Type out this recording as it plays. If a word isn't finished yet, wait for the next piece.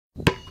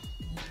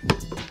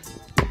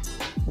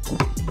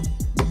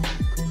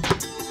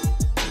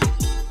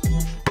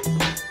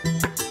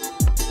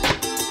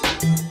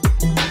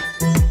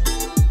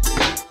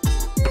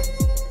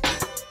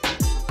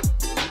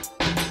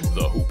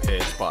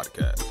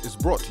is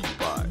brought to you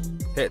by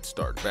Head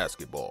Start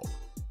Basketball.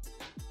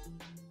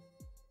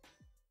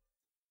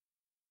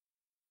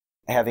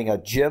 Having a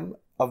gym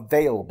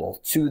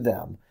available to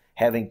them,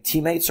 having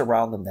teammates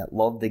around them that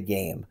love the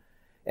game,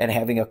 and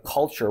having a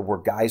culture where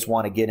guys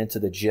want to get into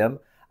the gym,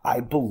 I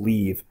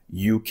believe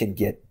you can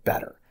get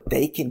better.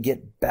 They can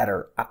get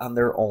better on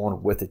their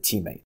own with a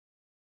teammate.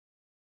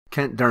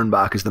 Kent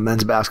Dernbach is the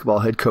men's basketball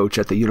head coach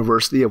at the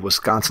University of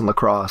Wisconsin-La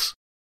Crosse.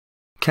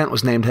 Kent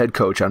was named head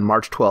coach on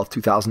March 12,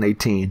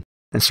 2018,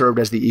 and served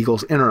as the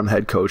Eagles' interim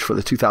head coach for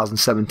the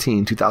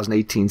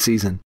 2017-2018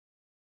 season.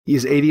 He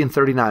is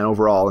 80-39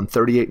 overall and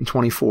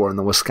 38-24 in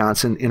the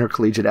Wisconsin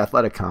Intercollegiate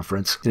Athletic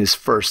Conference in his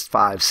first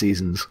 5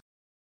 seasons.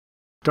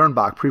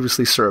 Dernbach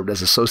previously served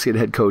as associate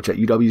head coach at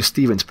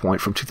UW-Stevens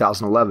Point from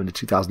 2011 to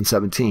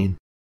 2017.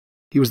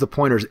 He was the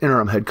Pointers'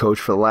 interim head coach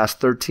for the last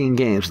 13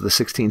 games of the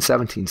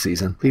 16-17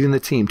 season, leading the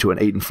team to an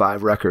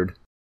 8-5 record.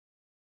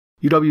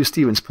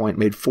 UW-Stevens Point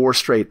made 4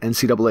 straight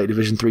NCAA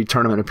Division III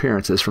Tournament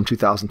appearances from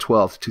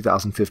 2012 to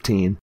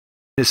 2015.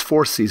 His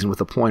 4th season with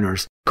the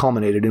Pointers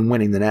culminated in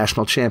winning the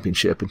national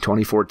championship in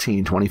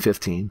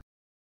 2014-2015.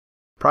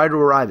 Prior to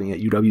arriving at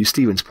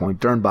UW-Stevens Point,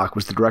 Dernbach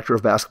was the director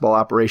of basketball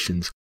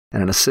operations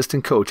and an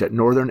assistant coach at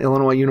Northern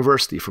Illinois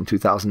University from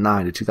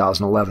 2009 to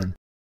 2011.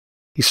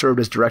 He served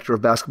as director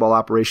of basketball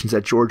operations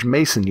at George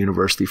Mason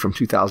University from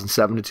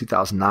 2007 to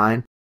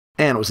 2009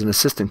 and was an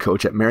assistant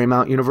coach at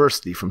Marymount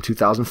University from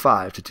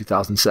 2005 to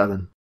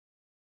 2007.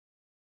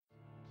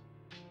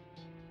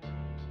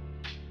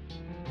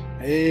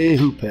 Hey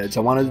Hoopheads, I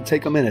wanted to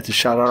take a minute to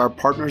shout out our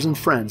partners and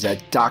friends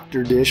at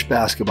Dr. Dish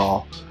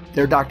Basketball.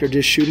 Their Dr.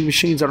 Dish shooting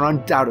machines are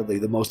undoubtedly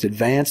the most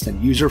advanced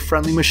and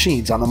user-friendly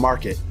machines on the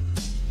market.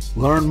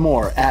 Learn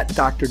more at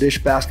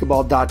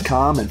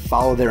drdishbasketball.com and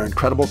follow their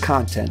incredible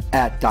content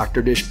at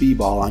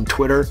drdishbball on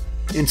Twitter,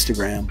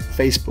 Instagram,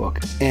 Facebook,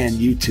 and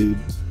YouTube.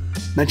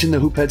 Mention the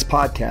Hoopheads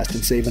podcast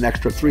and save an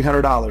extra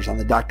 $300 on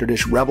the Dr.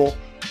 Dish Rebel,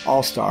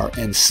 All-Star,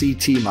 and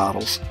CT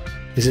models.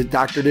 Visit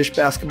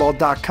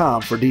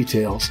drdishbasketball.com for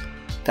details.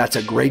 That's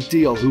a great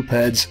deal,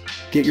 Hoopheads.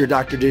 Get your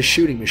Dr. Dish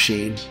shooting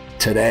machine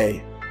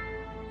today.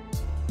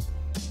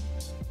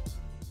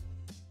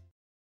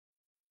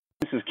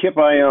 This is Kip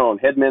Ione,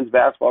 head men's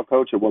basketball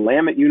coach at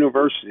Willamette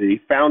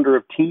University, founder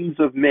of Teams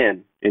of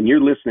Men, and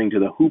you're listening to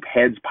the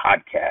Hoopheads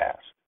podcast.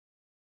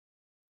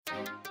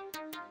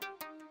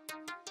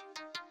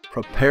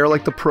 Prepare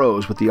like the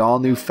pros with the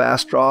all-new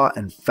Fast Draw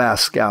and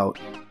Fast Scout.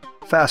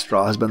 Fast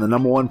Draw has been the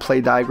 #1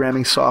 play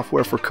diagramming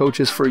software for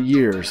coaches for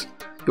years.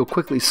 You'll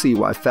quickly see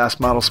why Fast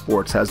Model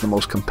Sports has the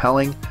most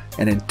compelling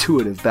and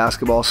intuitive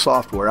basketball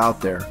software out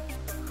there.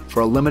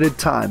 For a limited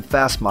time,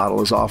 Fast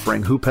Model is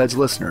offering Hoopheads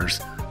listeners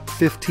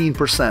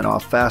 15%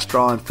 off Fast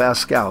Draw and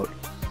Fast Scout.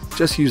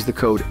 Just use the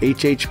code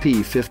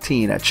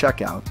HHP15 at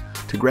checkout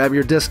to grab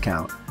your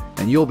discount,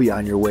 and you'll be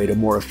on your way to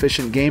more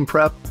efficient game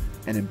prep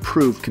and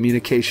improved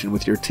communication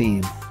with your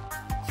team.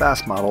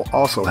 Fast Model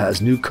also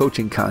has new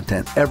coaching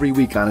content every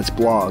week on its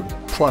blog,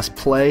 plus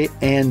play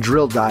and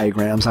drill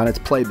diagrams on its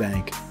play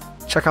bank.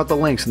 Check out the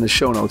links in the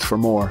show notes for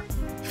more.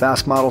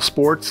 Fast Model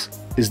Sports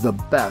is the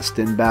best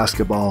in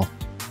basketball.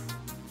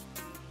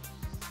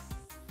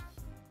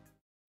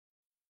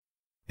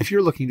 If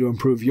you're looking to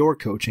improve your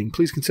coaching,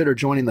 please consider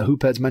joining the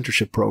Hoopheads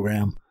Mentorship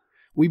Program.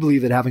 We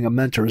believe that having a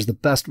mentor is the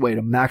best way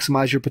to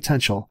maximize your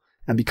potential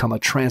and become a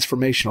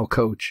transformational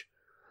coach.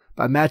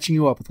 By matching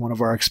you up with one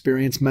of our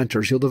experienced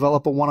mentors, you'll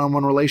develop a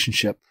one-on-one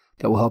relationship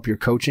that will help your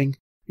coaching,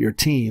 your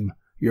team,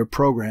 your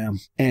program,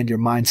 and your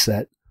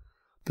mindset.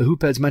 The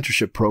Hoopheads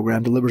Mentorship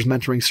Program delivers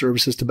mentoring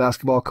services to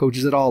basketball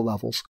coaches at all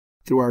levels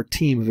through our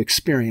team of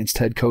experienced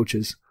head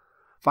coaches.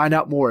 Find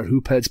out more at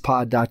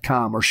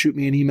hoopheadspod.com or shoot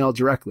me an email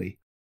directly,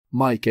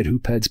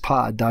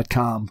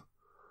 mike@hoopheadspod.com.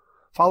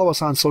 Follow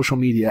us on social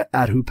media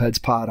at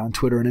hoopheadspod on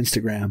Twitter and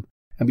Instagram,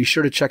 and be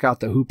sure to check out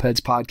the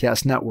Hoopheads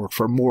Podcast Network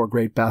for more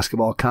great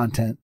basketball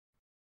content.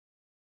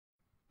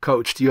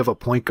 Coach, do you have a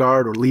point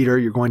guard or leader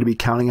you're going to be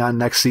counting on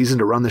next season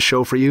to run the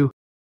show for you?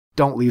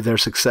 Don't leave their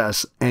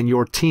success and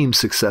your team's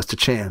success to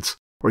chance,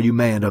 or you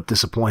may end up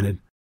disappointed.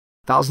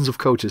 Thousands of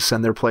coaches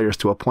send their players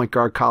to a point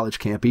guard college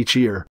camp each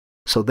year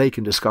so they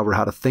can discover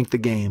how to think the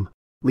game,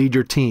 lead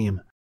your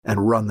team,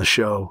 and run the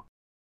show.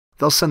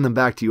 They'll send them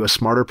back to you a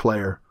smarter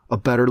player, a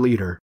better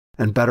leader,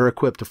 and better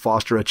equipped to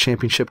foster a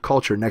championship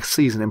culture next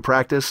season in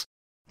practice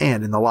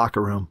and in the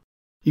locker room.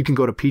 You can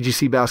go to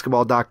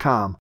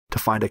pgcbasketball.com to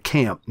find a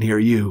camp near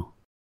you.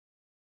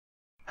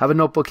 Have a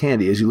notebook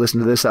handy as you listen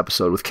to this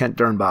episode with Kent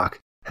Dernbach,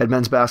 head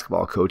men's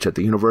basketball coach at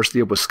the University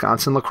of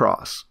Wisconsin-La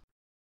Crosse.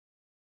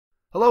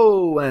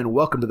 Hello, and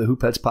welcome to the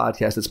Hoopheads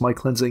Podcast. It's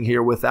Mike Linsing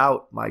here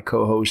without my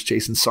co-host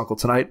Jason Sunkel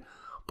tonight,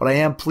 but I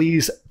am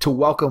pleased to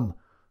welcome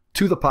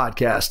to the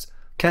podcast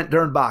Kent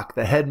Dernbach,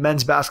 the head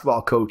men's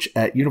basketball coach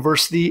at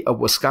University of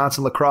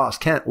Wisconsin-La Crosse.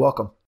 Kent,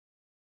 welcome.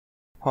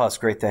 Well, it's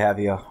great to have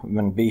you. I'm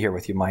going to be here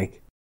with you,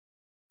 Mike.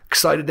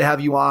 Excited to have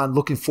you on.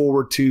 Looking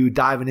forward to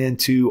diving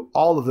into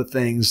all of the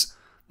things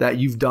that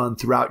you've done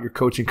throughout your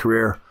coaching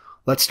career.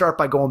 Let's start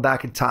by going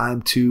back in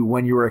time to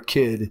when you were a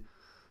kid.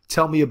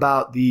 tell me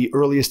about the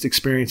earliest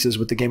experiences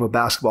with the game of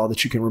basketball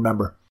that you can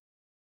remember.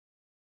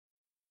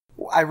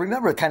 I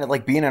remember kind of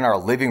like being in our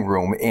living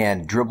room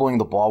and dribbling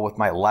the ball with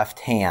my left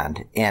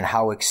hand and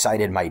how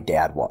excited my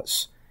dad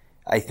was.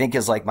 I think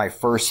is like my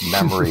first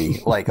memory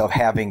like of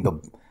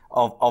having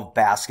of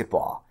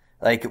basketball.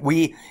 Like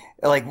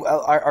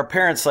our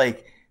parents,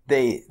 like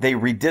they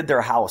redid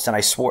their house, and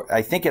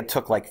I think it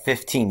took like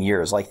 15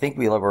 years. Like, I think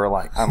we were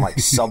like on like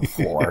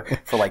subfloor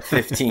for like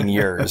 15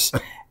 years.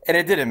 And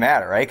it didn't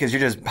matter, right? Because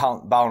you're just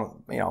better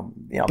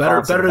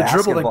to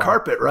dribble than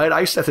carpet, right?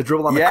 I used to have to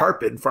dribble on the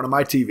carpet in front of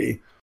my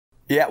TV.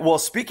 Yeah, well,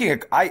 speaking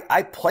of,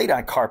 I played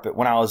on carpet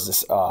when I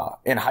was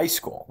in high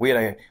school. We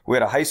had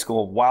a high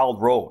school,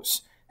 Wild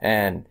Rose,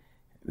 and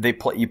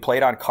you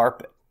played on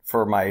carpet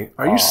for my.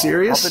 Are you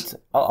serious?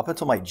 Up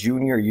until my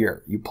junior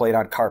year, you played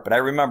on carpet. I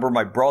remember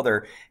my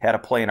brother had to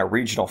play in a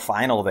regional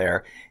final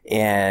there,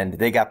 and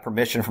they got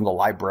permission from the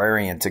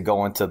librarian to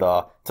go into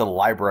the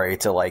library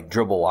to like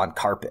dribble on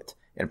carpet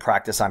and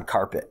practice on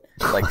carpet,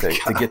 like to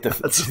get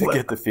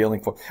the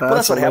feeling for. But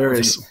that's what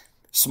happens.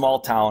 Small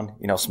town,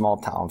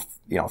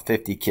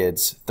 50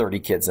 kids, 30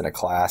 kids in a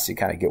class, you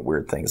kind of get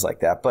weird things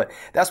like that. But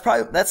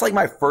that's like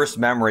my first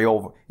memory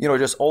over,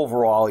 just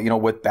overall,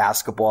 with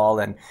basketball.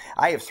 And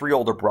I have 3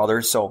 older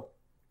brothers, so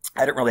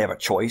I didn't really have a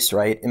choice,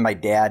 right? And my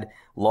dad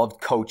loved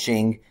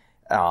coaching,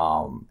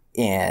 and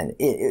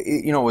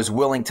was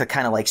willing to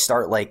kind of like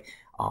start like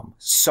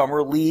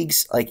summer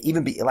leagues, like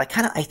even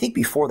I think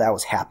before that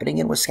was happening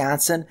in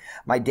Wisconsin,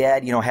 my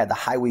dad, had the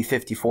Highway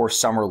 54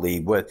 summer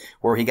league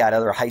where he got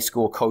other high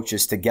school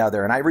coaches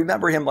together. And I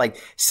remember him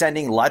like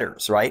sending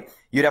letters, right?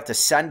 You'd have to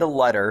send a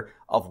letter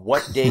of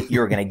what date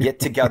you're going to get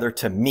together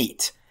to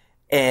meet.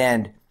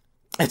 And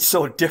it's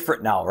so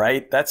different now,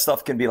 right? That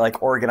stuff can be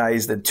like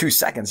organized in 2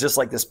 seconds, just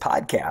like this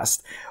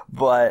podcast.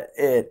 But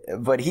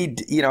he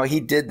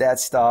did that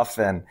stuff,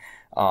 and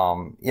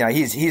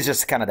he's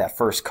just kind of that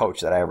first coach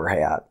that I ever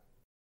had.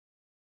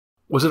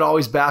 Was it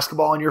always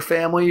basketball in your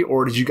family,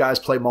 or did you guys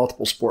play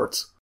multiple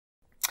sports?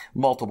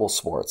 Multiple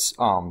sports.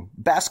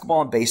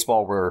 Basketball and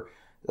baseball were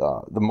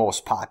the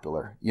most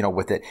popular,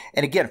 with it.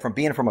 And again,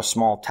 being from a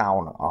small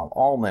town,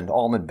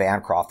 Almond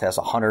Bancroft has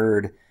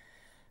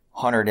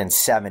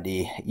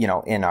 170,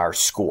 in our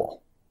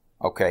school,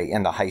 okay,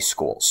 in the high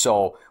school.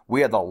 So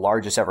we had the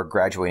largest ever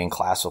graduating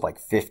class with like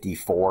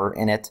 54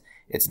 in it.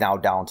 It's now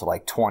down to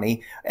like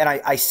 20. And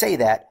I say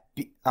that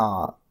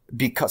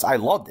because I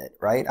loved it,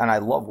 right? And I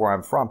love where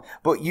I'm from.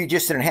 But you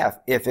just didn't have,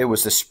 if it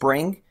was the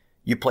spring,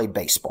 you played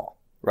baseball,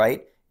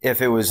 right?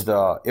 If it was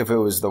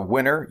the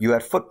winter, you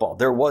had football.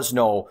 There was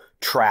no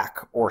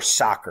track or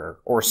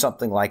soccer or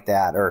something like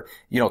that, or,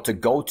 to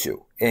go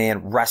to,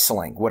 and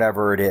wrestling,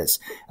 whatever it is.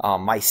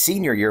 My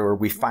senior year,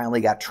 we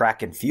finally got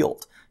track and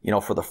field,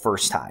 for the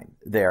first time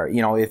there.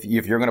 If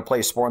you're going to play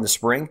a sport in the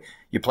spring,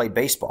 you played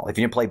baseball. If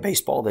you didn't play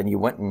baseball, then you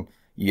went and,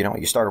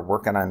 you started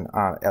working on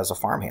as a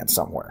farmhand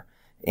somewhere.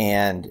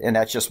 And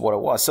that's just what it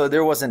was. So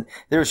there was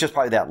just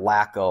probably that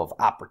lack of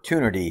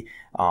opportunity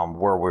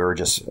where we were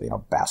just,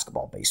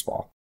 basketball,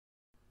 baseball.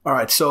 All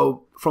right.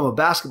 So from a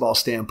basketball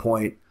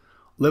standpoint,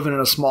 living in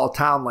a small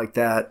town like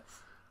that,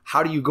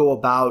 how do you go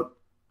about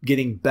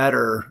getting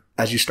better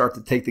as you start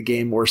to take the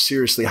game more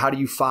seriously? How do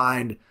you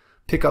find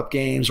pickup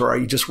games, or are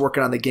you just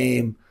working on the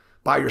game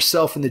by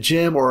yourself in the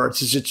gym, or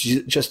it's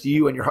just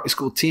you and your high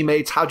school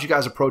teammates? How'd you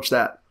guys approach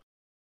that?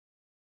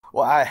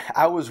 Well,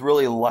 I was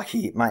really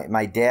lucky.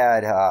 My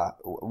dad,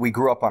 we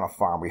grew up on a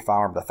farm. We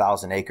farmed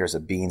 1,000 acres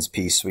of beans,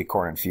 peas, sweet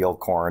corn, and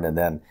field corn.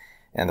 And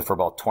for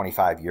about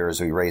 25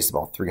 years, we raised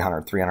about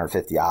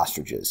 350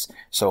 ostriches.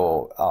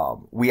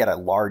 So we had a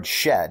large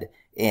shed,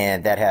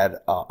 and that had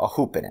a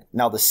hoop in it.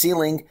 Now, the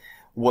ceiling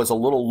was a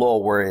little low,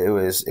 where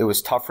it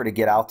was tougher to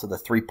get out to the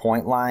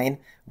 3-point line,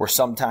 where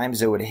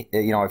sometimes it would,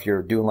 if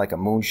you're doing like a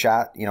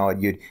moonshot,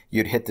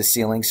 you'd hit the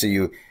ceiling. So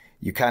you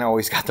kind of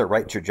always got the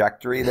right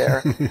trajectory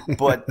there.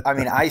 But I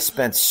mean, I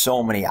spent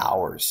so many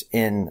hours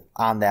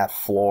on that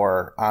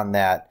floor, on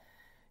that.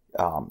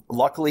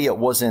 Luckily, it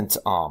wasn't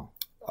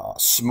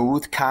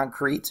smooth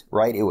concrete,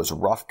 right? It was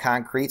rough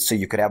concrete, so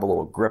you could have a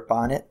little grip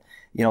on it,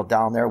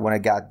 down there when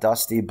it got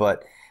dusty.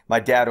 But my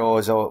dad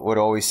would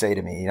always say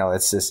to me,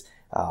 it's this,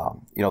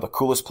 the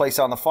coolest place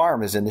on the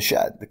farm is in the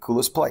shed, the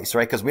coolest place,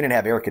 right? Because we didn't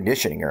have air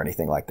conditioning or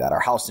anything like that. Our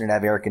house didn't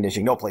have air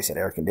conditioning. No place had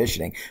air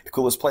conditioning. The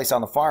coolest place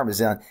on the farm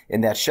is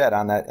in that shed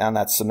on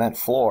that cement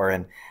floor.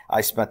 And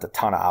I spent a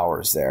ton of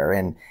hours there.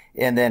 And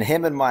then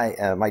him and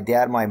my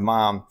dad and my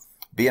mom,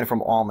 being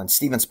from Almond,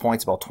 Stevens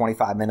Point's about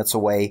 25 minutes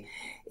away.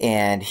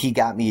 And he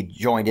got me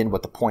joined in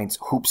with the Points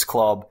Hoops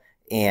Club.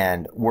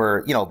 And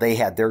where, they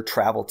had their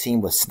travel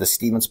team with the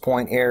Stevens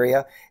Point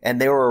area,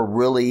 and they were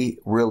really,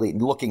 really,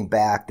 looking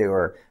back, they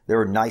were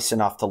nice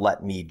enough to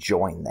let me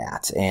join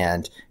that.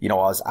 And,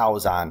 I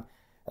was on,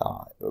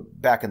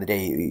 back in the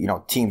day,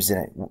 teams in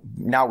it.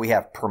 Now we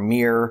have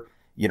Premier,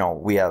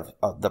 we have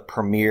the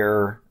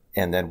Premier,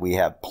 and then we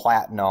have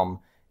Platinum,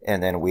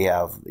 and then we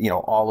have,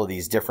 all of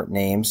these different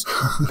names.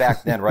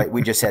 Back then, right,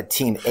 we just had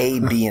Team A,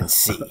 B, and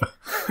C,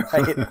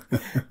 right?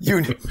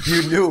 You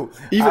knew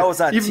I was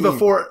on even team.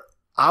 Before.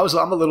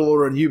 I'm a little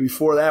older than you.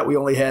 Before that,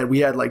 we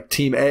had like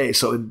Team A.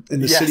 So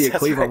in the city of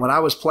Cleveland, when I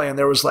was playing,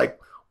 there was like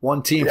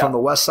one team from the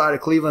west side of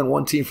Cleveland,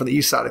 one team from the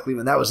east side of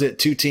Cleveland. That was it.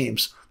 2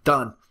 teams.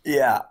 Done.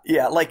 Yeah.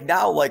 Yeah. Like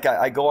now, like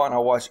I go on, I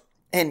watch,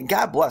 and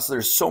God bless,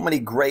 there's so many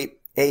great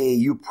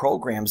AAU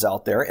programs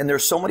out there, and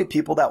there's so many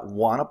people that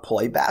want to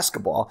play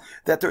basketball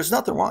that there's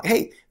nothing wrong.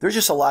 Hey, there's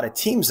just a lot of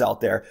teams out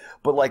there.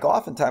 But like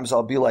oftentimes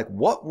I'll be like,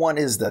 what one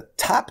is the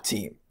top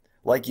team?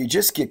 Like you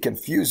just get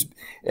confused,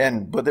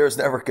 but there's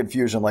never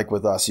confusion like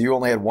with us. You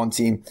only had one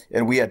team,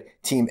 and we had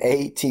Team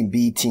A, Team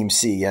B, Team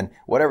C, and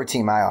whatever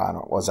team I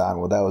was on,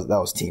 well, that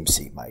was Team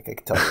C, Mike. I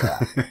can tell you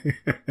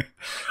that.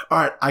 All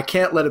right, I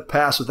can't let it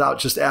pass without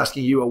just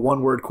asking you a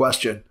one-word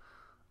question: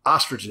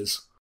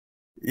 ostriches.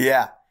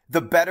 Yeah, the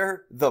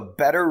better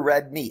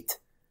red meat.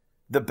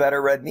 The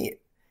better red meat.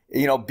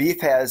 You know,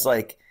 beef has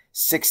like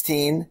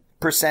 16%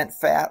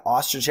 fat.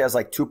 Ostrich has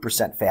like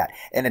 2% fat,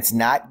 and it's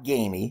not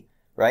gamey.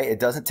 Right? It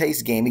doesn't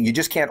taste gamey. You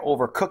just can't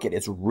overcook it.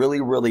 It's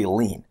really, really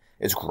lean.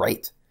 It's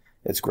great.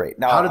 It's great.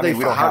 Now, how did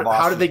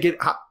they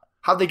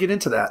get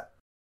into that?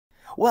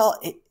 Well,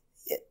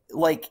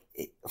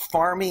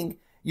 farming,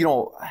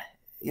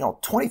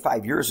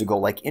 25 years ago,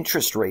 like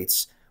interest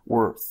rates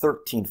were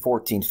 13,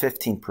 14,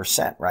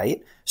 15%,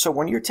 right? So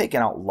when you're taking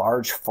out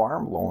large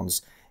farm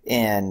loans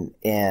and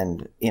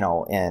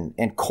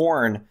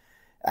corn,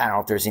 I don't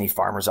know if there's any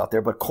farmers out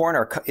there, but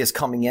corn is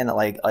coming in at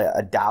like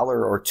 $1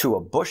 or $2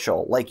 a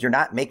bushel. Like you're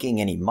not making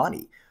any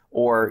money.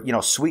 Or,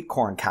 sweet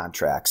corn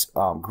contracts,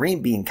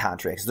 green bean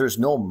contracts. There's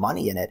no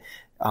money in it.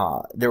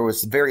 There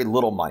was very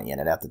little money in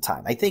it at the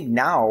time. I think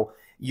now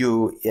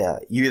you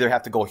either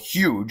have to go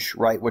huge,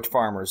 right, which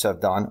farmers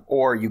have done,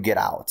 or you get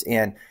out.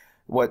 And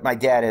what my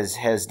dad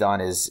has done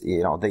is,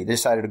 they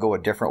decided to go a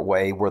different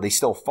way where they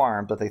still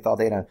farm, but they thought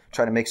they'd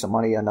try to make some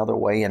money another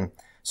way. And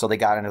so they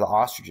got into the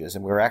ostriches,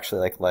 and we were actually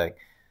like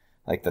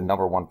the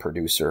number one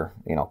producer,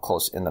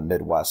 close in the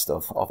Midwest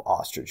of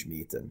ostrich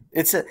meat. And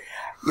it's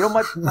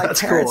my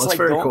That's parents cool. That's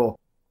very cool.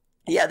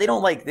 Yeah. They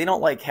don't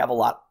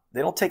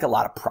take a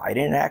lot of pride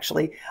in it.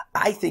 Actually,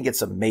 I think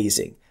it's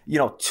amazing.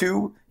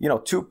 Two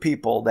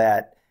people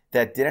that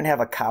didn't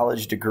have a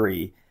college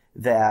degree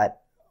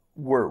that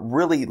were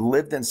really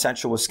lived in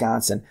central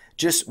Wisconsin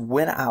just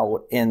went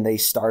out and they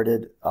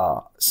started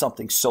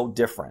something so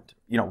different,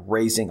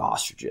 raising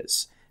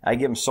ostriches. I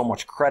give them so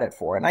much credit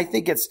for it. And I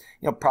think it's,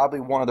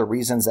 probably one of the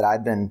reasons that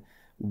I've been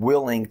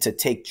willing to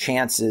take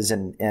chances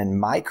in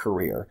my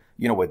career,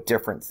 with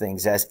different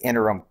things as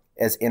interim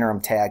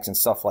tags and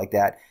stuff like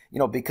that,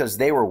 because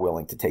they were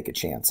willing to take a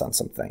chance on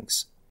some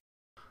things.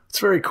 It's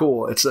very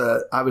cool. It's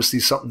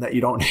obviously something that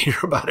you don't hear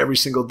about every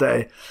single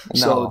day.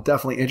 No. So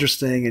definitely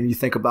interesting. And you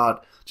think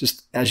about,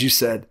 just as you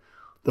said,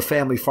 the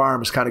family farm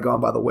has kind of gone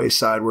by the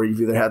wayside, where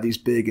you've either had these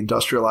big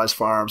industrialized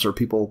farms or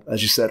people,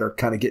 as you said, are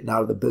kind of getting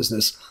out of the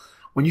business.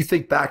 When you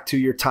think back to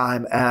your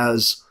time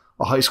as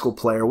a high school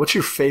player, what's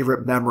your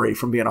favorite memory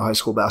from being a high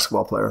school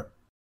basketball player?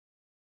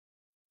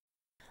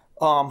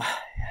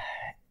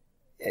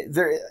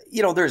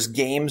 There's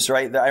games,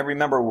 right? I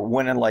remember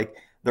winning like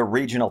the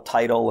regional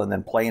title and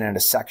then playing in a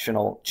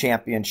sectional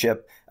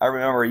championship. I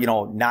remember,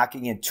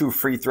 knocking in 2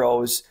 free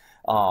throws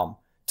to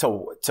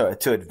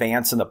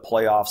advance in the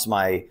playoffs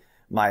my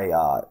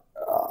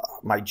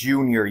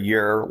junior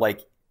year.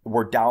 Like,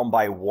 we're down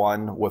by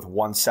 1 with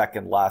 1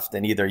 second left,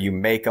 and either you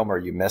make them or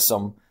you miss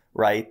them,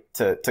 right?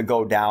 To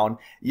go down.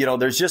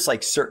 There's just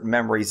like certain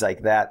memories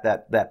like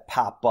that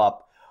pop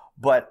up.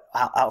 But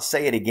I'll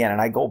say it again, and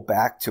I go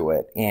back to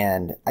it.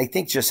 And I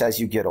think just as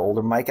you get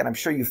older, Mike, and I'm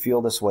sure you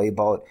feel this way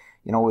about,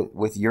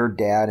 with your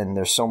dad, and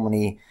there's so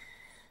many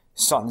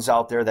sons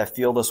out there that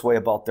feel this way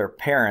about their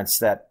parents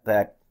that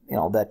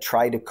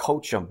try to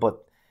coach them.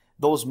 But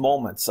those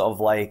moments of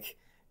like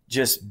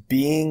just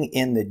being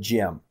in the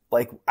gym.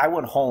 Like, I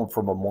went home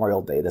for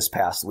Memorial Day this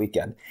past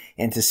weekend,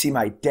 and to see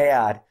my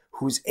dad,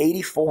 who's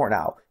 84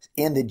 now,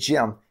 in the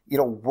gym,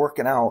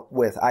 working out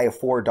I have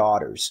 4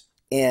 daughters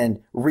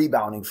and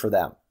rebounding for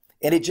them.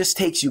 And it just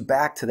takes you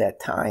back to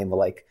that time,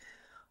 like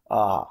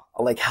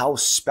how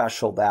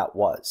special that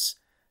was.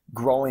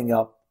 Growing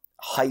up,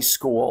 high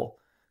school,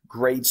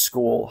 grade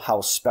school,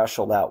 how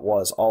special that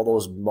was, all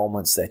those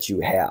moments that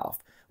you have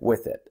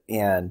with it.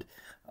 And,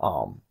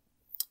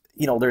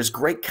 there's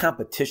great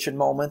competition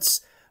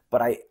moments.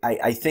 But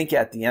I think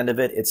at the end of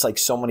it, it's like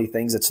so many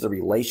things. It's the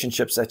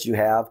relationships that you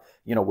have,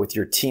 with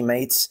your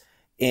teammates.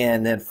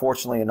 And then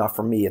fortunately enough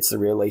for me, it's the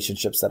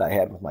relationships that I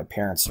had with my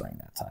parents during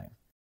that time.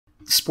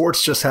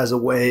 Sports just has a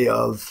way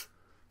of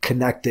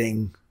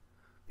connecting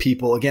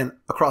people, again,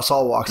 across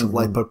all walks of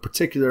life, but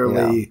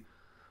particularly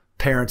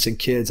parents and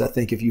kids. I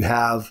think if you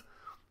have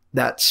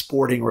that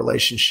sporting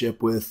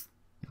relationship with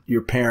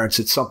your parents,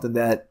 it's something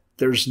that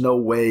there's no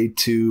way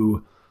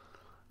to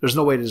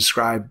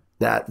describe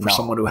that for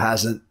someone who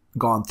hasn't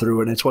gone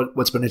through it. And it's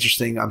what's been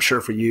interesting, I'm sure,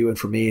 for you and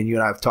for me, and you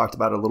and I have talked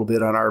about it a little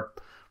bit on our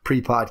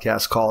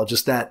pre-podcast call,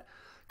 just that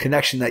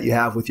connection that you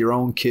have with your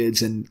own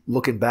kids and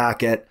looking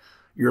back at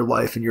your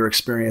life and your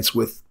experience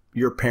with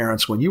your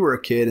parents when you were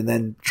a kid, and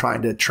then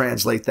trying to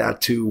translate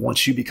that to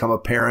once you become a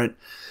parent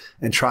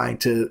and trying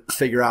to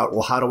figure out,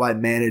 well, how do I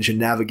manage and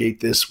navigate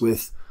this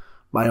with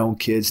my own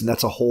kids? And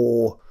that's a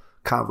whole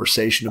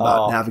conversation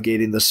about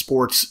navigating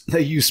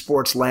the youth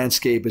sports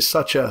landscape. Is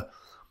such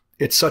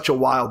a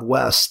wild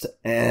west.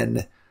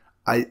 And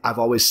I've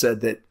always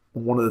said that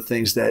one of the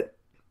things that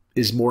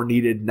is more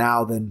needed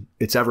now than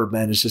it's ever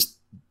been is just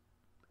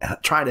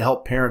trying to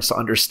help parents to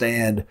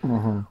understand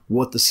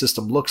what the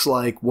system looks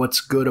like,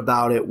 what's good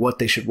about it, what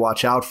they should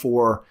watch out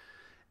for.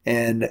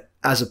 And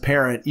as a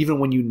parent, even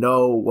when you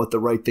know what the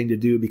right thing to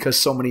do, because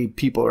so many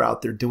people are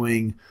out there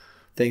doing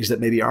things that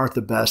maybe aren't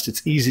the best,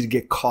 it's easy to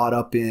get caught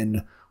up in,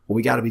 well,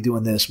 we got to be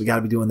doing this, we got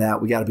to be doing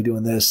that, we got to be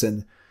doing this.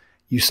 And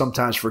you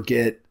sometimes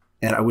forget,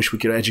 and I wish we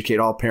could educate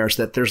all parents,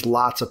 that there's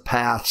lots of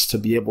paths to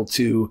be able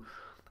to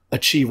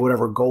achieve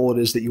whatever goal it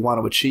is that you want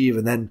to achieve.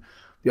 And then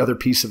the other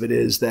piece of it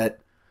is that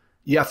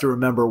you have to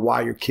remember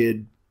why your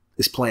kid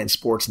is playing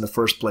sports in the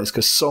first place,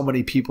 because so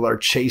many people are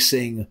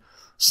chasing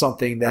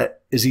something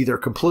that is either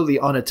completely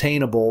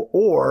unattainable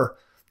or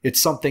it's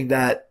something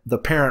that the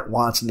parent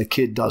wants and the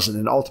kid doesn't.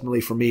 And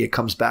ultimately for me, it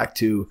comes back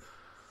to,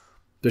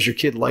 does your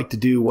kid like to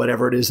do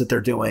whatever it is that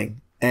they're doing?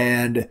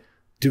 And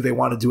do they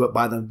want to do it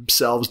by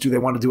themselves? Do they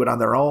want to do it on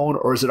their own?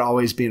 Or is it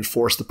always being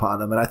forced upon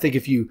them? And I think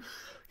if you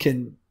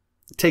can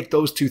take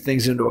those two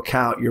things into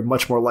account, you're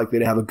much more likely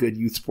to have a good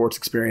youth sports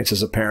experience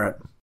as a parent.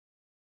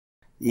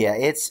 Yeah,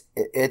 it's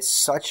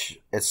such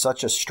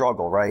a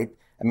struggle, right?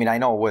 I mean, I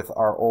know with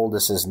our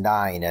oldest is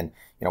 9, and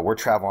we're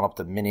traveling up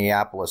to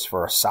Minneapolis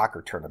for a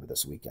soccer tournament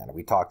this weekend.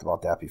 We talked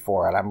about that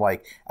before, and I'm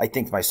like, I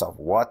think to myself,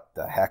 what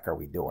the heck are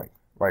we doing?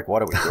 Right?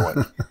 What are we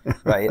doing?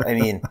 Right? I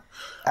mean,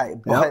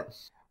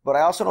 but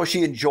I also know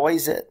she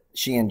enjoys it.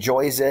 She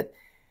enjoys it,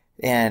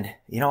 and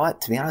you know what?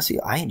 To be honest with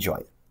you, I enjoy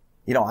it.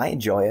 I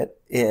enjoy it,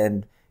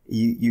 and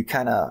you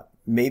kind of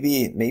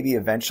maybe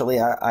eventually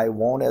I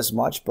won't as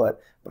much,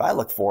 but I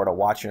look forward to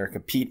watching her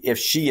compete if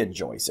she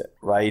enjoys it,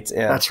 right?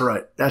 And that's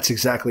right. That's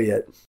exactly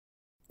it.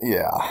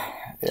 Yeah.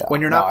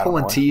 When you're not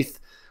pulling teeth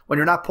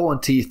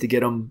to get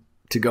them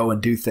to go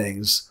and do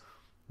things,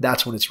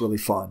 that's when it's really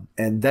fun.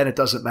 And then it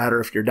doesn't matter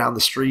if you're down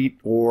the street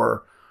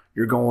or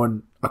you're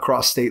going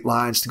across state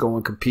lines to go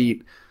and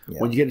compete. Yeah.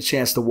 When you get a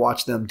chance to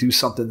watch them do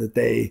something that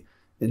they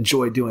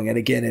enjoy doing, and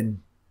again,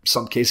 in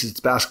some cases it's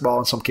basketball,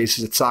 in some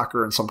cases it's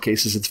soccer, in some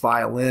cases it's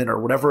violin or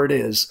whatever it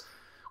is,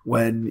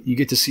 when you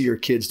get to see your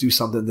kids do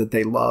something that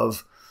they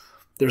love,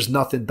 there's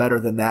nothing better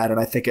than that. And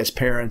I think as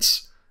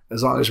parents,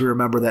 as long as we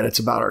remember that it's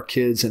about our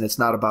kids and it's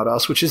not about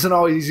us, which isn't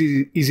always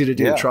easy to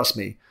do, yeah. Trust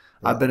me.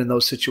 Yeah. I've been in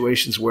those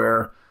situations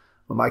where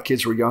when my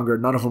kids were younger,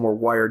 none of them were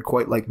wired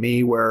quite like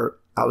me, where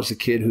I was a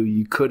kid who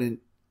you couldn't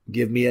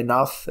give me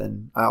enough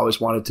and I always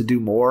wanted to do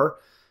more.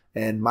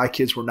 And my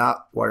kids were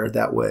not wired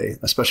that way,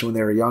 especially when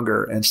they were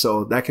younger. And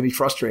so that can be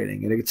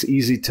frustrating. And it's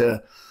easy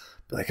to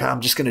be like,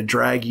 I'm just going to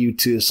drag you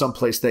to some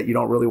place that you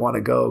don't really want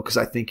to go because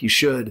I think you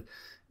should.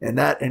 And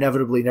that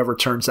inevitably never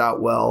turns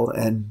out well.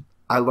 And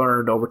I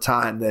learned over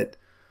time that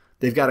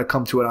they've got to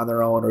come to it on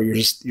their own, or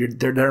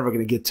they're never going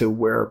to get to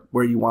where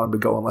you want them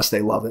to go unless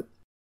they love it.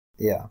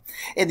 Yeah.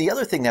 And the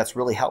other thing that's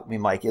really helped me,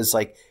 Mike, is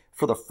like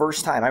for the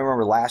first time, I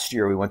remember last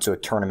year we went to a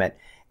tournament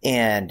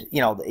and,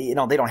 they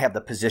don't have the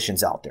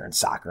positions out there in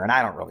soccer and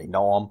I don't really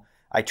know them.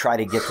 I try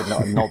to get to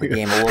know the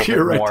game a little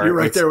bit more. You're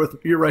right there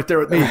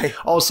with me. Right.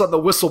 All of a sudden the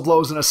whistle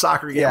blows in a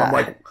soccer game. Yeah. I'm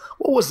like,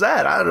 what was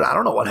that? I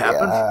don't know what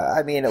happened.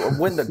 I mean,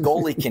 when the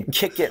goalie can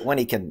kick it,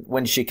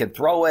 when she can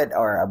throw it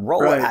or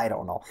roll it, I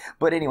don't know.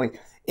 But anyway,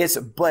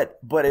 but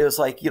it was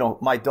like,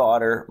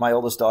 my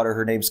oldest daughter,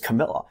 her name's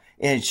Camilla,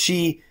 and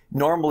she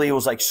normally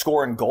was like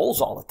scoring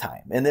goals all the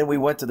time. And then we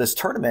went to this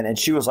tournament and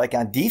she was like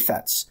on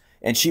defense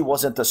and she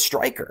wasn't the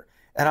striker.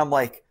 And I'm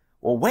like,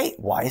 well, wait,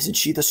 why isn't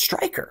she the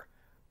striker?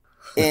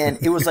 And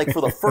it was like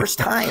for the first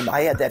time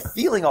I had that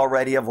feeling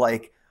already of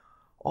like,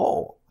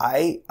 oh,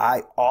 I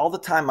all the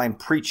time I'm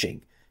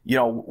preaching,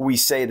 we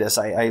say this,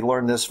 I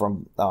learned this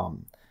from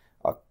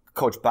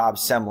Coach Bob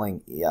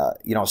Semling,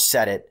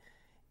 said it.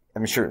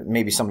 I'm sure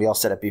maybe somebody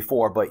else said it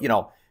before, but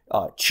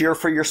cheer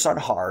for your son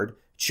hard,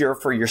 cheer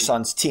for your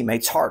son's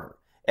teammates harder.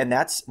 And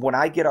that's when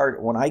I get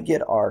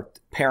our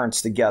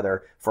parents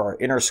together for our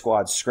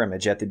inter-squad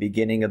scrimmage at the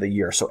beginning of the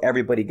year. So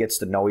everybody gets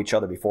to know each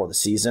other before the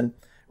season,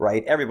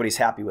 right? Everybody's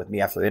happy with me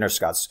after the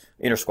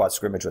inter-squad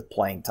scrimmage with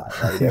playing time,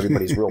 right?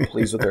 Everybody's real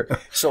pleased with her.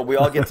 So we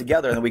all get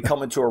together and then we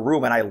come into a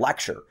room and I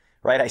lecture,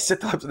 right? I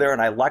sit up there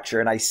and I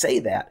lecture and I say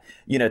that,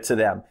 to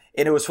them.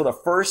 And it was for the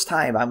first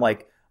time I'm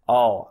like,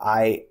 oh,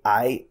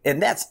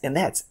 and that's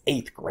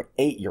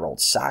 8-year-old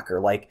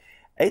soccer. Like,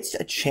 it's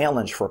a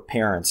challenge for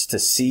parents to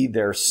see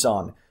their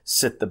son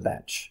sit the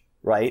bench,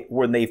 right?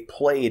 When they've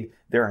played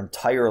their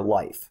entire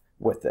life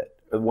with it.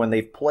 When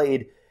they've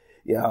played,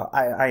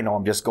 I know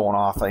I'm just going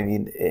off. I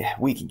mean,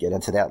 we can get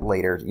into that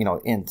later,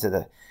 into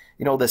the,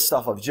 this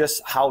stuff of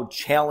just how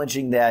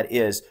challenging that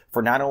is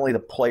for not only the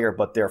player,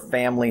 but their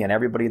family and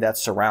everybody that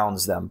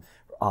surrounds them,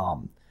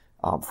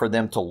 for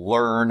them to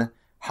learn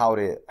how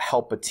to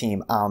help a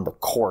team on the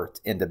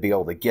court and to be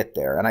able to get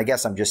there. And I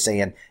guess I'm just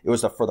saying it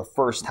was for the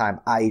first time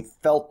I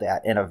felt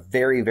that in a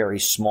very, very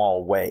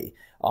small way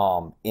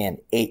in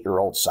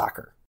 8-year-old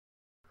soccer.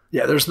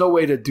 Yeah, there's no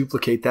way to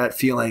duplicate that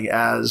feeling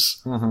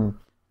as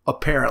a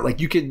parent. Like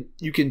you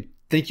can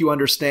think you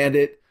understand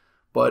it,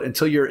 but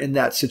until you're in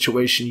that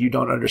situation, you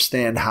don't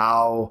understand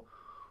how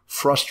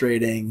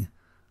frustrating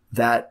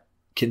that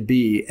can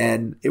be.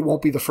 And it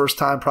won't be the first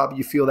time probably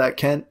you feel that,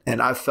 Kent,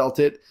 and I've felt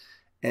it.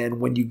 And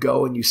when you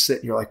go and you sit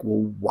and you're like,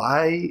 well,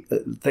 why,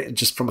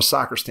 just from a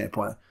soccer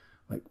standpoint,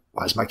 like,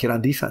 why is my kid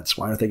on defense?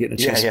 Why aren't they getting a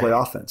chance to play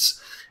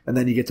offense? And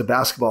then you get to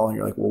basketball and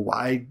you're like, well,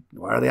 why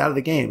are they out of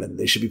the game? And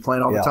they should be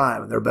playing all the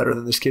time. And they're better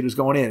than this kid who's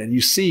going in. And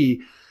you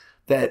see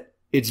that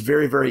it's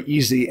very, very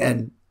easy.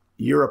 And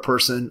you're a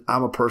person,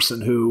 I'm a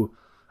person who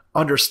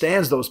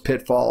understands those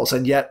pitfalls.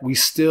 And yet we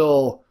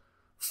still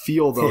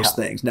feel those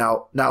things.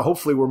 Now,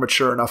 hopefully we're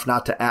mature enough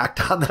not to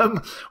act on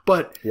them,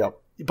 but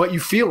you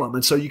feel them.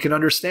 And so you can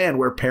understand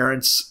where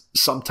parents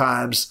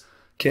sometimes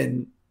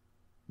can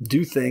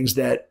do things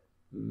that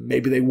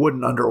maybe they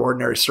wouldn't under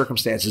ordinary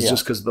circumstances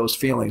just because of those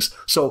feelings.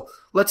 So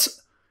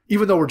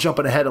even though we're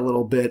jumping ahead a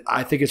little bit,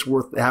 I think it's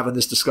worth having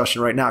this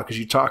discussion right now because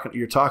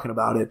you're talking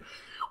about it.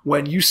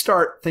 When you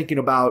start thinking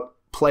about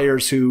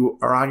players who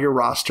are on your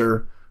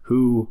roster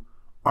who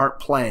aren't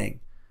playing,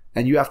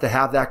 and you have to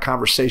have that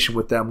conversation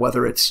with them,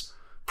 whether it's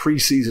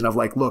preseason of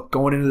like, look,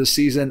 going into the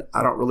season,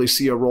 I don't really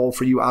see a role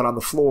for you out on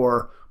the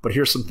floor, but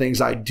here's some things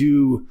I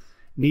do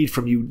need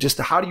from you. Just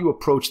how do you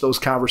approach those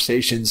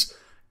conversations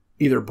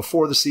either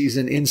before the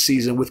season, in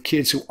season, with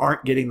kids who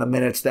aren't getting the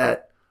minutes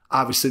that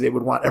obviously they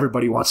would want?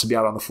 Everybody wants to be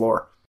out on the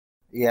floor.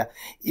 Yeah.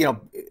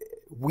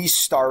 We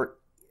start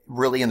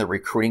really in the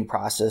recruiting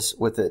process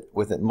with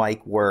it,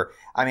 Mike, where,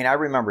 I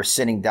remember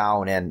sitting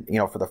down and,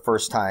 for the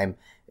first time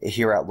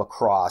here at La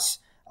Crosse,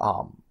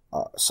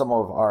 some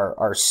of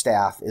our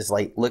staff is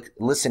like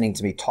listening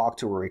to me talk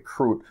to a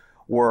recruit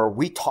where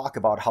we talk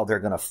about how they're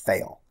going to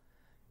fail.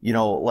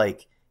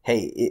 Like,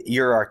 hey,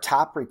 you're our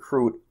top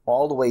recruit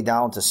all the way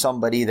down to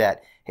somebody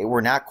that, hey,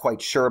 we're not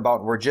quite sure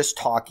about. And we're just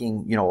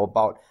talking,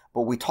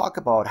 but we talk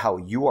about how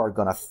you are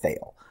going to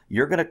fail.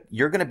 You're going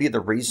to be the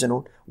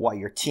reason why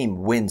your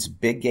team wins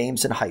big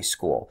games in high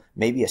school,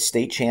 maybe a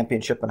state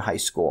championship in high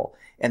school.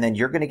 And then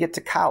you're going to get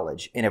to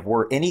college. And if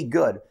we're any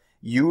good,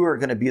 you are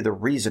going to be the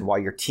reason why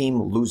your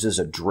team loses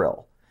a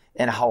drill,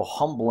 and how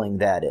humbling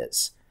that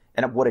is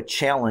and what a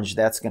challenge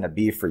that's going to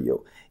be for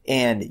you.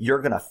 And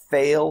you're going to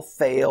fail.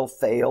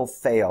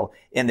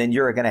 And then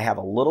you're going to have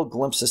a little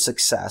glimpse of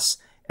success.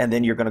 And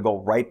then you're going to go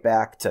right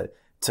back to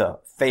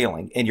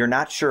failing. And you're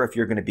not sure if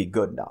you're going to be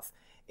good enough.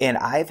 And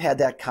I've had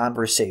that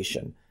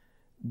conversation,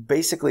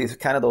 basically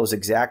kind of those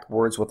exact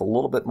words with a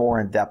little bit more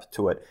in depth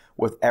to it,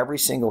 with every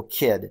single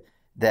kid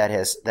that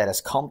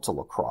has come to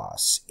La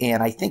Crosse.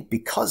 And I think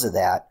because of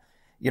that,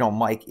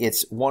 Mike,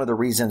 it's one of the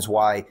reasons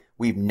why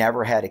we've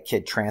never had a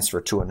kid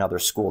transfer to another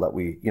school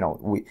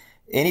that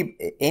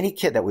any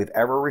kid that we've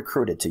ever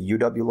recruited to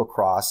UW La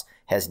Crosse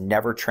has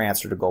never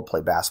transferred to go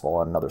play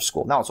basketball at another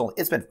school. Now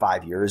it's been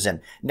 5 years, and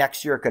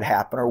next year it could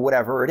happen or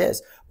whatever it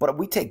is. But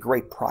we take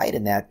great pride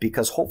in that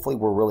because hopefully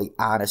we're really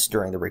honest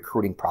during the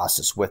recruiting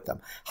process with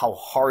them, how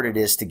hard it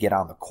is to get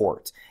on the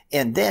court.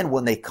 And then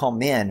when they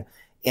come in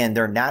and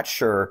they're not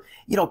sure,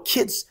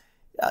 kids,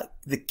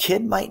 the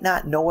kid might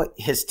not know it.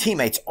 His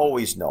teammates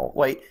always know.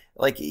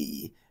 Like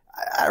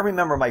I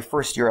remember my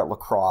first year at La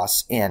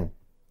Crosse, and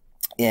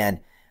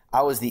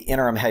I was the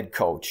interim head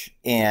coach,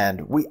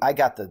 and I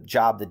got the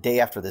job the day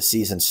after the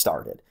season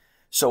started.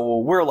 So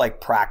we're like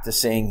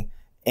practicing,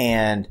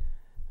 and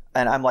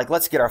I'm like,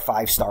 let's get our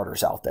 5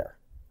 starters out there.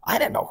 I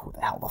didn't know who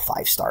the hell the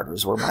 5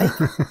 starters were, Mike.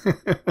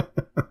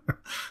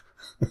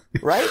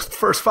 Right?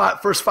 First five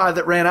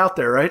that ran out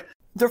there, right?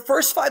 The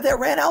first 5 that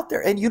ran out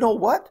there. And you know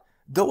what?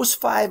 Those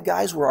 5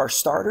 guys were our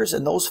starters,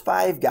 and those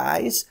 5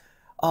 guys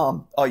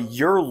a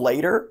year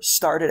later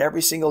started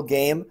every single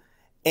game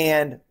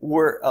and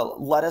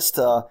led us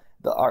to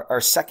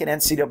our second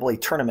NCAA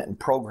tournament in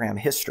program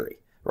history,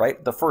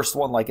 right? The first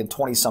one like in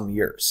 20-some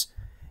years.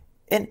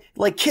 And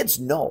like kids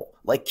know.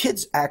 Like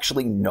kids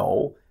actually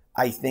know,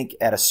 I think,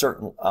 at a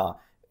certain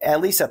at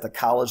least at the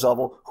college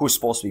level, who's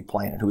supposed to be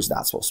playing and who's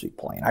not supposed to be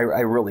playing. I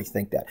really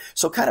think that.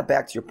 So kind of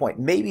back to your point,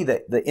 maybe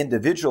the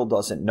individual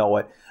doesn't know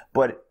it,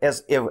 but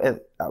if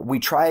we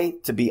try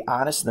to be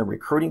honest in the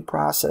recruiting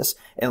process,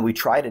 and we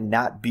try to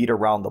not beat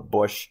around the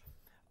bush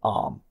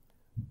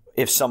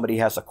if somebody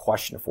has a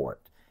question for it.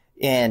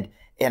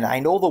 And I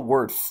know the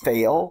word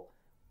fail,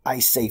 I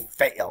say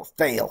fail.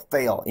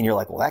 And you're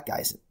like, well, that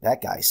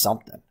guy's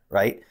something,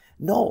 right?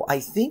 No, I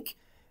think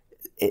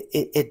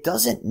it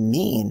doesn't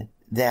mean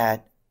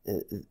that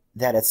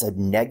it's a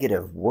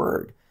negative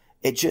word.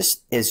 It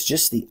just is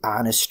just the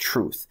honest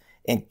truth.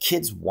 And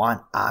kids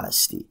want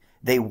honesty.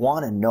 They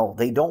want to know.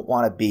 They don't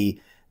want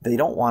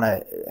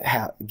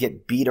to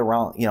get beat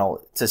around,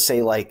 to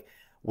say like,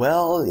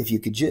 well, if you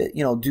could just,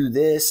 do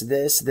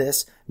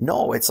this.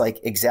 No, it's like,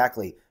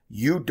 exactly.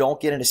 You don't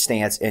get in a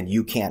stance and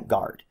you can't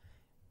guard.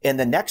 And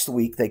the next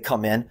week they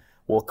come in,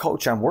 well,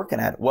 coach, I'm working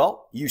at it.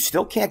 Well, you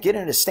still can't get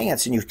in a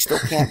stance and you still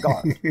can't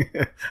guard.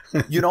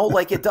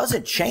 Like it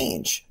doesn't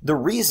change the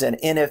reason.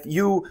 And if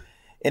you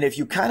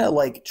kind of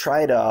like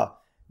try to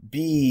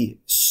be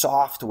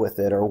soft with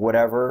it or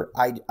whatever,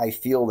 I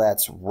feel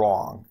that's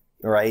wrong,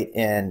 right?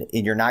 And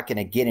you're not going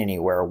to get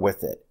anywhere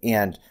with it.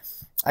 And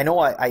I know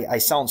I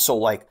sound so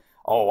like,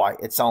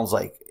 it sounds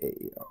like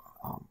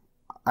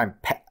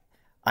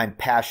I'm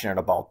passionate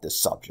about this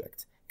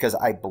subject because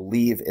I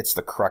believe it's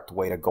the correct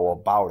way to go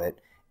about it,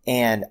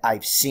 and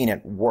I've seen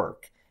it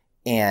work,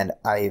 and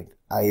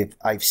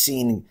I've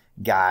seen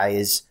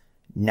guys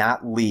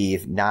not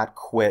leave, not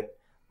quit,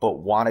 but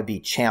want to be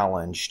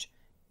challenged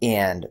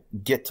and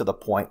get to the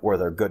point where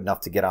they're good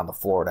enough to get on the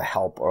floor to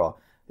help,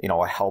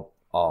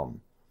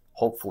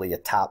 hopefully a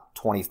top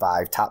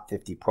 25, top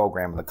 50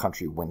 program in the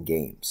country win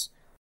games.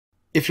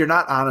 If you're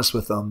not honest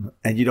with them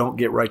and you don't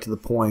get right to the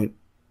point,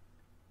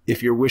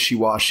 if you're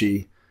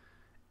wishy-washy,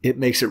 it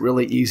makes it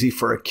really easy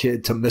for a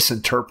kid to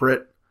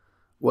misinterpret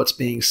what's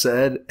being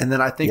said. And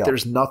then I think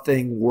there's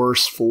nothing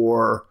worse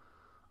for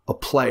a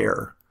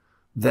player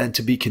than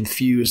to be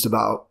confused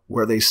about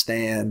where they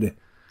stand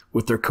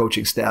with their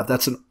coaching staff.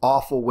 That's an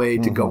awful way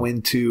to go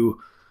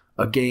into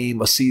a game,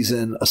 a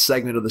season, a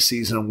segment of the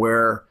season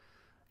where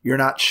you're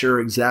not sure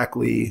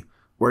exactly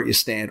where you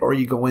stand, or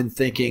you go in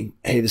thinking,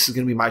 hey, this is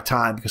going to be my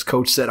time because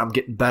coach said I'm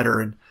getting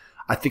better and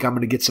I think I'm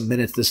going to get some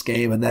minutes this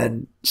game, and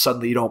then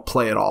suddenly you don't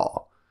play at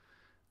all.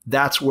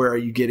 That's where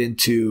you get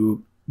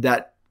into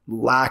that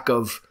lack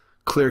of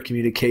clear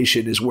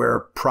communication is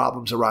where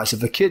problems arise.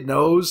 If a kid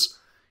knows,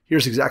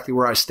 here's exactly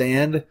where I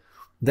stand,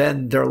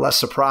 then they're less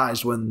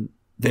surprised when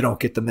they don't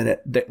get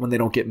when they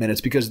don't get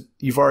minutes, because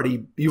you've already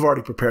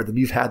prepared them.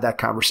 You've had that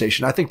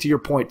conversation. I think to your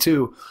point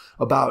too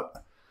about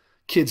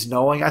kids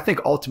knowing, I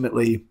think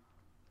ultimately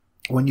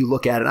when you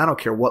look at it, I don't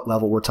care what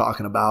level we're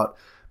talking about,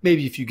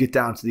 maybe if you get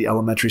down to the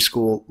elementary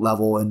school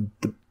level and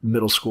the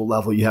middle school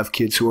level, you have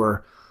kids who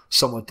are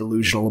somewhat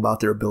delusional about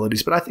their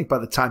abilities. But I think by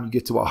the time you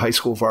get to a high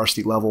school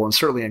varsity level, and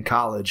certainly in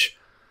college,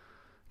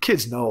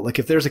 kids know, like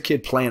if there's a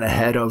kid playing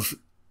ahead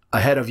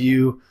of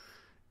you,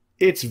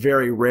 it's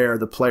very rare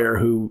the player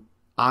who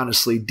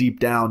honestly deep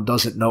down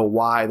doesn't know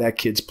why that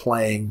kid's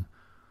playing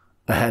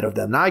ahead of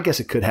them. Now, I guess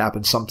it could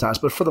happen sometimes,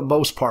 but for the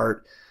most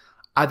part,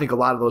 I think a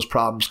lot of those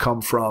problems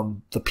come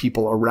from the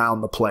people around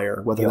the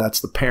player, whether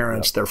that's the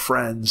parents, their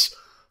friends,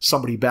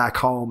 somebody back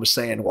home is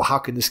saying, well, how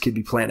can this kid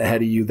be playing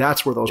ahead of you?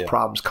 That's where those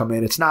problems come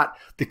in. It's not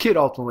the kid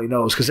ultimately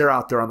knows because they're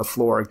out there on the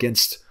floor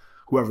against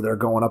whoever they're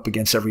going up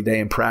against every day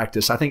in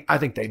practice. I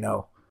think they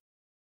know.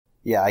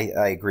 Yeah,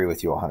 I agree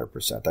with you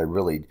 100%. I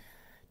really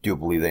do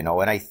believe they know.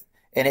 And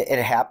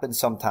it happens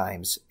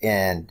sometimes,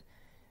 and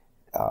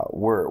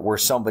where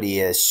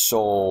somebody is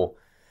so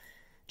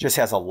just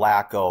has a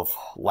lack of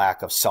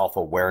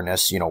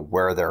self-awareness,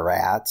 where they're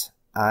at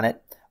on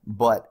it.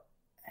 But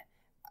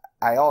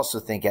I also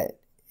think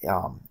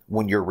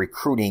when you're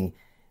recruiting,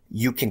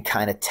 you can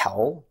kind of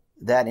tell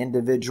that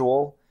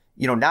individual,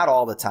 not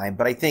all the time,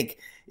 but I think,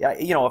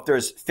 if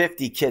there's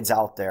 50 kids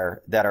out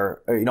there that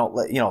are,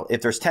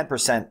 if there's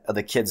 10% of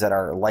the kids that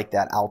are like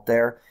that out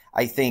there,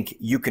 I think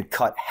you could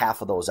cut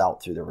half of those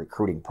out through the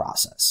recruiting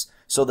process.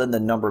 So then the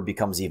number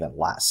becomes even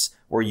less,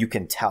 where you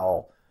can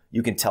tell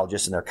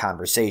just in their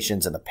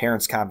conversations and the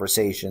parents'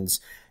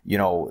 conversations,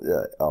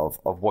 of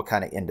what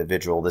kind of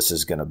individual this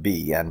is going to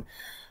be. And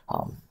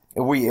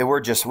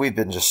we've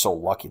been just so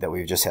lucky that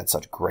we've just had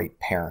such great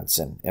parents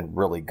and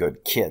really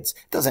good kids.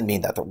 It doesn't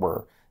mean that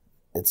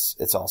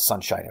it's all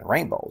sunshine and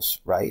rainbows,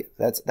 right?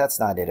 That's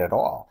not it at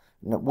all.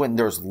 When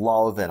there's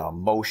love and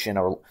emotion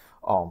or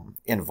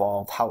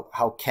involved,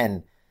 how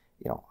can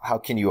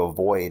you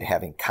avoid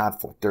having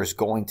conflict? There's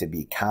going to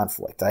be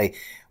conflict.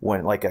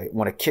 When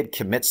a kid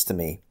commits to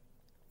me,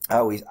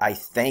 I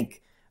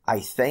thank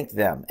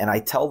them, and I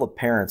tell the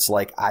parents,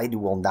 I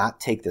will not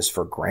take this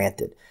for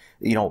granted.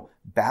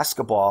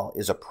 Basketball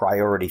is a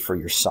priority for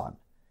your son.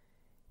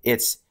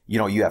 It's,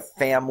 you have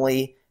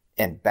family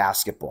and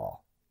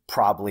basketball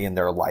probably in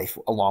their life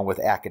along with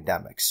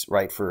academics,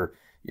 right? For,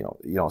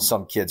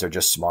 some kids are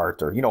just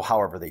smart or,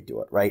 however they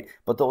do it, right?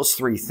 But those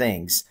three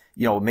things,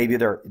 maybe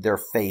they're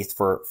faith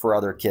for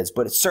other kids,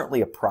 but it's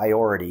certainly a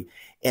priority.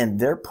 And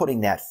they're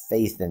putting that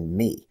faith in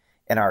me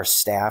and our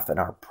staff and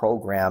our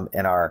program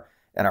and our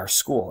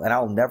school. And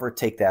I'll never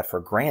take that for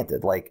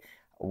granted, like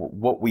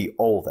what we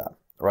owe them,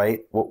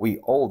 right? What we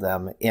owe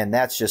them. And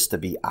that's just to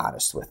be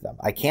honest with them.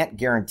 I can't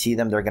guarantee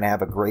them they're going to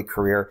have a great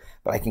career,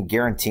 but I can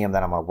guarantee them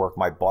that I'm going to work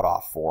my butt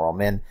off for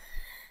them.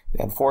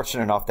 And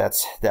fortunate enough,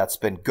 that's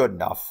been good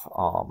enough,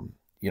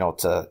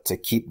 to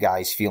keep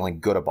guys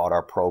feeling good about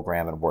our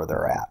program and where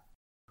they're at.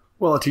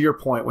 Well, to your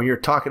point, when you're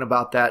talking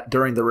about that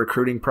during the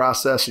recruiting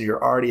process and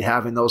you're already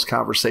having those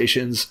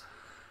conversations,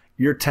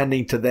 you're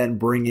tending to then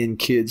bring in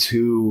kids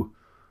who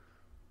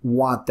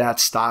want that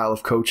style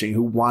of coaching,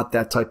 who want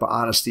that type of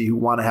honesty, who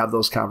want to have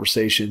those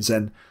conversations.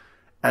 And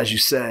as you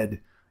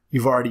said,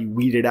 you've already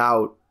weeded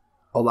out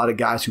a lot of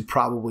guys who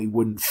probably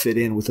wouldn't fit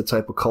in with the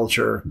type of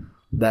culture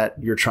that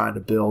you're trying to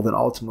build. And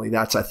ultimately,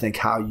 that's, I think,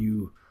 how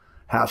you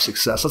have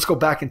success. Let's go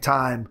back in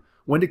time.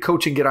 When did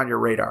coaching get on your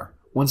radar?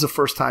 When's the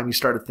first time you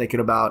started thinking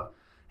about,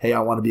 hey, I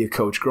want to be a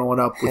coach? Growing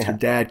up with your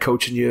dad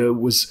coaching you,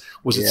 was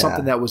it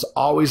something that was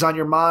always on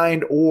your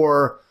mind,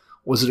 or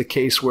was it a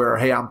case where,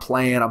 hey, I'm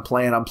playing,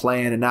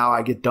 and now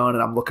I get done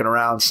and I'm looking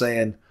around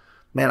saying,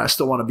 man, I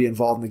still want to be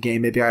involved in the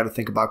game. Maybe I got to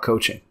think about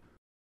coaching.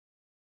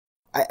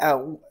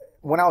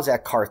 When I was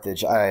at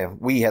Carthage,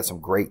 we had some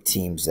great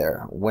teams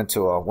there. Went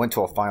to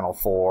a Final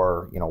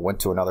Four. Went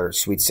to another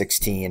Sweet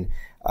 16.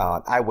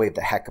 I waved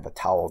a heck of a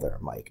towel there,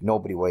 Mike.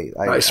 Nobody waved.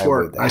 I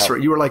swear.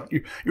 You were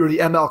the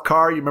ML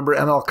Carr. You remember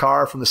ML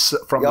Carr from the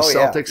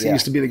Celtics? Yeah. He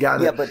used to be the guy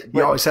that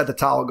he always had the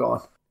towel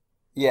going.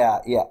 Yeah.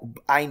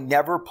 I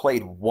never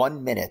played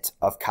 1 minute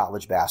of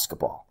college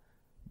basketball.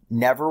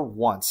 Never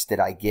once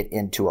did I get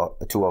into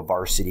a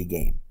varsity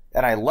game,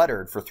 and I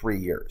lettered for 3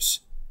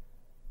 years.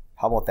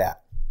 How about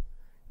that?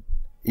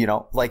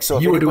 So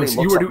if you were doing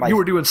something right. You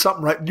were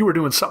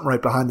doing something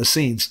right behind the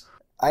scenes.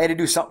 I had to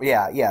do something.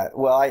 Yeah.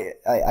 Well,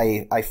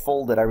 I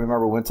folded. I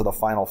remember went to the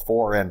Final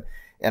Four and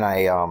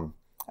I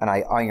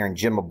ironed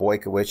Jim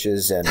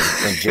Boykowicz's and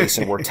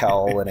Jason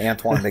Wertel and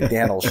Antoine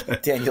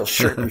Daniel's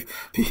shirt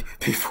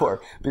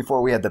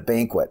before we had the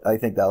banquet. I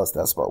think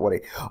that's about what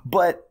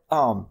But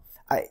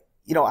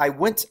I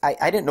went.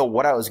 I didn't know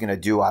what I was going to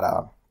do out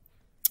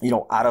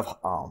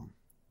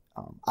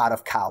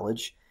of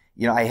college.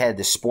 I had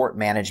the sport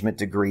management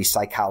degree,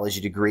 psychology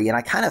degree, and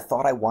I kind of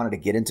thought I wanted to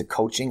get into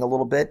coaching a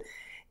little bit.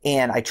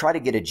 And I tried to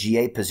get a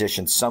GA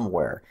position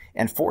somewhere.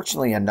 And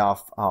fortunately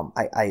enough,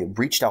 I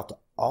reached out to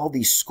all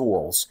these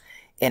schools,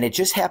 and it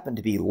just happened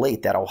to be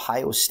late that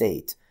Ohio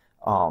State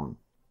got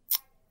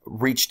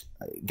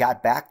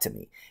back to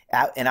me.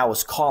 And I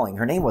was calling.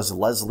 Her name was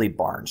Leslie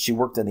Barnes. She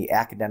worked in the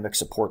academic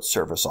support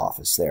service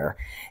office there.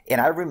 And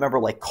I remember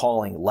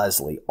calling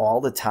Leslie all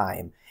the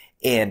time.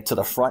 And to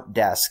the front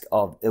desk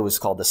it was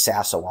called the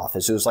Sasso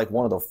office. It was like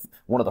one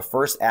of the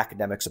first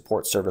academic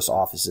support service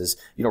offices,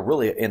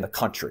 really in the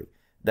country.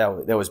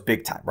 That was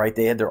big time, right?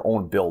 They had their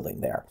own building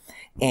there.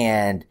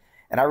 And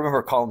I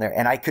remember calling there,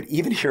 and I could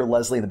even hear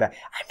Leslie in the back,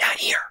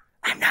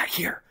 I'm not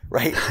here,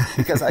 right?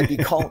 Because I'd be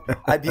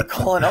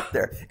calling up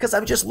there because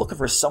I'm just looking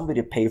for somebody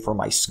to pay for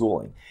my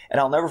schooling. And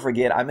I'll never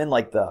forget, I'm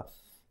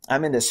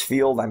in this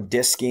field, I'm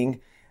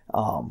disking,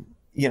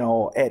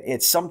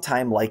 it's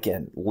sometime like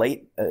in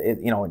late,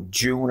 in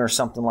June or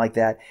something like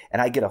that.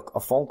 And I get a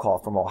phone call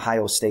from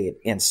Ohio State,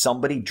 and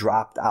somebody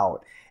dropped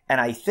out. And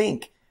I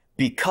think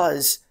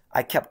because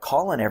I kept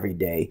calling every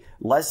day,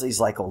 Leslie's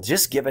like, well,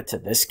 just give it to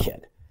this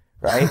kid,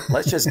 right?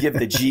 Let's just give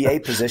the GA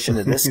position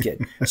to this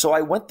kid. So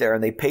I went there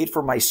and they paid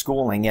for my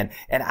schooling, and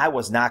I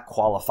was not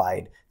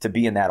qualified to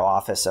be in that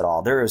office at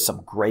all. There are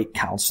some great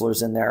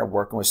counselors in there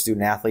working with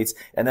student athletes.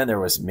 And then there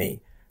was me,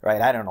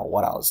 right? I don't know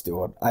what I was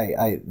doing.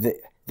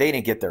 They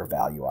didn't get their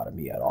value out of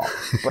me at all,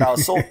 but I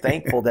was so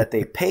thankful that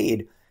they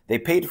paid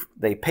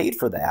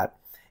for that.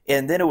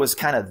 And then it was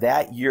kind of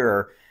that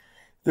year,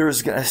 there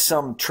was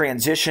some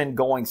transition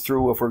going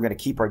through if we're going to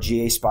keep our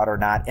GA spot or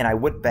not. And I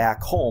went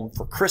back home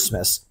for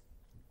Christmas,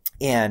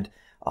 and,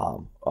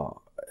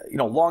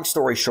 long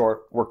story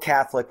short, we're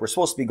Catholic. We're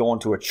supposed to be going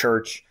to a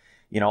church,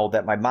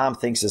 that my mom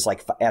thinks is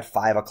like at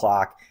 5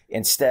 o'clock.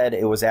 Instead,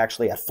 it was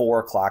actually at 4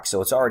 o'clock. So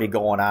it's already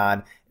going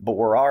on, but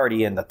we're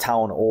already in the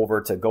town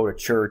over to go to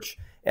church.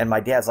 And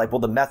my dad's like, well,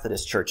 the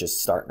Methodist church is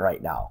starting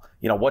right now.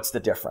 What's the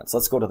difference?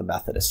 Let's go to the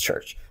Methodist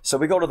church. So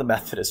we go to the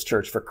Methodist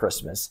church for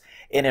Christmas.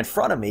 And in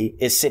front of me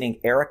is sitting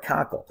Eric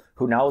Conkle,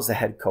 who now is the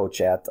head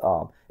coach at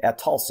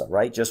Tulsa,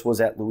 right? Just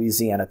was at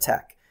Louisiana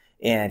Tech.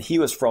 And he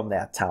was from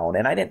that town.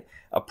 And I didn't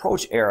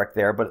approach Eric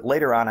there, but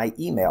later on I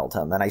emailed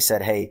him and I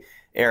said, hey,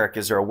 Eric,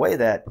 is there a way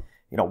that,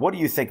 what do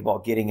you think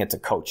about getting into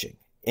coaching?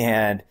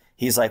 And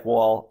he's like,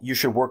 well, you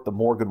should work the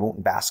Morgan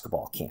Wooten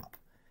basketball camp.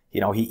 He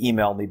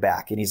emailed me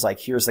back and he's like,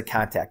 here's the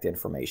contact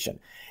information.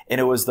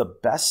 And it was the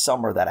best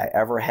summer that I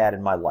ever had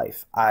in my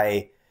life.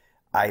 I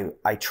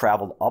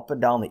traveled up and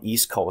down the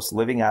East Coast,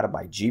 living out of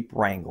my Jeep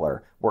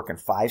Wrangler, working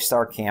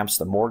 5-star camps,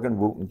 the Morgan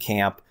Wooten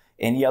camp,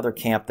 any other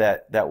camp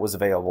that was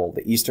available,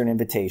 the Eastern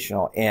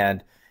Invitational,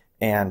 and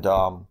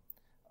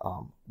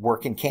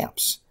working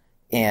camps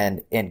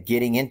and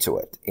getting into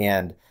it.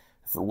 And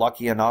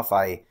lucky enough,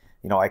 I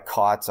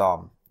caught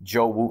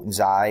Joe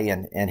Wooten's eye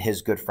and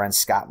his good friend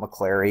Scott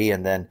McClary,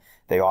 and then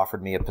they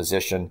offered me a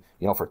position,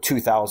 for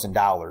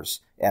 $2,000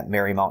 at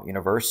Marymount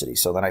University.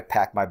 So then I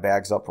packed my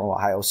bags up from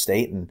Ohio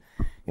State and,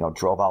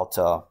 drove out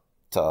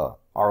to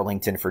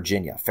Arlington,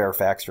 Virginia,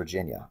 Fairfax,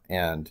 Virginia,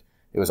 and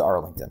it was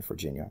Arlington,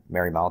 Virginia,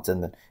 Marymount,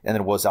 and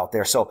then was out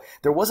there. So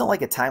there wasn't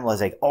like a time where I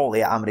was like, oh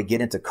yeah, I'm going to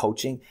get into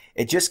coaching.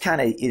 It just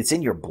it's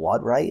in your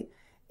blood, right?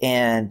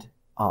 And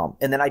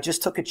then I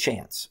just took a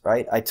chance,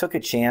 right? I took a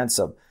chance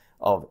of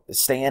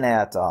staying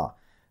at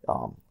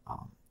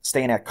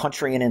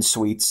Country Inn and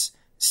Suites,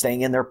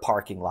 staying in their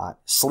parking lot,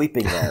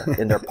 sleeping there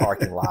in their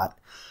parking lot,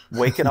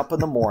 waking up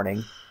in the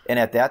morning. And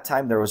at that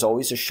time, there was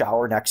always a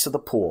shower next to the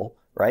pool,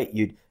 right?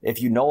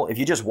 If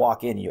you just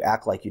walk in, you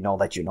act like you know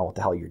what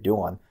the hell you're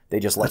doing. They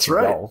just let you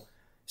go.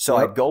 So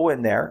I'd go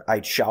in there,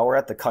 I'd shower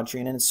at the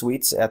Country Inn and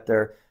Suites at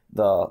the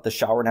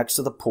shower next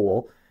to the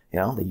pool.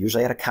 They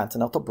usually had a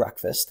continental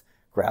breakfast,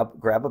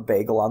 grab a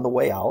bagel on the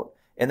way out,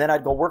 and then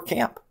I'd go work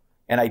camp.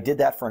 And I did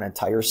that for an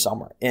entire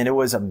summer, and it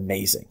was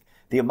amazing.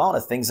 the amount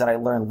of things that I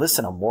learned.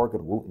 Listen to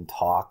Morgan Wooten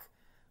talk.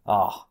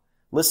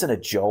 Listen to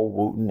Joe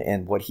Wooten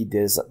and what he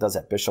does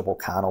at Bishop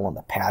O'Connell and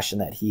the passion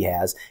that he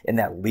has in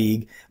that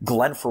league.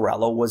 Glenn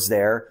Farello was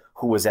there,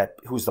 who's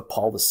the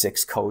Paul VI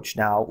coach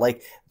now.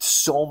 Like,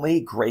 so many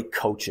great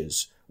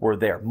coaches were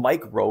there.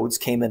 Mike Rhodes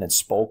came in and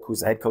spoke, who's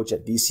the head coach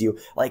at VCU.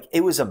 Like,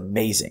 it was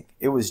amazing.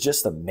 It was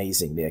just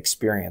amazing, the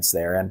experience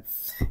there.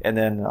 And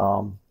then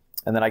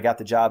I got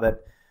the job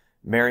at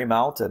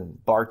Marymount and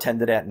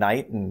bartended at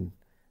night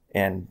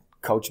and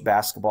coached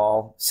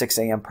basketball 6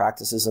 a.m.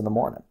 practices in the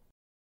morning.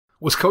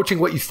 Was coaching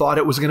what you thought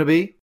it was going to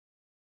be?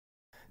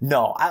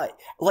 No,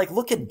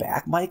 looking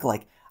back, Mike,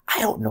 I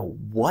don't know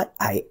what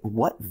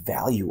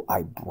value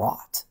I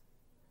brought.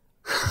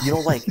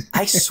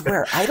 I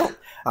swear, I don't.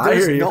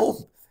 There's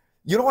no.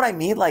 You know what I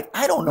mean?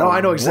 I don't know. No, I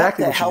know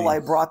exactly what the hell I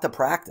brought to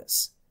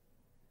practice.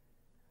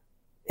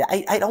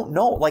 I don't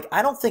know.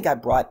 I don't think I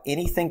brought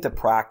anything to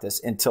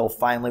practice until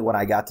finally when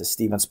I got to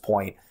Stevens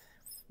Point.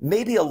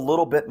 Maybe a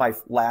little bit my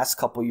last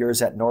couple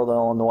years at Northern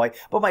Illinois,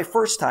 but my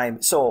first time,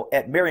 so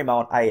at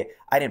Marymount, I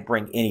didn't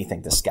bring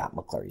anything to Scott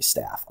McClary's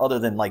staff other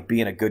than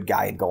being a good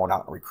guy and going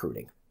out and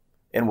recruiting,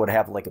 and would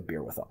have a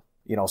beer with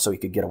him, so he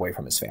could get away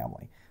from his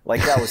family.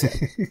 That was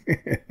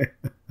it.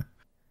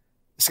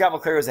 Scott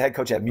McClary was the head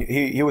coach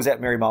he was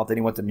at Marymount, then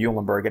he went to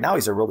Muhlenberg, and now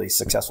he's a really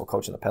successful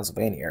coach in the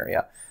Pennsylvania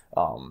area.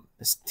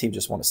 His team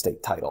just won a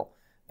state title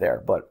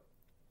there, but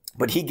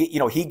he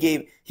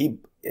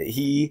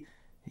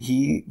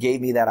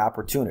gave me that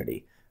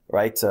opportunity,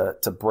 right,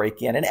 to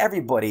break in. And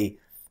everybody,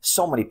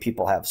 so many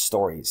people have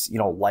stories,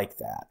 like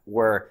that,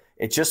 where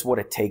it's just what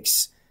it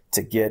takes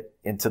to get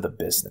into the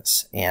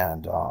business.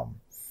 And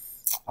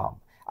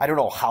I don't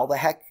know how the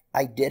heck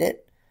I did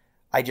it.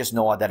 I just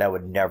know that I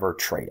would never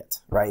trade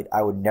it, right?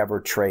 I would never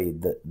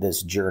trade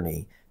this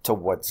journey to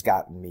what's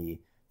gotten me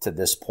to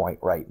this point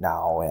right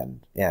now.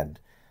 And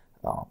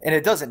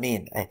it doesn't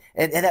mean,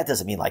 and that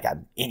doesn't mean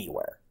I'm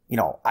anywhere.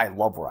 I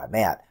love where I'm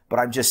at, but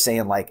I'm just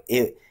saying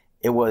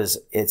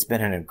it's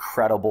been an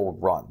incredible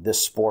run.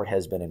 This sport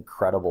has been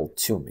incredible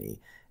to me.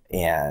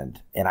 And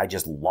I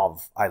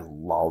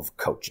love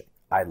coaching.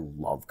 I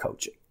love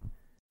coaching.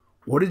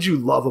 What did you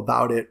love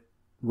about it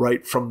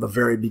right from the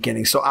very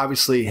beginning? So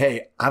obviously,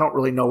 hey, I don't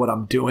really know what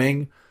I'm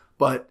doing,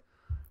 but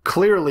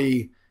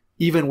clearly,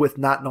 even with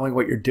not knowing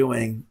what you're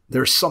doing,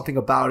 there's something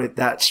about it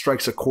that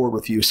strikes a chord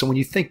with you. So when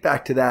you think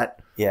back to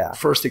that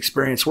first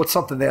experience, what's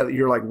something that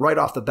you're right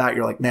off the bat,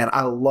 you're man,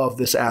 I love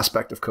this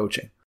aspect of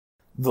coaching?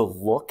 The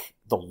look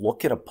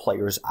at a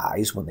player's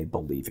eyes when they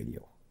believe in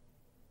you.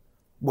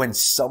 When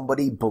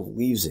somebody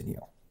believes in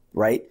you,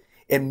 right?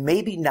 And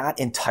maybe not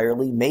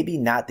entirely, maybe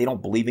not, they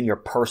don't believe in your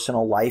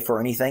personal life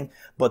or anything,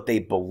 but they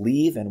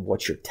believe in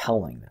what you're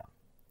telling them.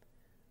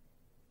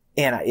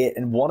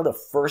 And one of the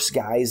first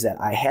guys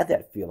that I had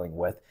that feeling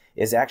with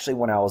is actually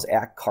when I was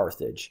at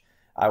Carthage.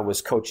 I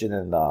was coaching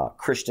in the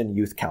Christian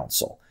Youth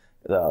Council.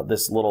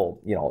 This little,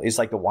 it's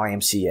like the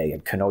YMCA in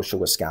Kenosha,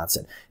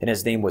 Wisconsin. And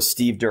his name was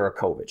Steve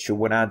Durakovich, who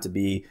went on to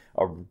be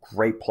a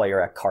great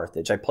player at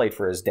Carthage. I played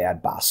for his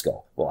dad,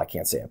 Bosco. Well, I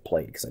can't say I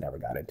played because I never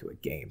got into a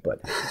game,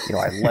 but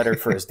I lettered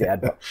for his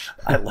dad. But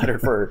I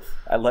lettered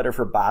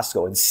for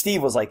Bosco. And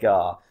Steve was like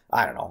a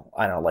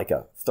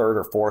third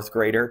or fourth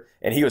grader,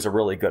 and he was a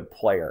really good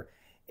player.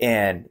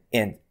 And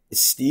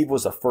Steve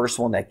was the first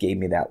one that gave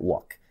me that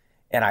look.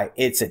 And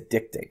it's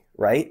addicting,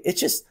 right?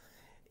 It's just.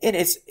 And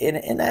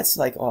that's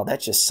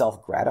that's just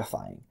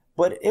self-gratifying.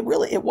 But it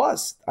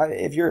was.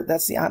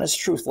 That's the honest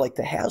truth.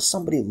 To have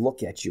somebody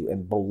look at you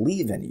and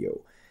believe in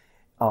you,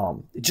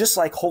 just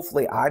like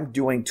hopefully I'm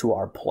doing to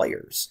our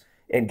players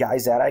and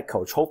guys that I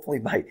coach. Hopefully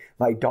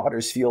my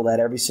daughters feel that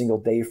every single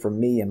day from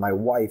me and my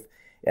wife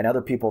and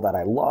other people that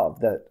I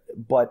love.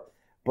 But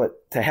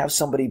to have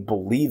somebody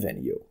believe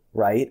in you,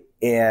 right?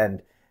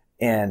 And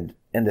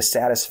the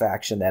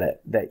satisfaction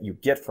that you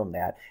get from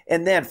that,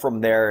 and then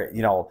from there,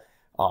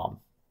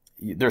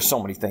 there's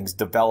so many things,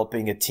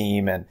 developing a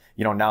team and,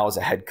 now as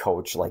a head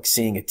coach,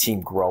 seeing a team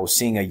grow,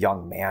 seeing a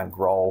young man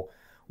grow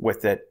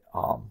with it.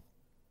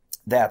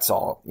 That's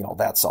all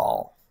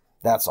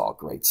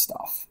great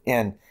stuff.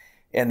 And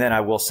then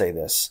I will say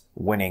this,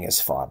 winning is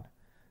fun.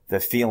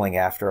 The feeling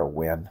after a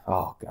win,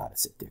 oh God,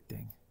 it's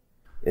addicting.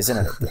 Isn't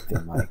it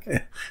addicting, Mike?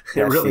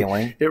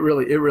 It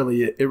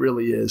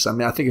really is. I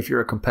mean, I think if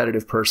you're a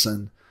competitive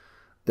person,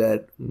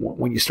 that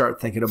when you start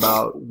thinking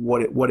about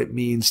what it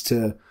means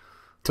to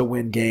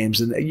win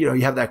games, and you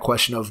have that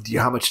question of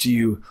how much do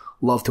you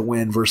love to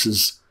win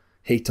versus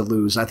hate to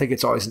lose. And I think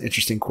it's always an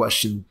interesting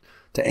question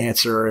to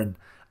answer. And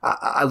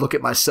I look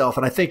at myself,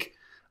 and I think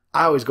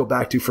I always go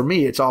back to, for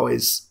me, it's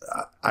always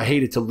I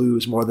hated to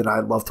lose more than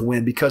I love to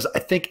win, because I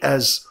think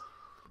as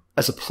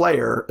a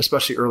player,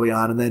 especially early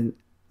on, and then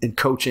in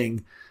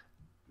coaching,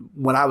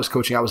 when I was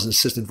coaching, I was an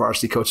assistant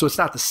varsity coach. So it's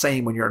not the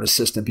same when you're an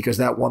assistant, because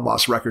that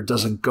 1-loss record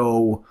doesn't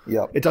go,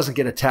 it doesn't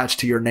get attached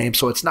to your name.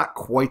 So it's not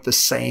quite the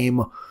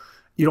same.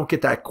 You don't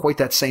get quite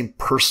that same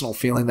personal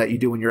feeling that you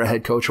do when you're a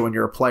head coach or when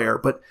you're a player.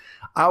 But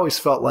I always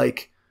felt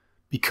like,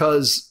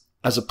 because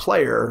as a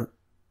player,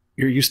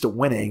 you're used to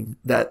winning,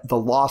 that the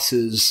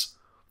losses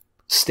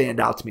stand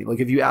out to me. Like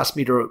if you ask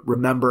me to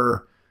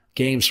remember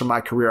games from my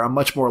career, I'm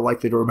much more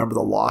likely to remember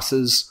the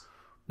losses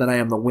than I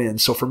am the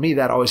wins. So for me,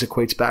 that always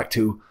equates back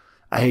to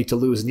I hate to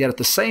lose. And yet at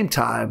the same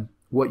time,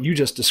 what you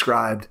just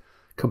described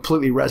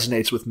completely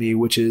resonates with me,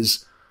 which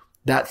is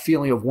that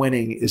feeling of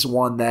winning is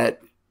one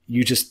that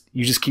you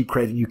just keep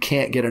craving. You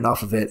can't get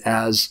enough of it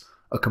as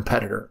a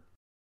competitor.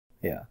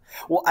 Yeah.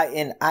 Well,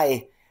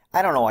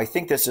 I don't know. I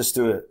think this is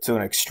to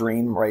an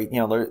extreme, right?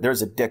 You know,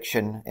 there's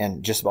addiction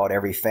in just about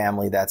every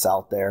family that's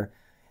out there.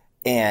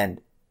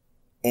 And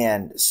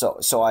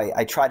so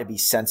I try to be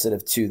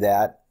sensitive to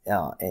that,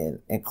 and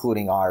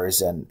including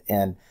ours.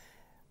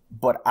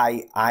 But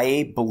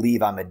I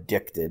believe I'm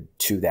addicted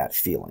to that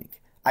feeling.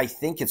 I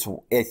think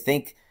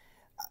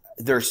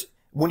there's,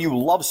 when you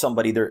love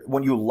somebody,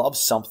 when you love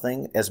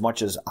something as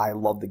much as I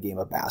love the game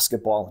of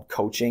basketball and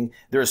coaching,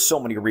 there's so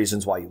many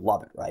reasons why you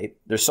love it, right?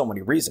 There's so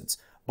many reasons.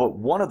 But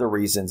one of the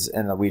reasons,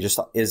 and we just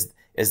is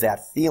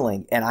that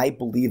feeling, and I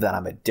believe that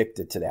I'm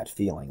addicted to that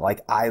feeling.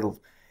 Like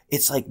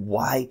it's like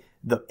why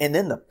and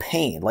then the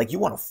pain, like you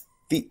want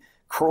to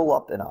curl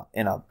up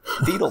in a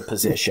fetal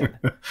position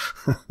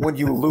when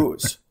you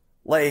lose.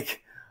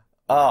 Like,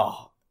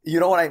 oh, you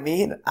know what I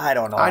mean? I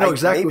don't know. I know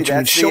exactly what you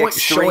mean.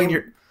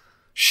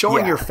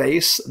 Showing your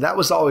face, that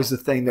was always the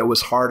thing that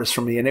was hardest for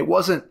me. And it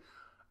wasn't,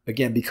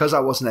 again, because I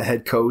wasn't a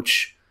head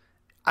coach,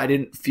 I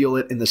didn't feel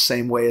it in the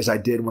same way as I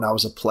did when I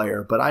was a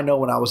player. But I know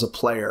when I was a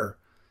player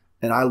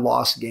and I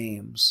lost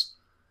games,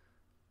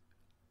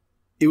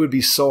 it would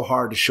be so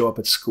hard to show up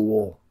at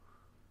school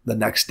the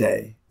next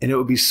day. And it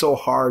would be so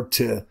hard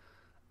to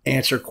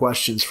answer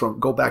questions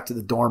go back to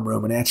the dorm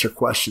room and answer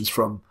questions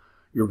from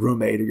your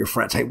roommate or your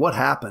friends. Hey, what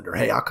happened? Or,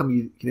 hey, how come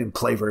you didn't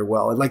play very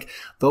well? And like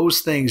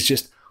those things,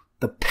 just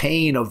the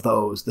pain of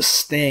those, the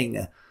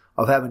sting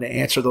of having to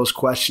answer those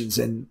questions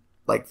and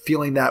like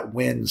feeling that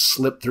wind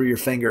slip through your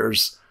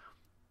fingers,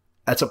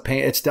 that's a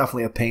pain. It's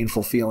definitely a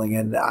painful feeling.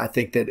 And I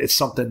think that it's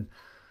something,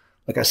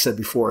 like I said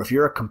before, if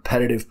you're a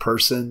competitive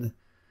person,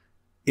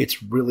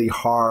 it's really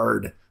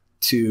hard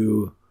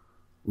to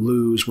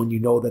lose when you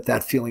know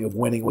that feeling of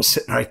winning was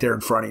sitting right there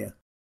in front of you.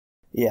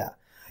 Yeah.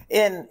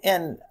 And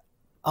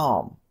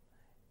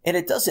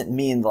it doesn't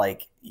mean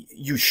like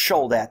you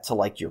show that to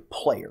like your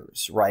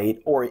players,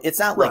 right? Or it's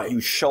not like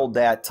you showed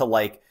that to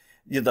like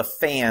the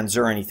fans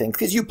or anything,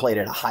 because you played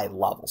at a high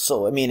level.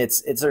 So I mean,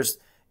 there's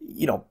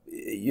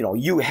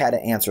you had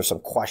to answer some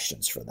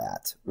questions for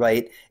that,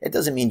 right? It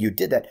doesn't mean you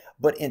did that,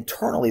 but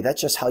internally,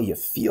 that's just how you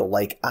feel.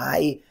 Like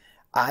I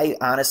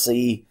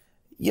honestly,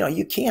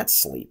 you can't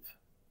sleep,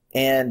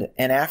 and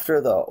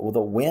after the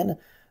win,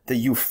 the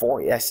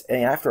euphoria,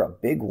 and after a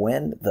big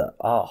win,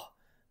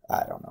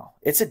 I don't know.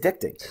 It's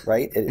addicting,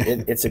 right?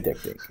 It's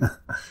addicting.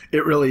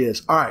 It really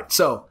is. All right.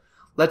 So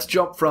let's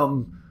jump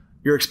from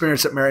your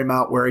experience at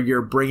Marymount, where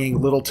you're bringing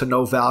little to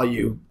no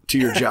value to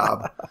your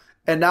job.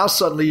 And now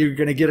suddenly you're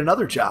going to get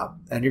another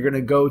job and you're going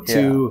to go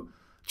to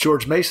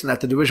George Mason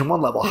at the Division I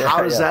level.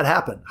 How does that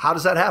happen? How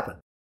does that happen?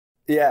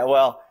 Yeah,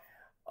 well,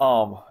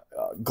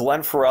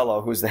 Glenn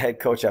Farello, who's the head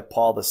coach at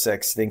Paul VI,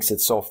 thinks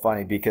it's so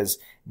funny because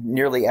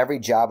nearly every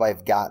job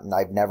I've gotten,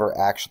 I've never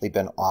actually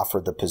been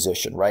offered the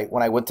position, right?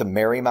 When I went to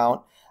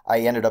Marymount, I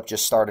ended up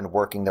just starting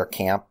working their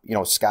camp.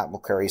 Scott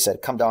McCrary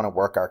said, come down and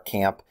work our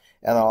camp.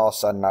 And then all of a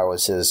sudden I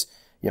was his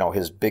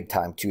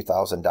big-time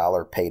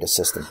 $2,000 paid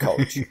assistant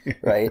coach,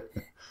 right?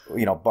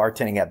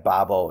 Bartending at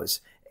Bob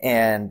O's.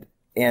 And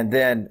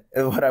then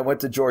when I went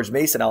to George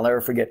Mason, I'll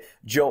never forget,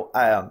 Joe,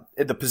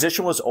 the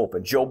position was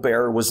open. Joe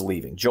Bear was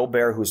leaving. Joe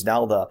Bear, who's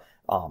now the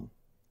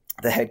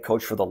head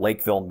coach for the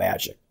Lakeville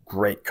Magic.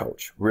 Great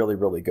coach, really,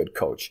 really good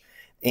coach.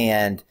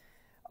 And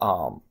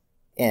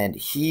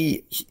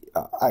he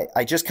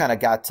I just kind of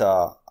got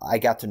to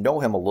know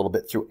him a little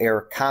bit through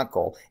Eric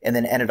Conkle, and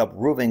then ended up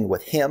rooming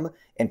with him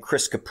and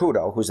Chris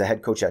Caputo, who's the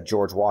head coach at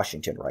George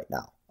Washington right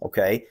now.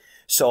 Okay.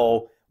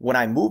 So when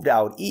I moved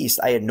out east,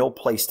 I had no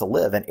place to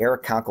live, and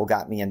Eric Conkle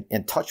got me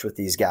in touch with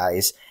these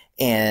guys,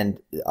 and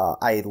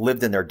I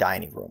lived in their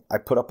dining room. I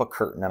put up a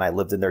curtain and I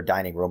lived in their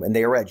dining room, and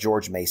they were at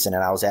George Mason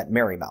and I was at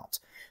Marymount.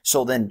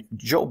 So then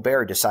Joe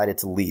Bear decided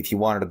to leave. He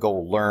wanted to go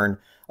learn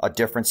a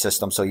different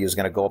system, so he was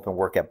going to go up and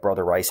work at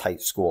Brother Rice High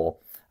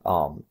School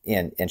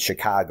in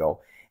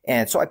Chicago.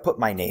 And so I put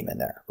my name in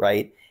there,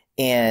 right?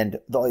 And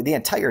the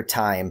entire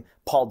time,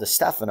 Paul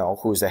DiStefano,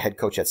 who was the head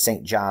coach at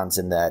St. John's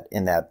in the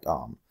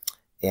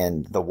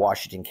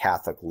Washington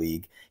Catholic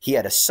League, he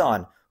had a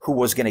son who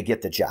was going to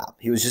get the job.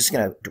 He was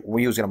going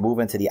to move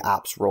into the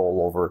ops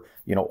role over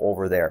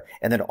there.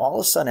 And then all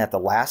of a sudden, at the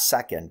last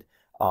second,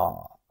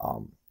 Tommy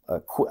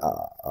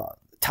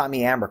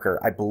Amaker,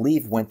 I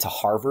believe, went to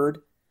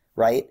Harvard,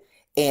 right?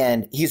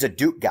 And he's a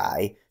Duke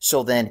guy.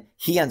 So then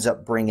he ends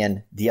up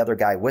bringing the other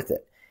guy with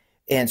it.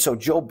 And so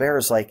Joe Bear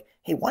is like,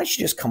 hey, why don't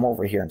you just come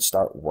over here and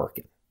start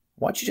working?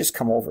 Why don't you just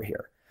come over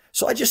here?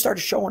 So I just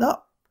started showing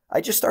up.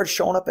 I just started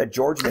showing up at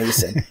George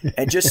Mason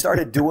and just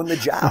started doing the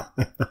job.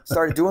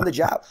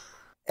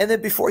 And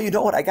then before you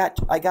know it, I got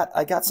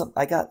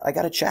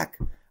a check.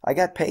 I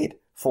got paid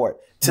for it.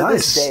 To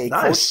this day,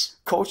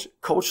 Coach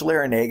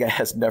Larinaga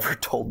has never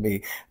told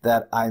me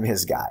that I'm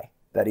his guy,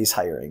 that he's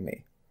hiring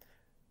me.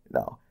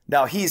 No.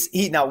 Now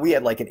we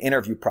had like an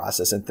interview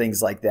process and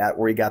things like that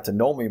where he got to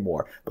know me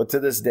more. But to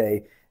this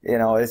day,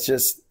 it's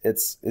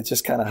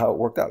just kind of how it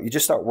worked out. You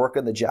just start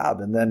working the job,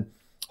 and then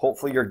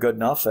hopefully you're good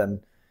enough,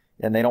 and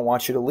they don't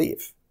want you to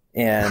leave.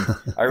 And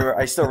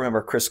I still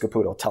remember Chris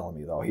Caputo telling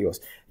me, though, he goes,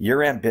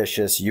 "You're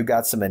ambitious, you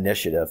got some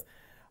initiative,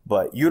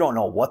 but you don't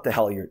know what the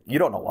hell you're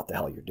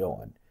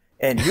doing,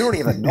 and you don't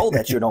even know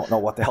that you don't know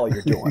what the hell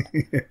you're doing.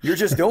 You're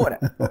just doing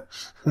it."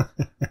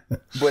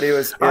 But it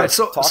was all right.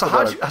 So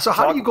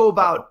how do you go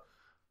about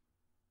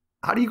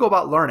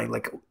learning?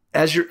 Like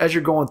as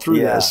you're going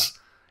through this,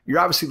 you're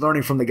obviously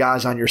learning from the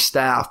guys on your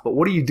staff, but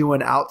what are you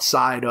doing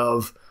outside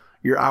of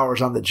your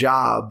hours on the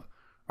job?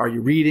 Are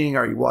you reading?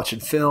 Are you watching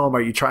film?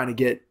 Are you trying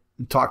to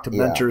talk to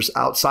mentors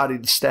outside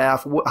of the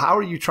staff? How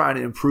are you trying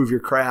to improve your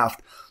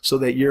craft so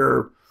that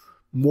you're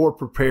more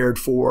prepared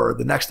for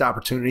the next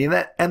opportunity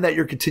and that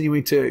you're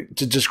continuing to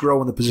just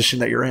grow in the position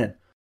that you're in?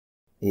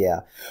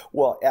 Yeah.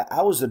 Well,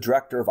 I was the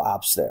director of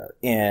ops there,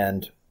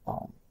 and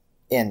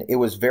it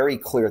was very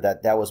clear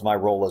that was my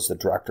role as the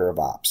director of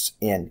ops.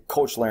 And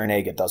Coach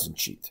Larinaga doesn't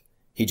cheat.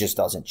 He just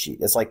doesn't cheat.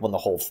 It's like when the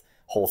whole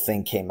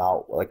thing came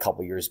out like a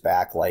couple years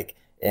back,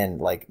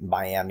 and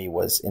Miami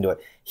was into it.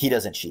 He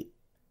doesn't cheat.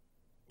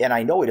 And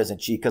I know he doesn't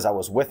cheat because I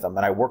was with him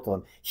and I worked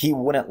with him. He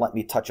wouldn't let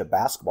me touch a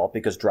basketball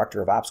because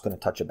director of ops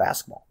couldn't touch a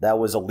basketball. That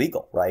was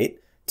illegal, right?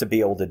 To be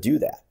able to do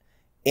that.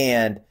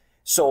 And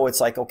so it's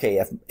like,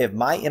 okay, if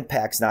my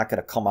impact's not going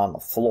to come on the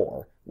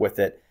floor with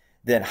it,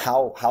 then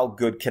how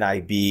good can I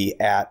be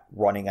at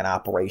running an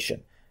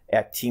operation,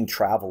 at team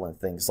travel and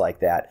things like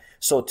that?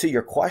 So to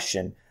your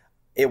question,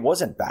 it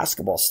wasn't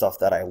basketball stuff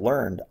that I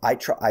learned. I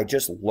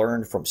just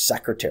learned from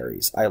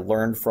secretaries. I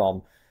learned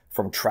from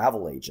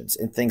travel agents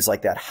and things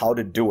like that, how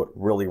to do it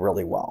really,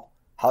 really well,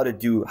 how to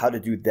do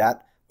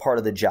that part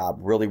of the job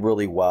really,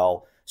 really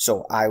well.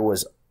 So I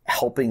was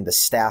helping the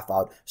staff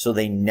out so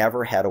they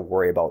never had to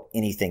worry about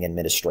anything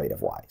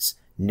administrative wise,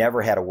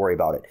 never had to worry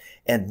about it.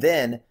 And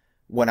then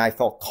when I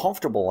felt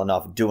comfortable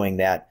enough doing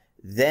that,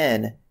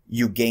 then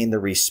you gain the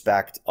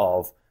respect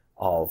of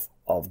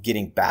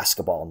getting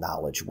basketball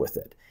knowledge with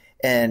it.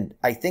 And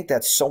I think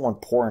that's so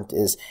important.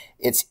 Is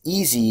it's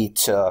easy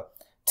to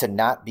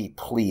not be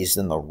pleased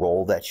in the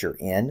role that you're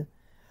in,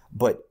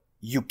 but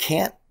you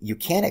can't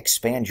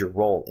expand your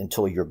role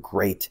until you're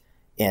great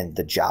in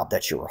the job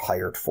that you were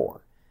hired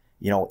for,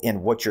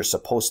 in what you're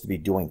supposed to be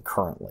doing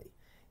currently.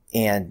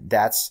 And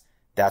that's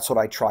what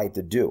I tried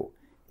to do.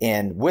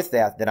 And with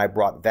that, then I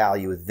brought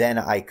value. Then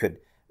I could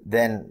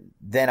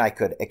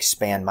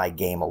expand my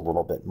game a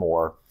little bit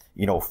more,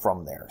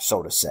 from there,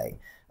 so to say,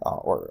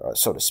 or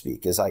so to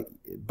speak.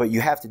 But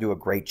you have to do a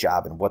great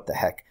job in what the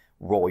heck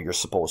role you're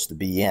supposed to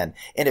be in.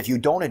 And if you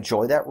don't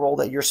enjoy that role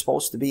that you're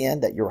supposed to be in,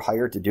 that you're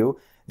hired to do,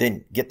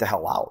 then get the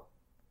hell out.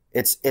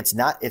 It's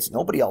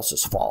nobody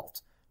else's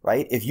fault,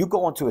 right? If you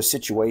go into a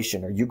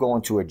situation or you go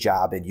into a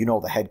job and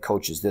the head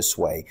coach is this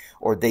way,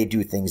 or they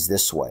do things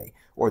this way,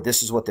 or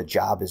this is what the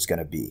job is going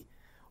to be,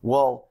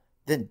 well,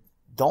 then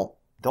don't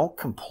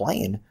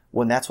complain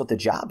when that's what the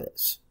job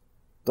is.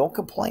 Don't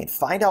complain.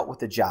 Find out what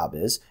the job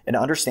is and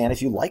understand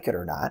if you like it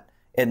or not.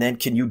 And then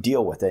can you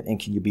deal with it, and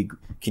can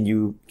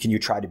you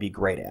try to be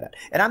great at it?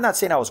 And I'm not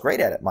saying I was great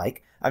at it,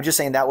 Mike. I'm just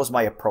saying that was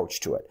my approach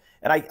to it.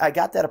 And I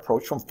got that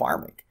approach from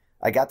farming.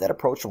 I got that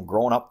approach from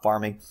growing up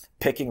farming,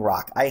 picking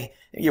rock.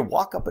 You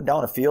walk up and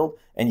down a field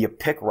and you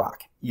pick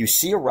rock. You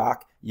see a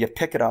rock, you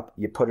pick it up,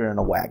 you put it in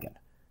a wagon.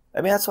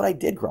 I mean, that's what I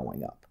did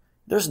growing up.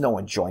 There's no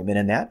enjoyment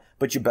in that,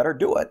 but you better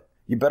do it.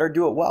 You better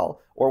do it well.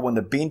 Or when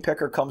the bean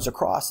picker comes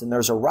across and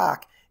there's a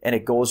rock and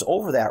it goes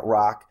over that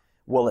rock,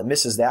 well, it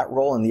misses that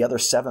row and the other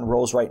 7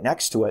 rows right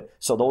next to it.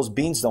 So those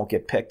beans don't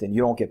get picked and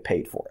you don't get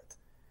paid for it.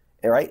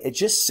 All right. It's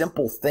just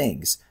simple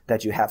things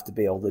that you have to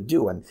be able to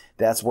do. And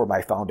that's where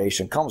my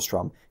foundation comes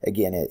from.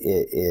 Again,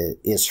 it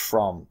is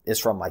from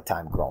my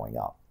time growing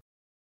up.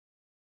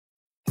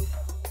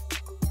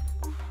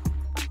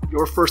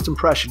 Your first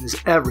impression is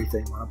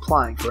everything when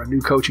applying for a new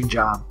coaching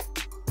job.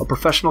 A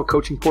professional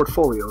coaching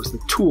portfolio is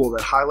the tool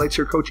that highlights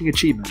your coaching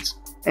achievements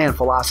and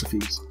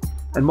philosophies,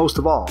 and most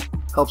of all,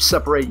 helps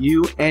separate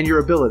you and your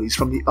abilities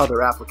from the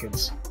other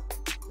applicants.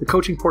 The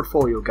Coaching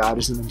Portfolio Guide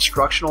is an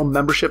instructional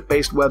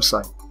membership-based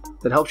website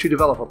that helps you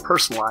develop a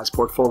personalized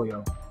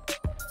portfolio.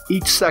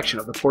 Each section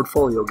of the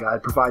Portfolio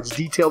Guide provides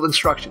detailed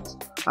instructions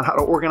on how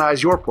to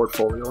organize your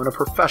portfolio in a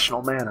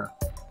professional manner.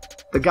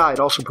 The guide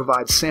also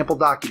provides sample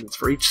documents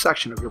for each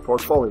section of your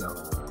portfolio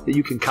that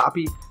you can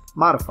copy,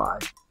 modify,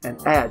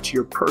 and add to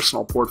your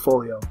personal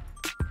portfolio.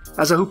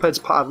 As a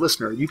Hoopheads Pod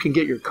listener, you can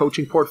get your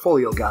Coaching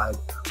Portfolio Guide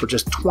for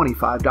just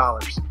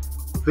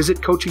 $25.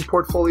 Visit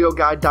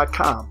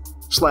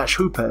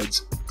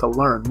coachingportfolioguide.com/hoopheads to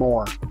learn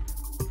more.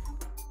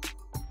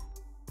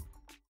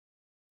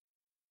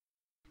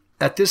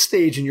 At this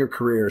stage in your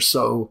career,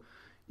 so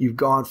you've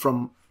gone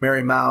from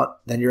Marymount,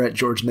 then you're at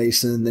George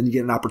Mason, then you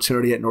get an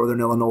opportunity at Northern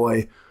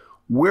Illinois.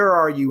 Where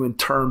are you in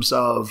terms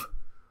of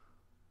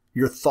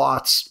your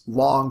thoughts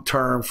long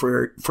term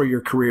for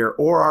your career,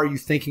 or are you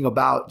thinking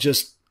about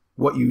just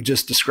what you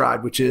just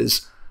described, which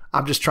is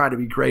I'm just trying to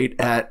be great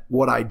at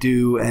what I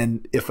do,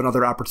 and if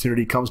another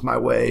opportunity comes my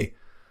way,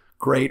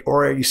 great?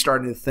 Or are you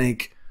starting to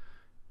think,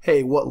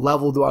 hey, what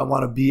level do I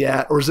want to be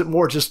at? Or is it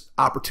more just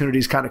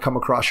opportunities kind of come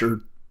across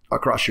your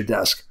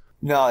desk?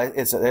 No,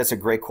 it's a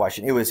great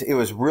question. It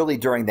was really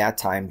during that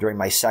time, during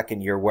my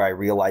second year, where I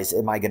realized,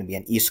 am I going to be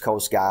an East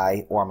Coast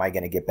guy, or am I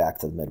going to get back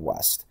to the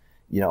Midwest?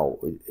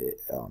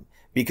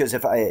 Because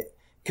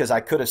I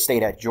could have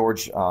stayed at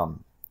George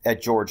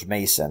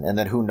Mason, and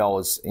then who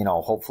knows?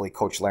 Hopefully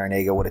Coach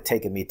Larinaga would have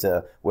taken me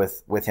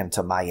with him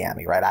to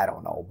Miami, right? I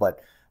don't know, but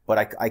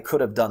I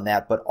could have done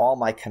that. But all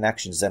my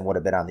connections then would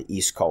have been on the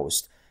East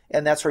Coast,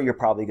 and that's where you're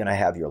probably going to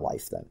have your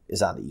life then,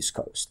 is on the East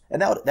Coast,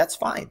 and that's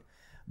fine.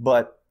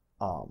 But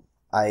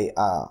I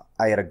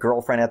had a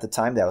girlfriend at the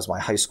time that was my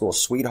high school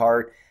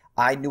sweetheart.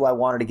 I knew I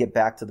wanted to get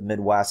back to the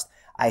Midwest.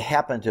 I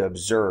happened to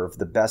observe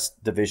the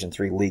best Division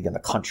III league in the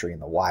country in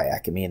the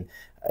WIAC. I mean,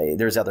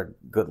 there's other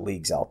good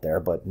leagues out there,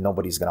 but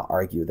nobody's going to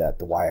argue that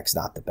the WIAC's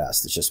not the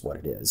best. It's just what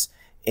it is.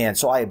 And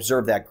so I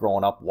observed that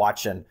growing up,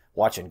 watching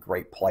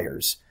great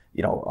players,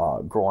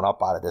 growing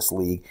up out of this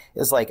league.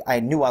 It's like I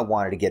knew I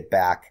wanted to get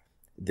back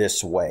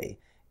this way.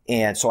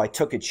 And so I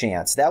took a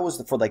chance. That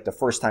was for the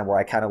first time where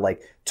I kind of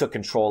took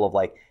control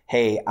of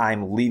hey,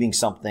 I'm leaving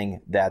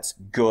something that's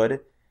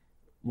good,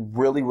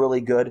 really,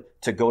 really good,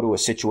 to go to a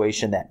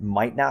situation that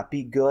might not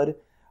be good,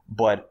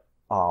 but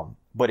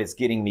it's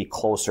getting me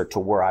closer to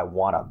where I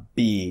want to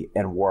be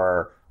and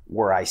where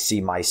I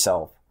see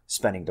myself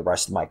spending the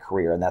rest of my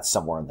career, and that's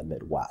somewhere in the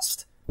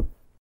Midwest.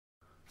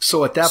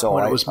 So at that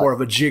point, it was more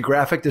of a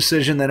geographic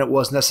decision than it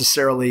was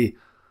necessarily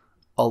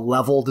a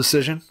level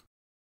decision?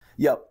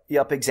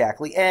 Yep,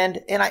 exactly.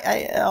 And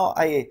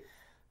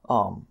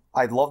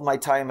I loved my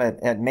time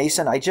at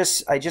Mason. I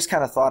just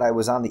kind of thought I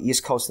was on the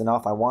East Coast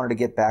enough. I wanted to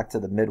get back to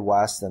the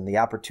Midwest and the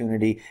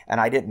opportunity. And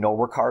I didn't know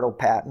Ricardo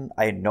Patton.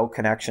 I had no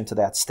connection to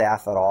that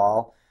staff at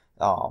all.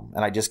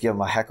 And I just give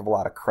him a heck of a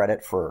lot of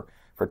credit for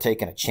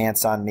taking a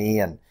chance on me.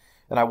 And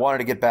I wanted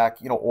to get back,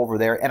 over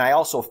there. And I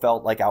also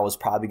felt like I was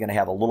probably going to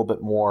have a little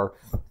bit more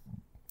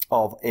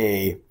of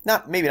maybe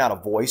not a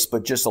voice,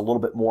 but just a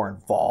little bit more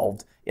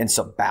involved in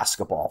some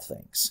basketball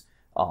things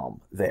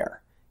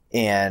there.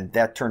 And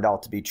that turned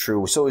out to be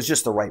true. So it was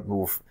just the right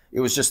move.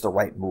 It was just the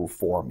right move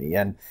for me.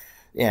 And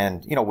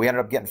we ended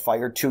up getting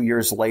fired 2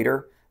 years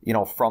later,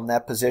 from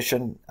that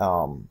position.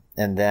 And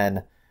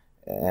then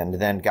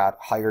got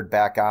hired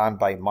back on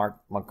by Mark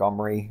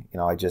Montgomery,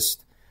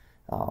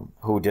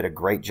 who did a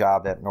great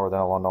job at Northern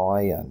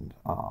Illinois and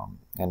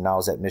now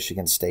is at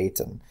Michigan State.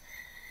 And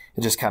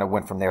it just kind of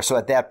went from there. So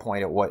at that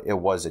point, it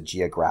was a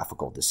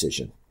geographical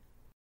decision.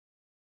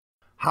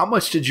 How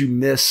much did you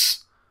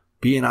miss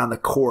being on the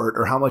court,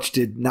 or how much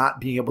did not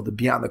being able to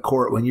be on the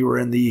court when you were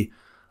in the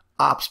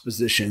ops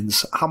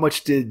positions?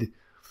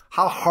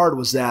 How hard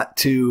was that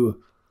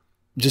to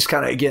just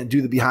kind of, again,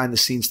 do the behind the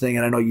scenes thing?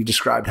 And I know you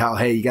described how,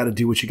 hey, you got to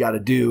do what you got to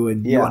do,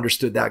 and you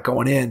understood that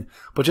going in,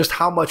 but just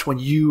how much when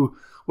you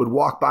would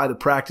walk by the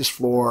practice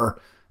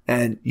floor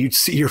and you'd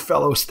see your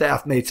fellow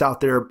staff mates out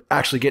there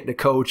actually getting to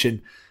coach,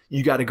 and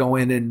you got to go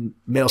in and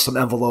mail some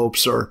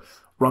envelopes or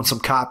run some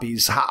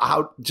copies.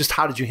 How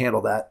did you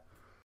handle that?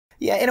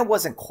 Yeah, and it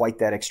wasn't quite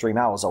that extreme.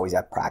 I was always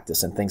at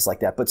practice and things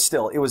like that, but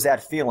still, it was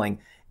that feeling,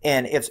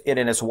 and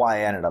it's why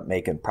I ended up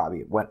making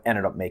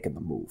the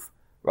move,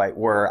 right?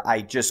 Where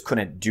I just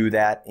couldn't do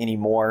that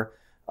anymore.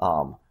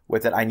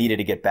 With it, I needed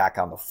to get back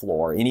on the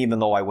floor, and even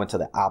though I went to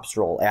the ops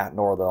role at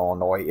Northern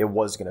Illinois, it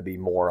was going to be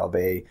more of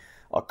a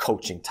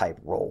coaching type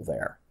role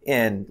there,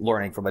 and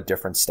learning from a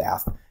different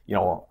staff,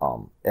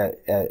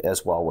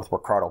 as well, with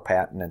Ricardo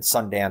Patton and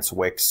Sundance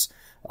Wicks,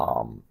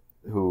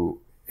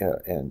 who.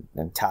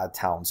 And Todd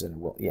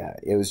Townsend.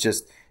 It was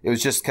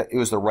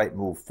the right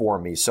move for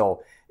me.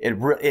 So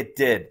it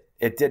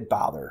did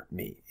bother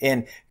me,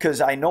 and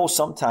because I know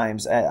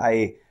sometimes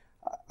I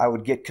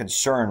would get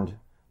concerned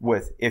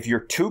with, if you're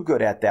too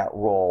good at that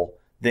role,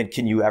 then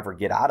can you ever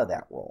get out of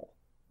that role,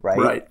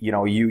 right?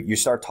 You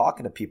start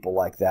talking to people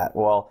like that.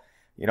 Well,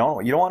 you don't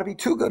want to be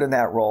too good in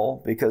that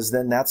role, because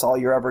then that's all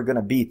you're ever going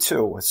to be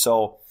too.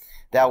 So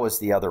that was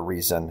the other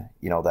reason,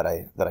 that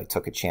I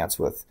took a chance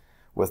with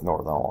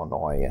Northern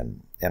Illinois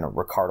and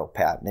Ricardo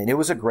Patton. And it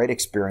was a great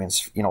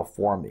experience,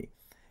 for me.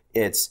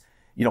 It's,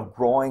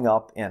 growing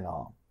up in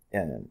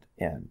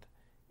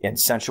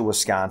central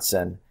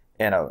Wisconsin,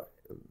 and a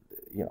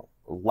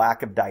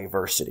lack of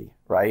diversity,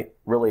 right?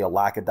 Really a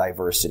lack of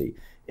diversity.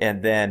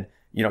 And then,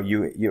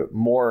 you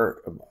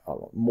more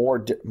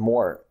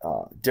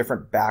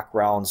different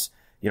backgrounds,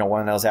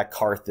 when I was at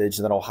Carthage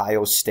and then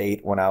Ohio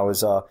State, when I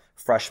was a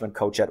freshman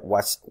coach at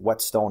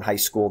Whetstone High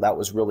School, that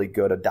was really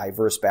good, a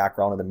diverse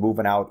background, and then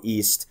moving out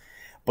east.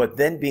 But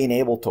then being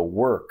able to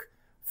work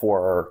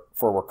for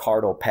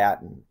Ricardo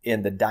Patton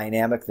in the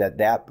dynamic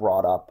that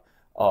brought up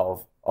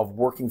of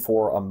working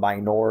for a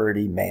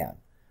minority man,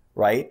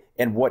 right?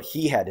 And what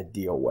he had to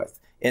deal with,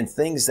 and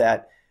things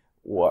that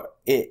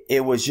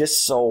it was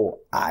just so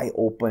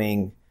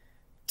eye-opening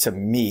to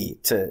me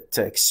to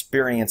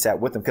experience that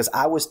with him, because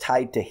I was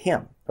tied to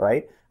him,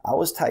 right? I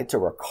was tied to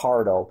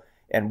Ricardo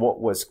and what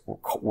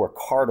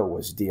Ricardo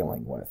was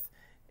dealing with,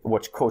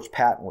 what Coach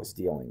Patton was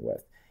dealing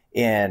with.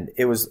 And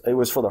it was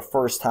for the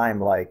first time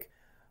like,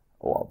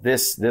 well,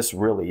 this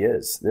really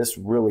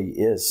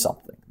is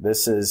something.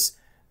 This is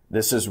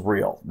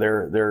real.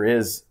 There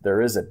is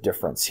a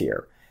difference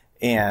here.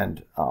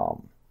 And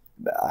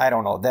I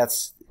don't know.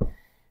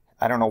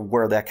 I don't know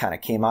where that kind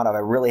of came out of. I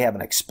really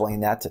haven't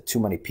explained that to too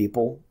many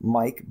people,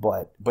 Mike,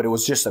 but it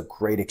was just a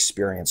great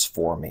experience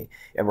for me.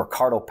 And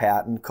Ricardo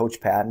Patton, Coach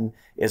Patton,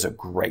 is a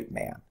great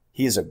man.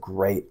 He's a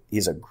great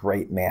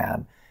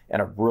man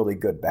and a really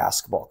good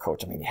basketball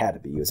coach. I mean, he had to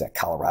be. He was at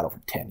Colorado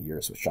for 10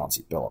 years with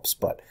Chauncey Billups,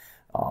 but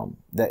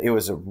that it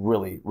was a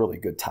really, really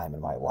good time in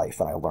my life,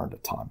 and I learned a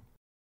ton.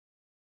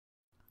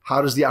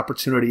 How does the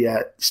opportunity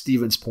at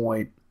Stevens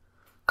Point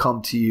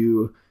come to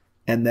you?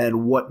 And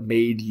then what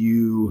made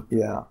you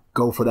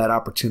go for that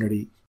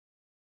opportunity?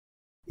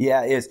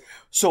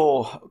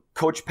 So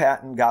Coach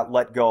Patton got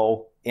let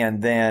go,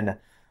 and then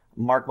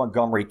Mark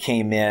Montgomery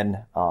came in.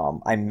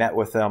 I met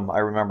with him. I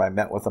remember I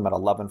met with him at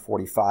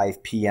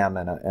 11:45 p.m.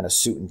 in a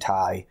suit and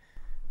tie,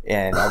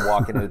 and I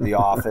walk into the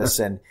office,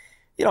 and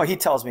he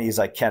tells me, he's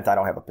like, Kent, I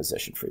don't have a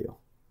position for you,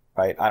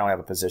 right? I don't have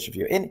a position for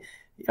you. And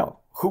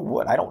who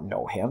would? I don't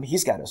know him.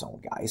 He's got his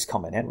own guys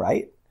coming in,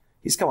 right?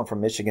 He's coming from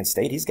Michigan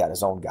State. He's got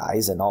his own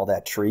guys and all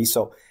that tree.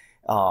 So,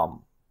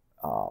 and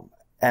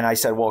I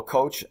said, well,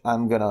 Coach,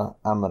 I'm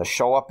gonna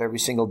show up every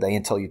single day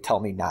until you tell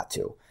me not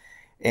to.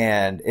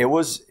 And it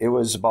was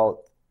about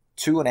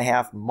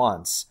 2.5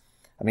 months.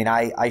 I mean,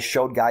 I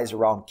showed guys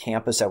around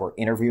campus that were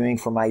interviewing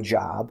for my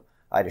job.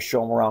 I had to show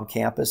them around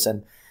campus,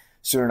 and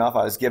soon enough,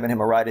 I was giving him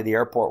a ride to the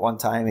airport one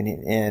time,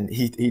 and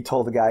he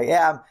told the guy,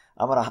 yeah,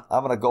 I'm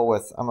gonna go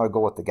with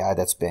the guy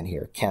that's been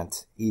here,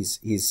 Kent. He's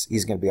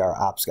gonna be our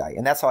ops guy,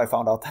 and that's how I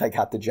found out that I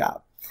got the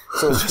job.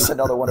 So it was just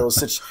another one of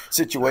those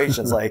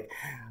situations. Like,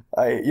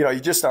 you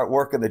just start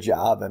working the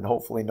job, and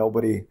hopefully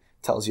nobody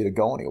tells you to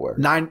go anywhere.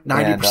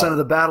 90% of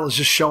the battle is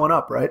just showing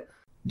up, right?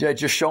 Yeah,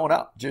 just showing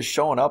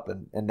up,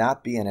 and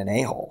not being an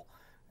a-hole.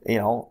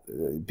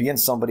 Being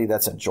somebody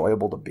that's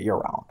enjoyable to be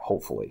around.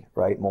 Hopefully,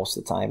 right, most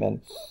of the time,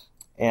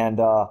 and.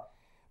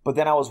 But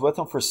then I was with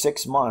him for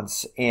 6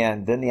 months,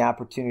 and then the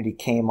opportunity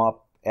came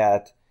up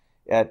at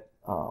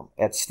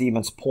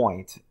Stevens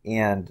Point,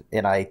 and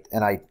I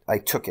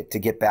took it to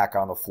get back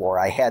on the floor.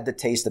 I had the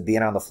taste of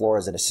being on the floor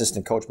as an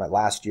assistant coach my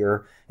last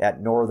year at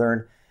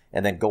Northern,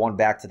 and then going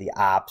back to the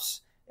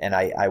ops, and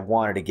I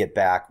wanted to get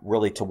back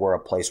really to a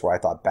place where I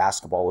thought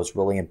basketball was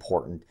really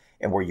important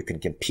and where you can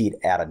compete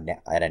at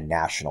a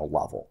national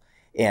level.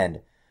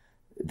 And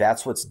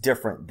that's what's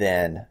different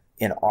than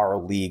in our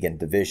league in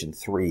Division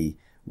III,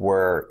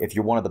 where if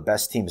you're one of the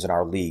best teams in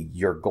our league,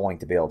 you're going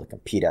to be able to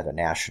compete at a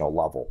national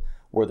level,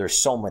 where there's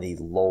so many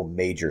low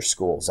major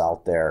schools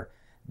out there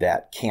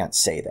that can't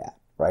say that,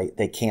 right?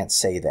 They can't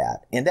say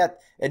that. And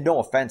no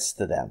offense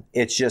to them,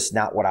 it's just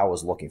not what I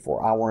was looking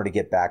for. I wanted to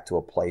get back to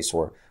a place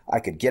where I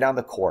could get on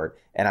the court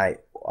and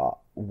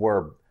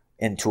we're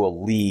into a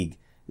league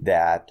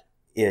that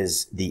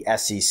is the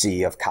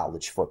SEC of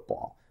college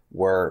football,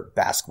 where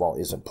basketball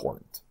is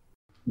important.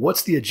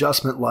 What's the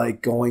adjustment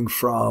like going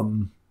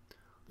from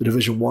the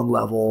Division I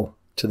level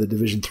to the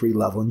Division III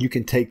level? And you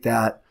can take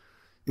that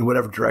in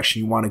whatever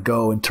direction you want to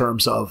go in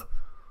terms of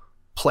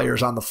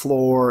players on the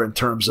floor, in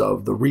terms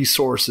of the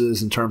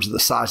resources, in terms of the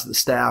size of the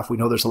staff. We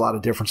know there's a lot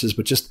of differences,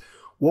 but just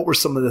what were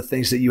some of the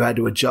things that you had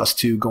to adjust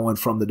to going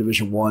from the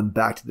Division I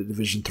back to the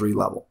Division III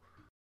level?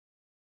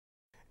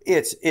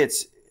 It's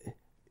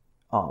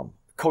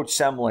Coach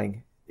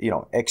Semling,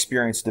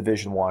 experienced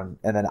Division I,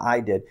 and then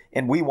I did,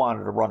 and we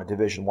wanted to run a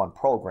Division I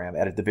program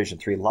at a Division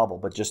III level,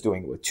 but just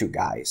doing it with 2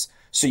 guys.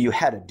 So you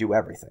had to do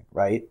everything,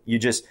 right? You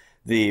just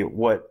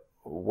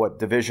what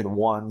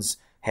Division I's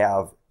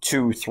have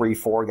 2, 3,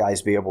 4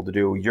 guys be able to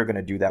do, you're going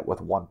to do that with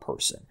 1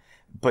 person.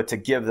 But to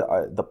give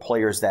the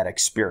players that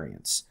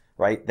experience,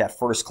 right, that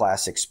first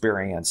class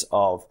experience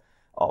of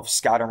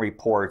scouting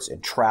reports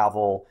and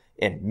travel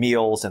and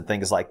meals and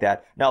things like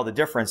that. Now, the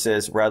difference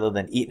is, rather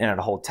than eating in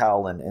a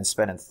hotel and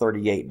spending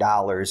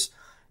 $38,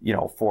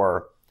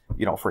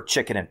 for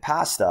chicken and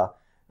pasta,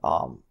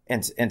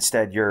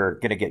 instead you're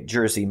going to get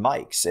Jersey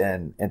Mike's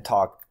and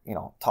talk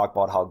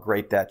about how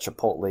great that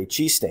Chipotle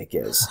cheesesteak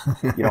is,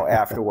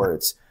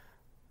 afterwards,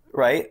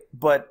 right?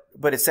 But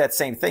it's that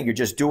same thing. You're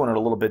just doing it a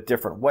little bit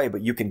different way.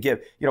 But you can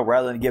give,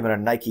 rather than giving a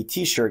Nike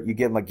T-shirt, you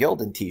give them a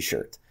Gildan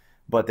T-shirt.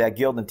 But that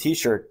Gildan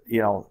T-shirt,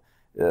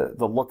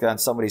 the look on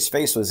somebody's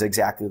face was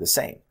exactly the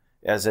same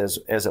as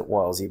it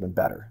was, even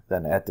better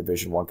than at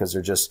Division I, because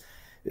they're just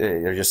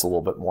a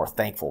little bit more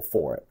thankful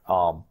for it.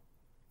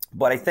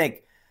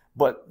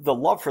 But the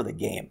love for the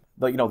game,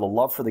 the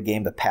love for the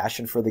game, the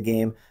passion for the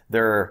game,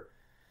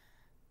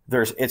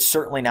 it's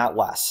certainly not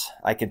less.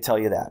 I can tell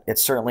you that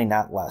it's certainly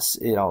not less.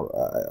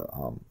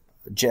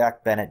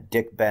 Jack Bennett,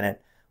 Dick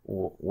Bennett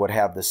would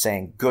have the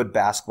saying, "Good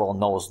basketball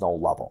knows no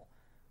level,"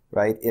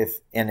 right?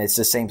 And it's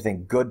the same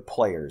thing. Good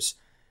players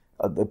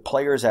the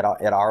players at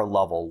our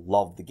level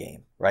love the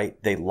game,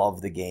 right? They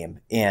love the game.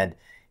 And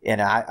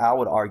I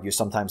would argue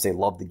sometimes they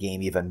love the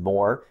game even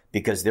more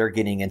because they're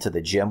getting into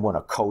the gym when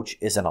a coach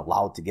isn't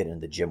allowed to get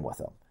in the gym with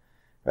them,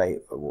 right?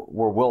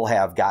 Where we'll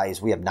have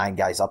guys, we have 9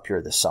 guys up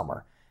here this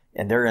summer,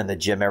 and they're in the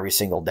gym every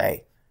single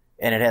day.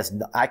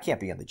 And I can't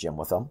be in the gym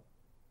with them,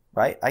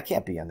 right? I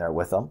can't be in there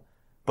with them.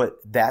 But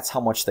that's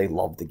how much they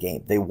love the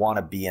game. They want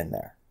to be in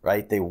there,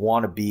 right? They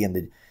want to be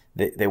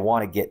they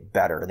want to get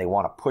better, and they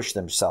want to push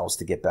themselves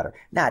to get better.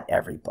 Not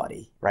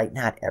everybody, right?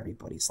 Not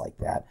everybody's like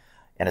that.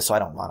 And so I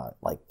don't want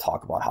to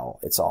talk about how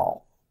it's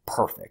all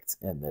perfect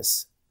in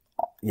this,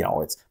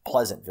 it's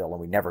Pleasantville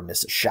and we never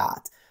miss a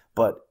shot.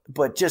 But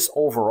just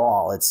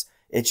overall, it's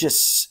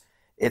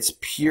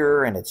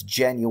pure and it's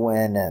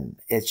genuine and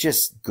it's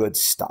just good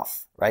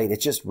stuff, right?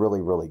 It's just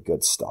really, really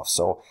good stuff.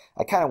 So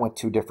I kind of went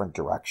 2 different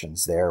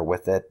directions there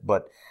with it,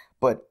 but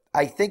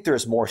I think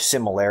there's more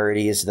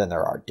similarities than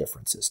there are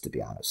differences, to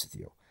be honest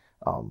with you.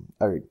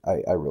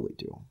 I really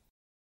do.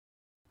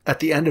 At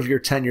the end of your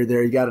tenure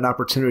there, you got an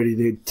opportunity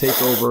to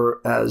take over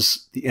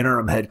as the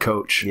interim head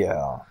coach.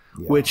 Yeah.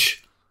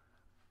 Which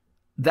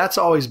that's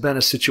always been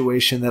a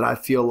situation that I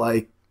feel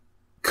like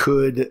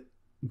could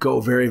go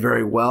very,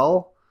 very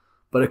well,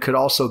 but it could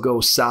also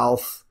go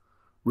south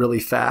really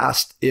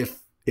fast if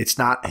it's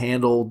not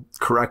handled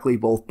correctly,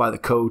 both by the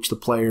coach, the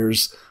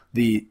players,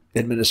 the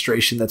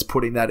administration that's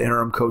putting that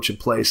interim coach in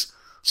place.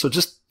 So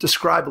just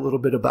describe a little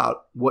bit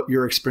about what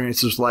your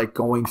experience was like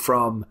going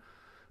from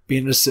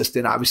being an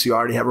assistant. Obviously, you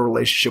already have a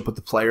relationship with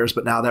the players,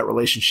 but now that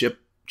relationship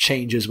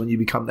changes when you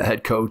become the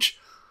head coach.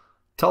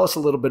 Tell us a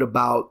little bit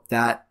about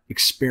that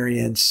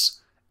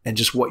experience and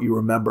just what you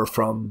remember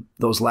from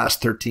those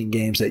last 13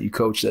 games that you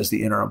coached as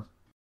the interim.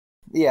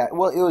 Yeah,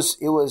 well, it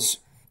was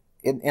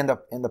in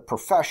the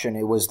profession,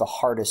 it was the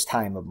hardest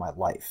time of my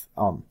life.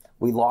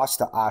 We lost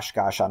to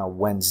Oshkosh on a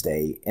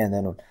Wednesday, and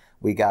then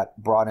we got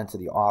brought into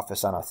the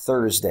office on a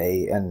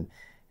Thursday, and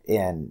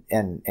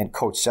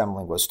Coach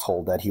Semling was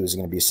told that he was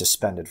going to be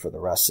suspended for the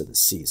rest of the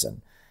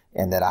season,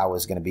 and that I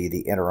was going to be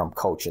the interim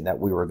coach, and that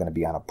we were going to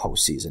be on a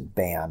postseason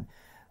ban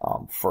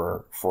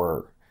for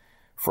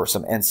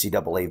some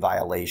NCAA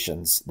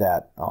violations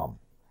that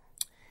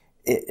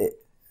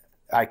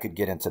I could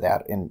get into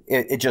that, and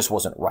it just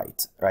wasn't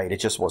right?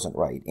 It just wasn't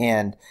right,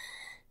 and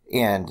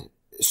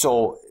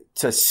so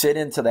to sit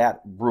into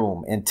that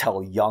room and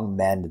tell young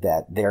men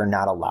that they're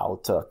not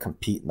allowed to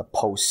compete in the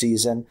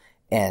postseason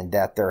and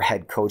that their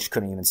head coach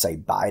couldn't even say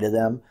bye to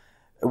them,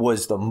 it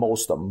was the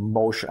most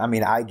emotional. I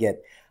mean, I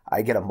get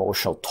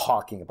emotional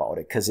talking about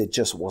it because it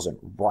just wasn't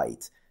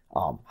right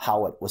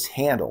how it was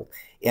handled.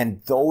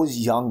 And those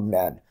young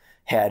men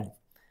the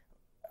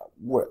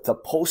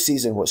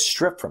postseason was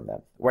stripped from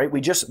them, right?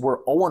 We're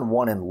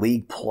 0-1 in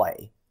league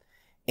play,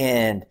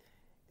 and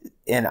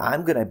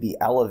I'm going to be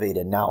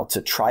elevated now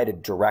to try to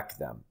direct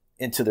them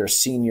into their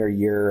senior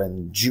year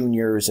and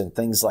juniors and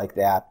things like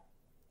that.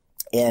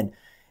 And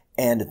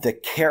the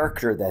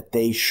character that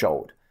they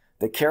showed,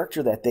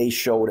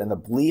 and the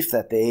belief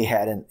that they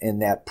had in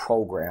that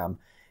program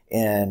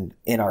and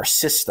in our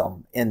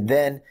system. And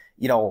then,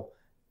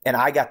 and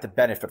I got the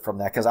benefit from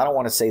that because I don't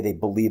want to say they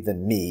believed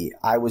in me.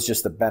 I was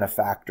just the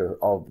benefactor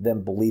of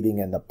them believing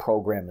in the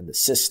program and the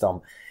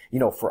system.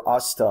 For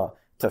us to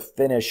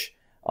finish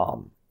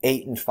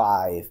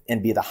 8-5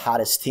 and be the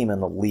hottest team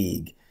in the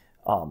league,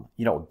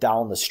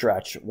 down the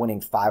stretch,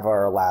 winning 5 of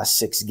our last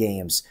 6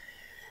 games.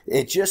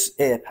 It's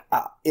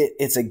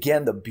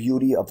again the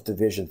beauty of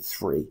Division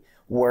III,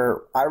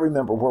 where I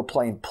remember we're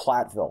playing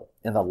Platteville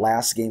in the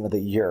last game of the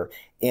year,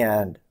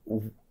 and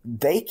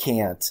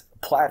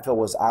Platteville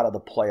was out of the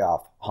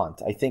playoff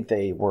hunt. I think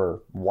they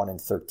were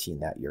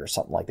 1-13 that year or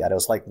something like that. It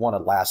was like one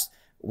of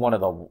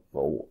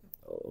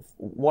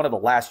the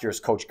last year's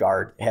Coach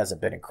Guard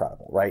hasn't been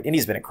incredible, right? And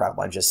he's been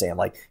incredible. I'm just saying,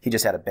 he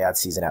just had a bad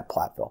season at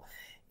Platteville.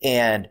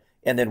 And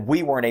then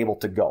we weren't able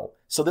to go.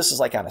 So this is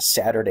like on a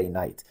Saturday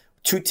night.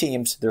 2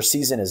 teams, their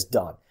season is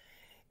done.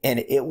 And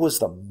it was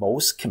the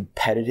most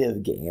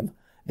competitive game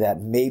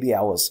that maybe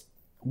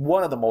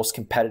one of the most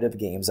competitive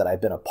games that I've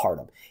been a part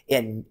of.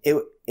 And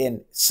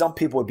some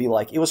people would be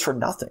like, it was for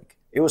nothing.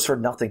 It was for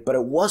nothing, but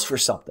it was for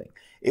something.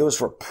 It was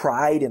for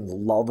pride and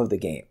love of the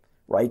game,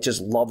 right?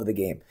 Just love of the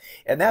game.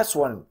 And that's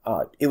when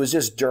it was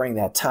just during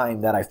that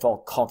time that I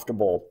felt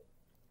comfortable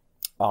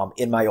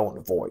in my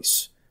own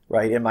voice,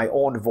 right? In my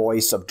own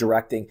voice of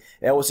directing.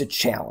 It was a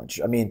challenge.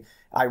 I mean,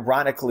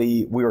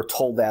 ironically, we were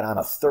told that on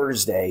a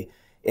Thursday,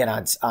 and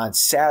on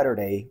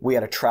Saturday, we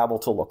had to travel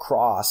to La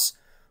Crosse,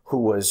 who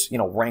was,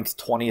 ranked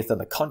 20th in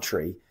the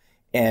country,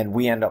 and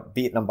we ended up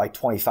beating them by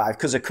 25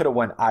 because it could have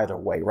went either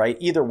way, right?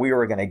 Either we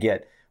were going to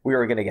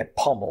get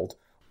pummeled,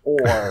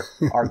 or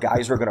our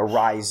guys were going to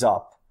rise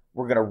up.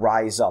 We're going to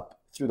rise up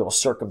through those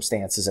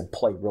circumstances and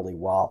play really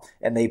well,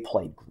 and they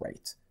played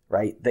great,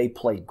 right? They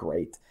played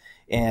great,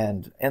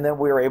 and then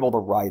we were able to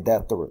ride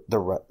that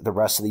the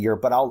rest of the year.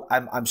 But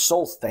I'm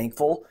so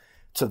thankful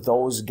to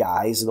those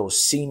guys,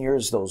 those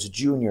seniors, those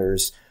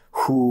juniors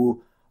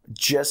who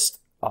just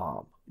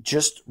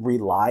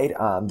relied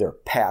on their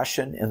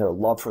passion and their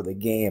love for the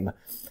game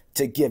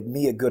to give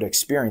me a good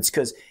experience.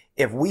 Because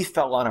if we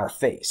fell on our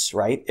face,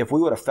 right? If we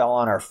would have fell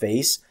on our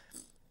face,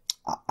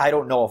 I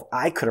don't know if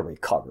I could have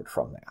recovered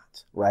from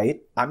that,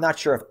 right? I'm not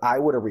sure if I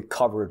would have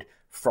recovered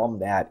from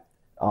that,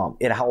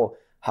 and how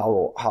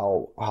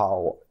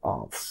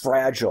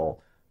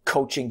fragile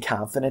coaching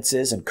confidence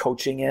is and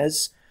coaching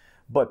is.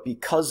 But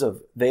because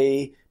of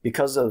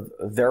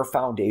their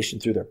foundation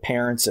through their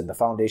parents and the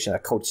foundation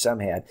that Coach Sem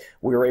had,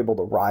 we were able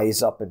to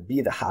rise up and be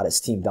the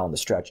hottest team down the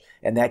stretch.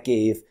 And that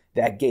gave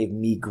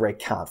me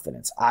great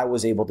confidence. I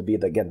was able to be,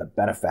 the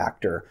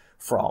benefactor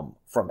from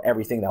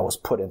everything that was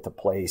put into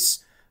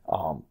place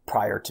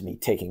prior to me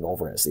taking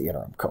over as the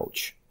interim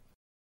coach.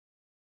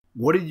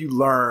 What did you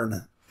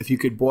learn, if you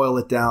could boil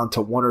it down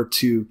to one or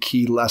two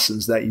key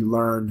lessons that you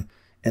learned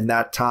in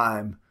that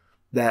time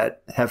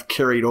that have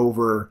carried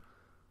over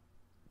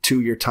to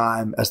your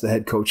time as the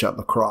head coach at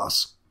La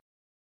Crosse?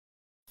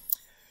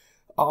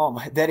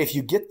 That if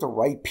you get the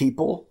right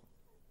people,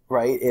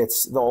 right,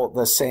 it's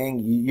the saying,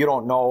 you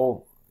don't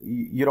know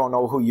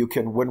who you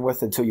can win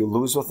with until you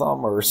lose with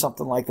them, or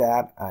something like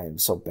that. I am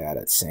so bad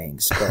at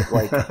sayings, but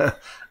like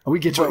we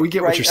get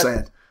what you're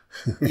saying.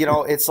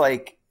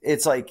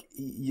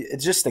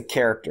 It's just the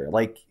character,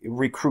 like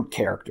recruit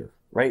character,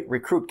 right?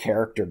 Recruit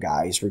character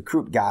guys,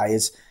 recruit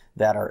guys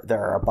that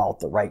are about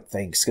the right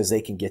things, because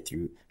they can get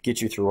you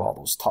through all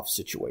those tough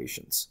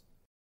situations.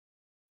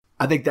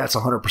 I think that's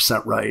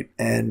 100% right.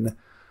 And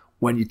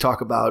when you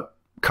talk about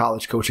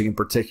college coaching in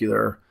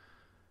particular,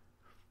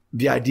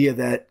 the idea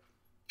that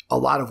a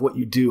lot of what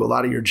you do, a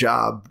lot of your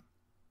job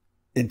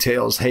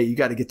entails, hey, you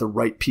got to get the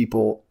right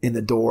people in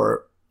the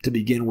door to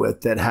begin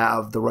with that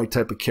have the right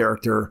type of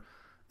character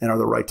and are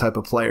the right type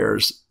of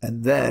players.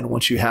 And then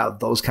once you have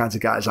those kinds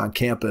of guys on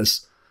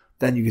campus,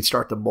 then you can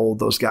start to mold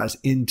those guys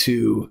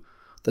into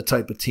the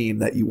type of team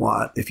that you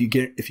want. If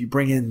you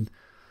bring in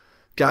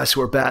guys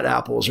who are bad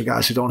apples or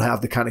guys who don't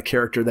have the kind of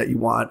character that you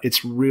want,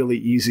 it's really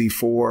easy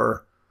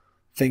for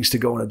things to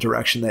go in a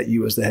direction that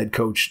you as the head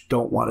coach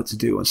don't want it to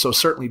do. And so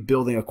certainly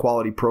building a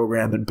quality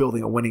program and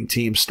building a winning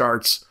team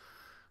starts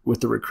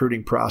with the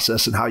recruiting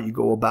process and how you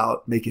go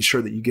about making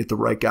sure that you get the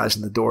right guys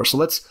in the door. So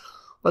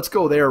let's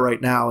go there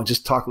right now and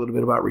just talk a little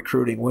bit about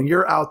recruiting. When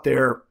you're out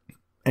there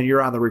and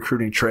you're on the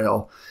recruiting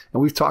trail,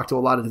 and we've talked to a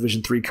lot of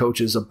Division III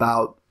coaches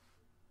about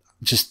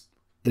just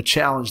the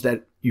challenge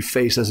that you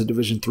face as a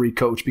Division III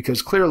coach,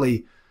 because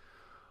clearly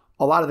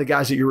a lot of the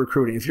guys that you're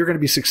recruiting, if you're going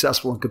to be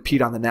successful and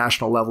compete on the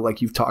national level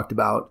like you've talked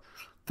about,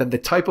 then the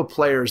type of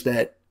players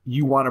that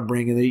you want to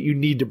bring in, that you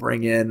need to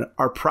bring in,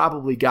 are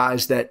probably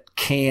guys that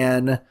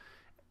can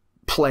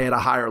play at a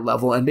higher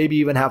level and maybe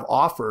even have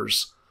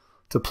offers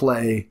to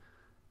play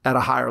at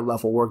a higher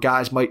level, where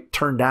guys might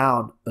turn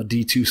down a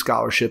D2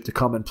 scholarship to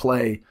come and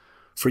play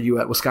for you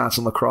at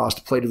Wisconsin-La Crosse,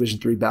 to play Division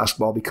III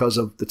basketball because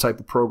of the type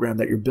of program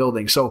that you're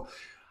building. So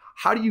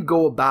how do you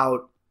go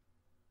about,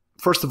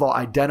 first of all,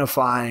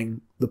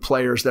 identifying the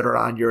players that are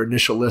on your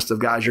initial list of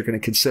guys you're going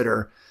to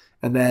consider?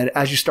 And then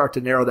as you start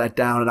to narrow that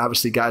down, and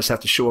obviously guys have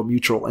to show a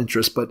mutual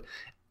interest, but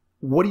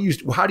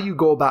how do you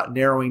go about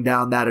narrowing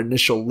down that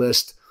initial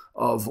list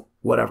of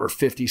whatever,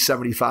 50,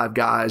 75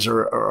 guys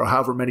or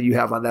however many you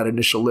have on that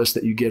initial list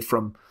that you get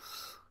from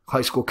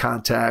high school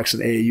contacts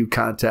and AAU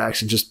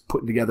contacts, and just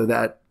putting together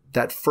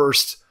that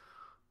first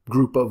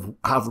group of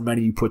however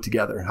many you put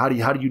together? How do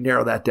you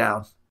narrow that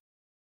down?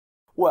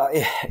 Well,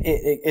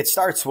 it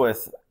starts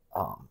with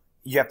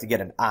you have to get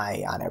an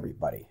eye on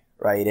everybody,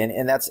 right?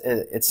 And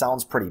it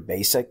sounds pretty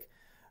basic,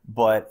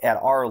 but at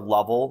our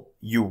level,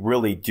 you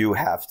really do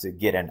have to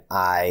get an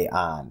eye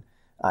on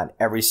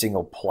every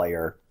single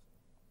player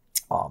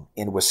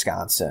in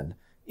Wisconsin,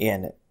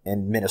 in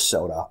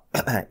Minnesota,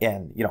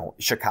 and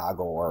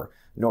Chicago or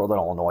Northern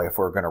Illinois, if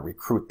we're going to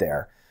recruit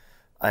there,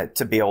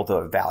 to be able to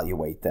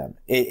evaluate them.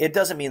 It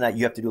doesn't mean that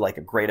you have to do like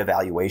a great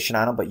evaluation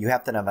on them, but you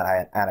have to have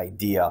an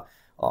idea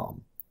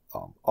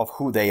of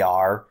who they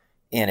are,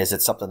 and is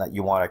it something that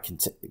you want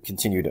to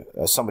continue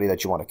to somebody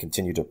that you want to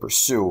continue to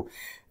pursue?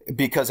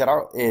 Because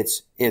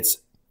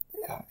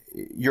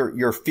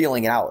you're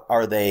feeling out.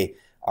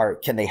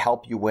 Can they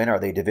help you win? Are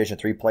they Division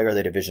III player? Are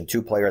they Division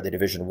II player? Are they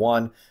Division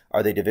I?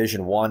 Are they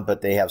Division I,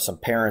 but they have some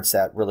parents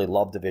that really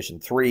love Division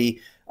III?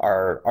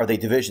 Are they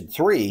Division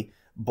III,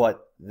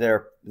 but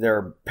their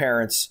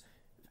parents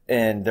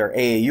and their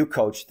AAU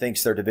coach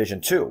thinks they're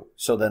Division II,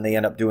 so then they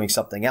end up doing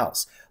something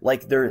else?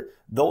 Like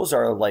those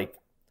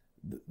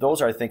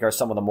I think are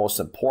some of the most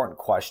important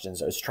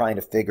questions, is trying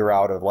to figure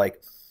out of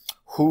like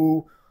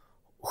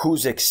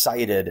who's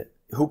excited,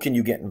 who can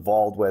you get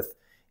involved with,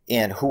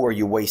 and who are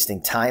you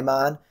wasting time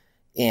on,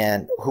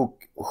 and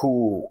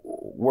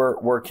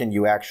where can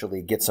you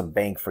actually get some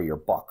bang for your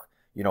buck,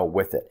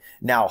 with it.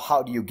 Now,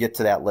 how do you get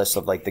to that list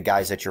of like the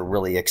guys that you're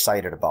really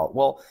excited about?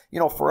 Well,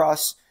 for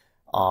us,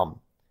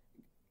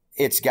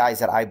 it's guys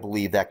that I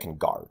believe that can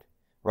guard,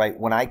 right?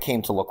 When I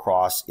came to La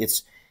Crosse,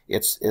 it's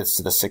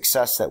the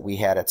success that we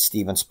had at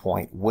Stevens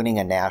Point, winning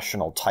a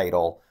national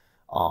title,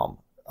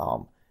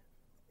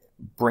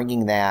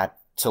 bringing that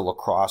to La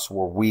Crosse,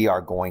 where we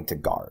are going to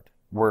guard.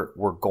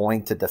 We're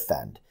going to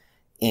defend.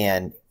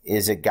 And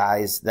is it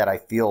guys that I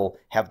feel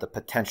have the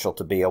potential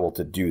to be able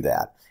to do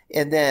that?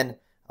 And then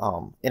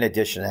in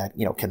addition to that,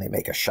 you know, can they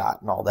make a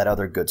shot and all that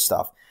other good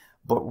stuff?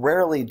 But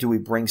rarely do we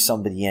bring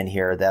somebody in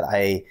here that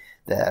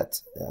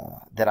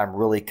I'm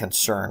really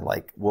concerned,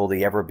 like, will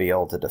they ever be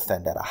able to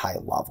defend at a high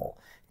level?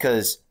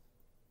 Because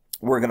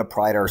we're going to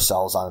pride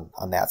ourselves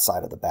on that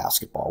side of the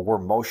basketball. We're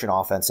motion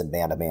offense and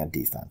man-to-man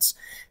defense.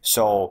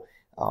 So,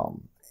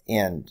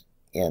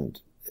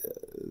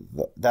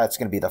 that's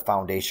going to be the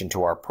foundation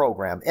to our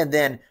program. And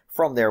then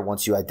from there,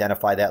 once you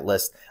identify that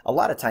list, a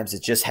lot of times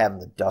it's just having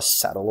the dust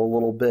settle a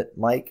little bit,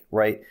 Mike,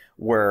 right?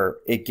 Where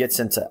it gets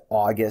into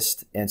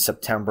August and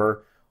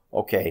September.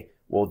 Okay,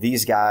 well,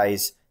 these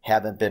guys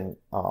haven't been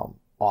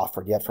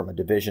offered yet from a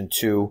Division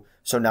II,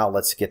 so now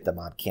let's get them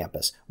on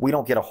campus. We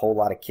don't get a whole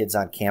lot of kids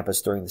on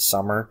campus during the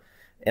summer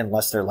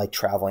unless they're like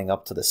traveling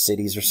up to the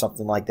cities or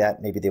something like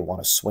that. Maybe they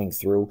want to swing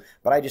through,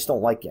 but I just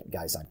don't like getting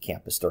guys on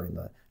campus during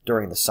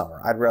the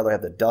summer. I'd rather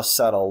have the dust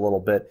settle a little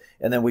bit,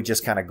 and then we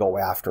just kind of go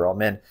after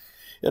them.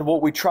 And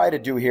what we try to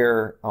do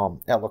here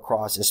at La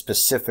Crosse is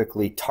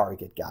specifically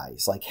target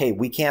guys. Like, hey,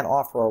 we can't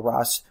offer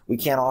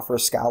a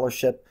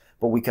scholarship,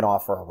 but we can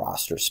offer a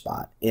roster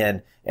spot,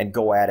 and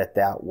go at it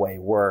that way.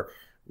 Where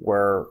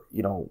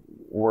you know,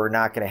 we're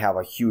not going to have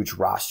a huge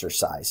roster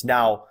size.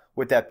 Now,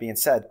 with that being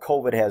said,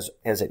 COVID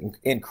has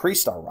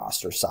increased our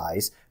roster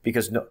size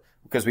because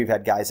we've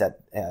had guys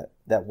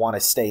that want to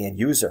stay and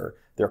use their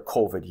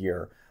COVID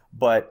year.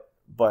 But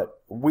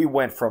we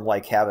went from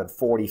like having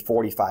 40,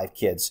 45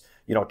 kids,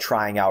 you know,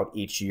 trying out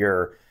each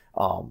year.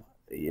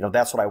 You know,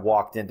 that's what I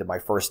walked into my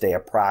first day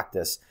of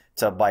practice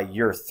to by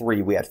year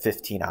 3, we had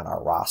 15 on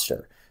our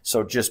roster.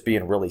 So just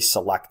being really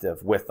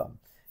selective with them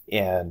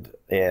and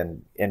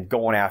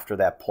going after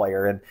that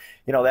player. And,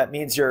 you know, that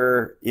means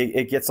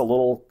it gets a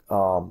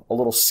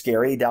little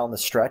scary down the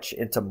stretch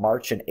into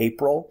March and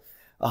April,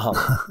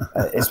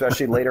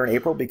 especially later in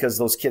April, because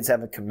those kids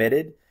haven't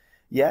committed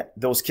yet.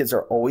 Those kids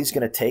are always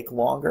going to take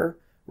longer,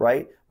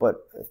 right?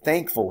 But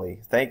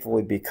thankfully,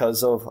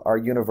 because of our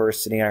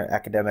university and our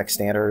academic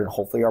standard and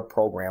hopefully our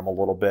program a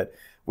little bit,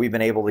 we've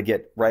been able to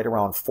get right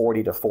around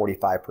 40 to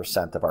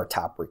 45% of our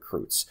top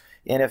recruits.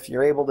 And if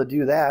you're able to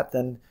do that,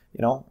 then,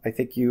 you know, I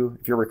think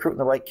if you're recruiting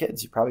the right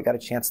kids, you probably got a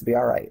chance to be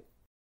all right.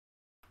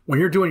 When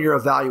you're doing your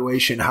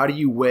evaluation, how do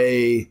you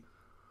weigh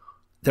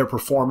their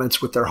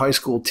performance with their high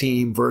school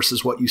team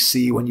versus what you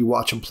see when you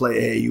watch them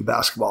play AAU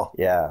basketball?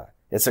 Yeah,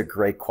 it's a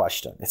great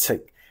question. It's a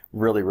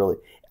really, really,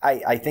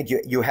 I think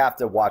you have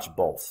to watch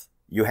both.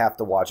 You have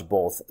to watch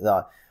both.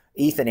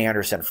 Ethan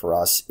Anderson for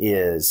us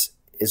is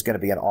going to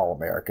be an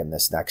All-American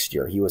this next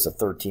year. He was a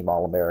third-team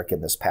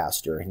All-American this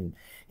past year, and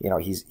you know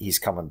he's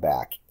coming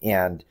back.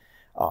 And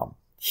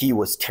he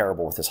was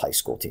terrible with his high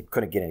school team.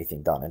 Couldn't get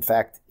anything done. In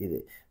fact,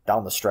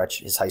 down the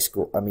stretch, his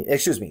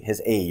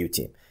AAU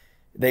team,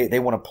 they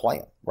want to play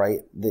him,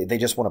 right? They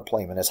just want to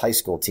play him. And his high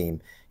school team,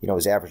 you know,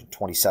 is averaging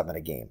 27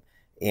 a game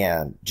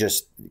and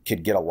just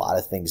could get a lot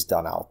of things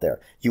done out there.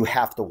 You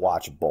have to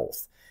watch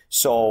both.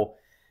 So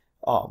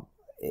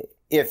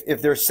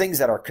if there's things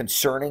that are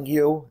concerning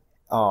you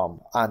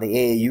on the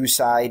AAU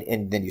side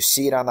and then you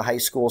see it on the high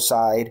school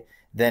side,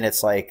 then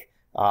it's like,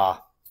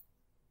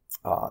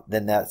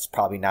 then that's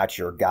probably not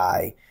your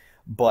guy.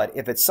 But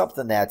if it's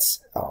something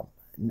that's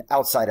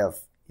outside of,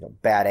 you know,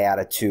 bad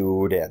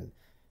attitude and,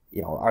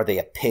 you know, are they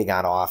a pig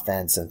on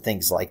offense and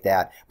things like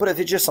that. But if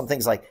it's just some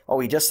things like, oh,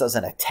 he just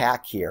doesn't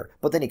attack here,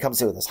 but then he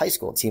comes in with his high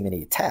school team and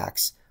he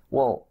attacks,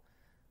 well,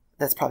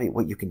 that's probably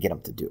what you can get him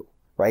to do,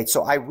 right?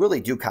 So I really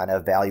do kind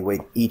of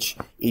evaluate each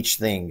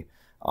thing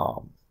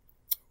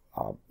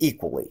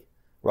equally,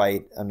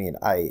 right? I mean,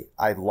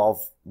 I love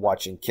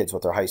watching kids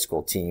with their high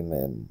school team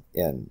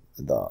and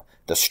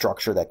the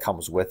structure that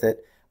comes with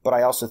it. But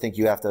I also think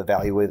you have to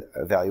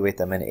evaluate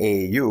them in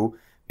AAU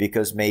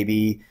because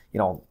maybe, you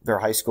know, their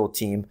high school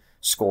team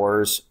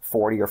scores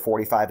 40 or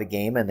 45 a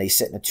game and they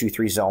sit in a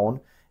 2-3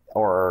 zone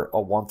or a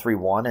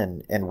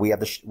 1-3-1 and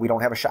we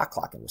don't have a shot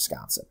clock in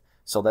Wisconsin.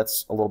 So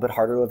that's a little bit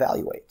harder to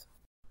evaluate.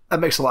 That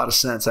makes a lot of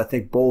sense. I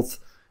think both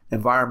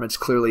environments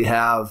clearly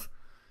have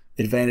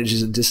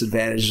advantages and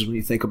disadvantages when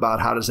you think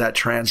about how does that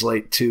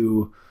translate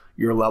to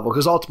your level,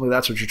 because ultimately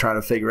that's what you're trying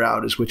to figure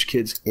out is which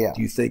kids do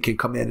you think can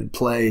come in and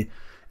play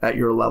at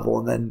your level.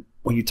 And then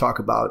when you talk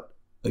about,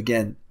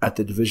 again, at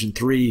the Division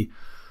III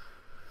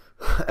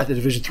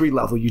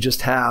level, you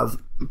just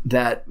have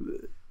that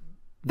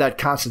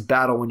constant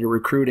battle when you're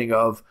recruiting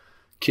of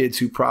kids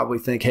who probably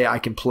think, hey, I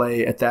can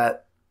play at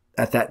that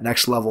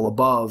next level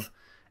above,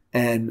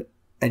 and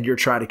you're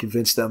trying to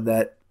convince them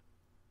that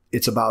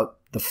it's about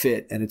the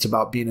fit and it's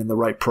about being in the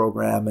right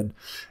program. And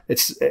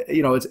it's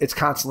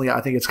constantly,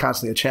 I think it's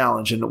constantly a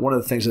challenge. And one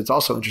of the things that's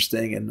also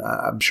interesting, and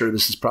I'm sure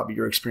this is probably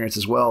your experience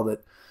as well,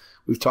 that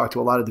we've talked to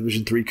a lot of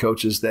Division III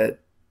coaches that,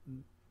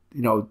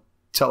 you know,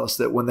 tell us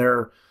that when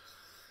they're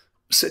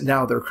sitting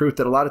down with their recruit,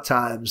 that a lot of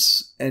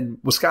times, and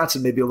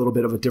Wisconsin may be a little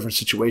bit of a different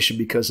situation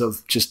because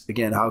of just,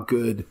 again, how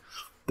good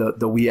the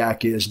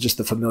WIAC is, just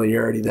the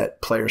familiarity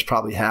that players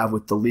probably have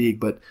with the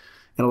league. But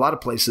in a lot of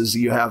places,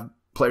 you have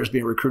players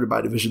being recruited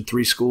by Division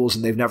III schools,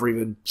 and they've never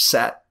even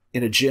sat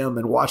in a gym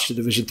and watched a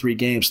Division III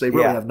game. So they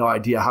really have no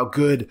idea how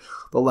good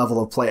the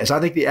level of play is. I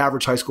think the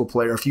average high school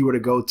player, if you were to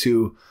go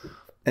to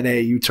an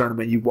AAU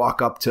tournament, you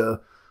walk up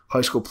to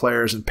high school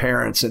players and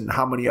parents, and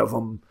how many of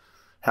them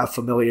have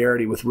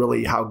familiarity with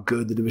really how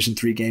good the Division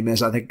III game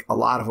is. I think a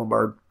lot of them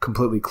are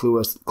completely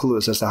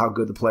clueless as to how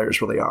good the players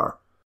really are.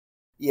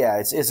 Yeah,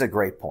 it's a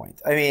great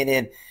point. I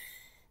mean,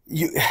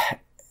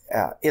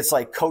 it's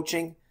like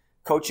coaching.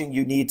 Coaching,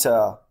 you need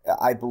to,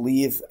 I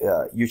believe,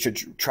 you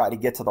should try to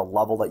get to the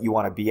level that you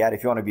want to be at.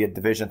 If you want to be a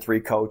Division III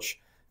coach,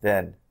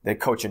 then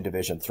coach in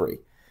Division III.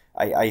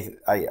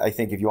 I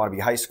think if you want to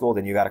be high school,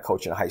 then you got to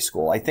coach in high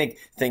school. I think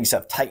things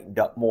have tightened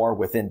up more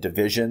within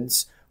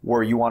divisions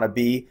where you want to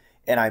be.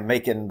 And I'm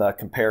making the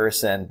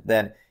comparison,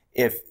 then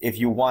if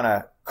you want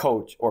to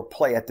coach or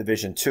play at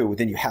Division II,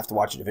 then you have to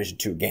watch a Division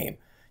II game.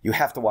 You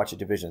have to watch a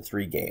Division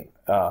III game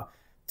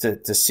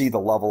to see the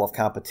level of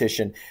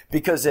competition,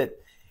 because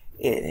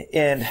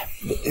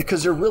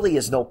because there really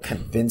is no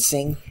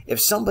convincing.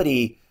 If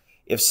somebody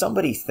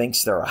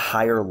thinks they're a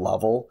higher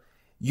level,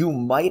 you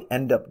might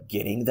end up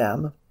getting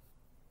them.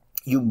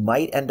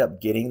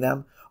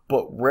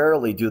 But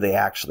rarely do they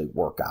actually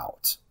work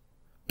out,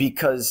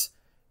 because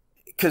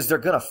they're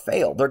going to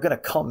fail. They're going to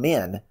come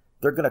in.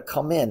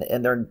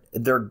 And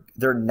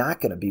they're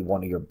not going to be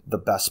one of the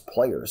best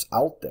players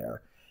out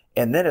there.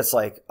 And then it's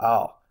like,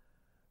 oh,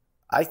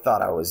 I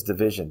thought I was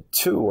Division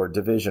II or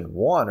Division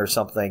I or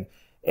something,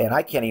 and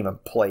I can't even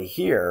play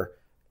here.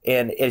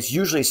 And it's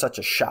usually such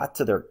a shot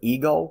to their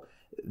ego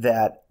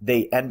that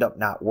they end up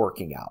not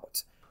working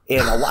out.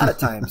 And a lot of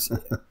times,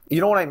 you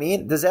know what I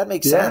mean? Does that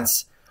make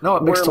sense? No,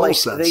 it makes total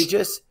sense. They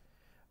just,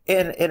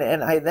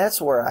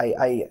 that's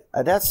where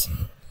that's,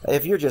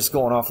 if you're just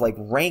going off like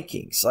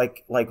rankings,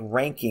 like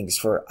rankings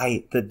for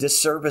the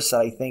disservice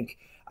that I think,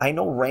 I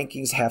know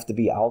rankings have to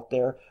be out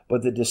there,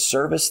 but the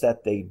disservice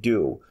that they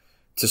do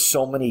to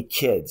so many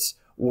kids,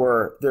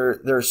 where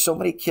there's so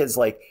many kids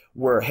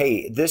where,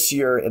 hey, this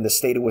year in the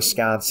state of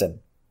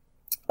Wisconsin,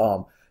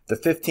 the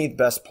 15th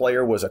best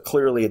player was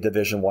clearly a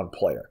Division I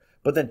player.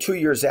 But then 2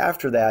 years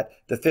after that,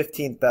 the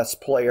 15th best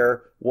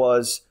player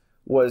was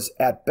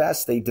at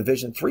best a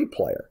Division III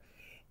player.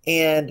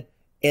 And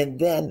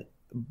then,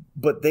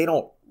 but they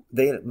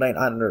might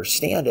not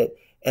understand it.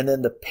 And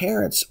then the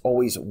parents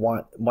always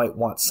might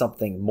want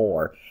something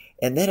more.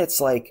 And then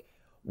it's like,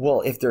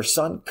 well, if their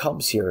son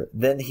comes here,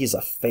 then he's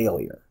a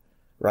failure,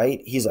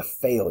 right? He's a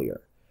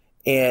failure.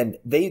 And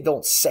they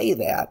don't say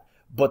that,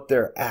 but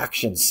their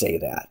actions say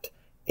that.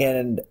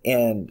 And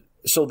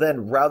so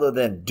then rather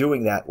than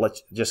doing that,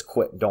 let's just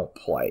quit and don't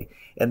play.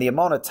 And the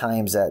amount of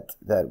times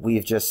that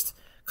we've just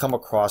come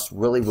across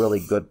really, really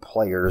good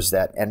players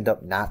that end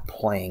up not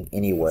playing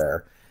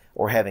anywhere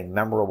or having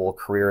memorable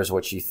careers,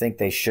 which you think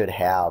they should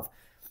have,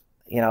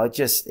 it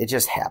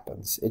just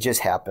happens. It just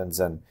happens.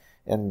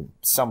 And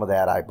some of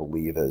that, I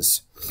believe,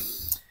 is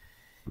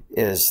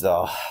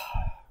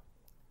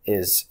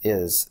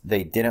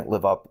they didn't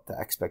live up to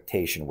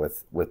expectation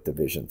with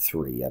Division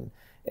III, and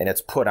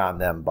it's put on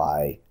them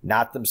by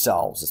not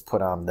themselves. It's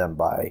put on them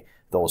by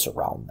those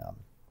around them.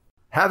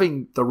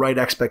 Having the right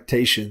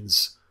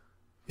expectations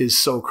is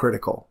so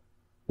critical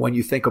when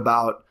you think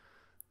about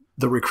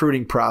the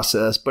recruiting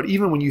process, but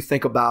even when you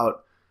think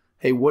about,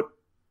 hey, what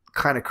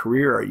kind of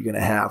career are you going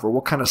to have, or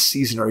what kind of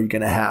season are you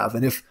going to have?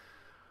 And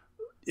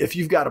if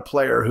you've got a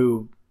player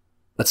who,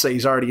 let's say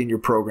he's already in your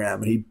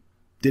program and he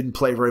didn't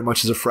play very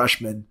much as a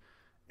freshman,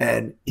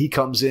 and he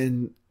comes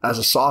in as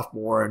a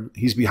sophomore and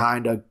he's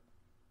behind a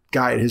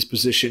guy at his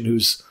position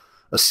who's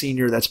a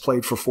senior that's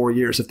played for 4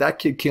 years. If that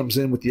kid comes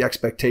in with the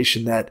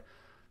expectation that,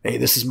 hey,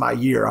 this is my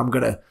year, I'm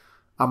gonna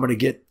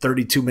get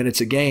 32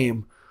 minutes a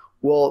game,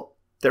 well,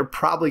 they're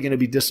probably going to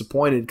be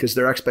disappointed because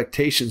their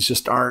expectations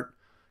just aren't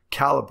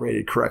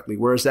calibrated correctly.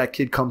 Whereas that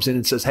kid comes in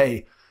and says,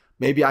 hey,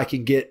 maybe I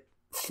can get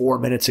 4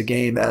 minutes a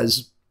game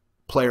as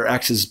player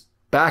X's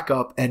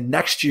backup, and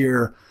next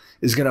year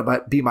is going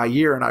to be my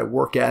year, and I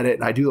work at it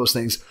and I do those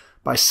things.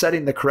 By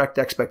setting the correct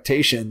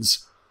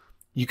expectations,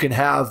 you can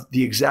have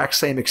the exact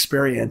same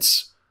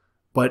experience,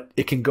 but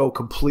it can go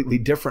completely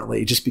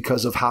differently just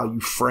because of how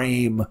you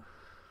frame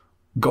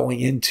going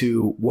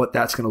into what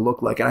that's going to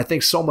look like. And I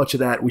think so much of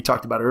that, we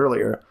talked about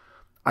earlier,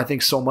 I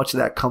think so much of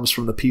that comes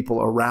from the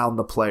people around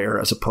the player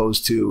as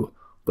opposed to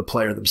the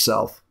player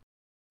themselves.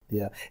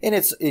 Yeah.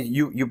 And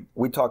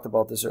we talked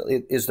about this earlier,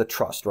 it is the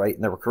trust, right?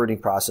 In the recruiting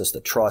process, the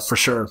trust. For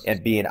sure.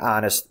 And being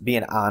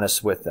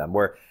honest with them.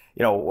 Where,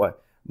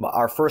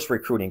 our first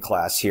recruiting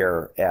class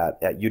here at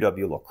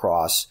UW-La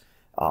Crosse,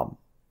 it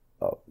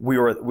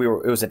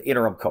was an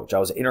interim coach. I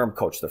was an interim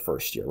coach the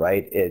first year,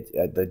 right?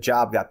 The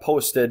job got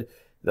posted.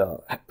 The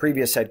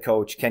previous head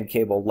coach, Ken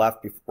Cable,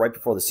 left right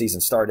before the season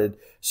started.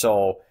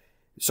 So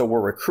we're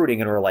recruiting,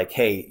 and we're like,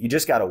 hey, you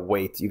just got to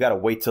wait. You got to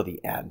wait till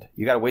the end.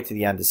 You got to wait till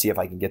the end to see if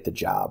I can get the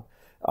job,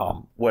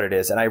 what it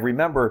is. And I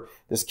remember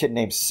this kid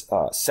named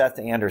Seth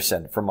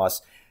Anderson from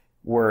us,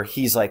 where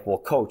he's like, well,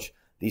 coach,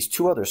 these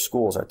two other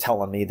schools are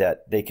telling me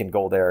that they can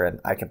go there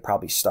and I can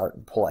probably start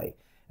and play.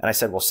 And I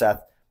said, well,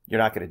 Seth, You're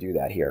not going to do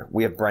that here.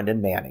 We have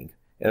Brendan Manning.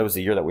 It was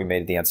the year that we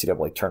made the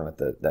NCAA tournament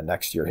the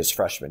next year, his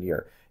freshman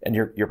year, and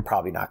you're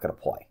probably not going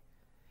to play.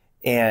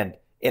 And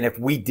if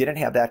we didn't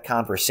have that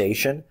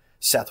conversation,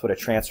 Seth would have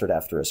transferred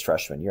after his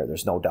freshman year.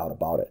 There's no doubt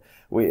about it.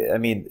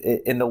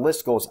 And the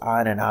list goes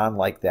on and on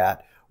like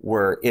that,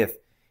 where if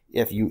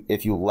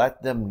you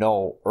let them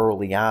know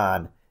early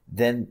on,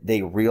 then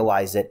they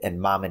realize it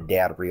and mom and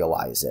dad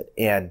realize it.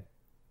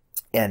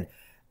 And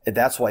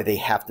that's why they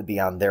have to be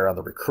on the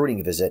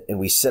recruiting visit. And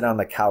we sit on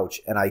the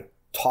couch and I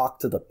talk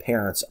to the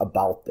parents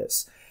about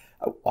this.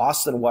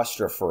 Austin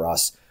Wester for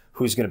us,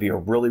 who's going to be a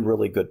really,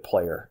 really good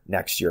player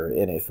next year.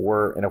 And if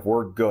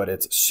we're good,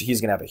 he's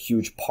going to have a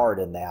huge part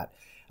in that.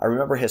 I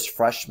remember his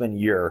freshman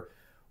year,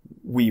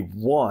 we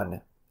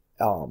won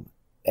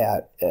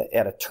at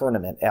a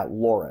tournament at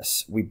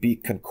Loris. We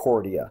beat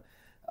Concordia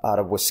out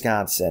of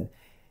Wisconsin,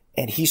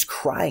 and he's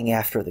crying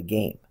after the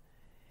game.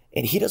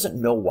 And he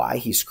doesn't know why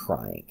he's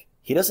crying.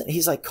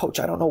 He's like, Coach,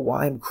 I don't know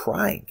why I'm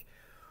crying.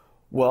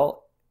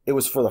 Well, it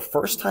was for the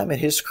first time in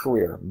his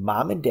career,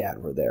 mom and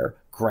dad were there,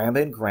 grandma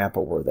and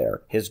grandpa were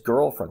there, his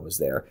girlfriend was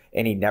there,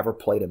 and he never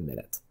played a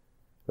minute,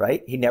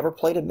 right? He never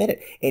played a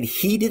minute, and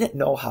he didn't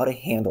know how to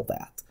handle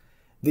that.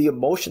 The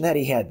emotion that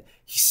he had,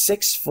 he's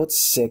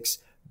 6'6",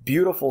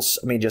 beautiful,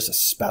 just a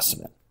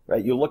specimen,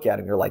 right? You look at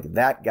him, you're like,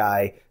 that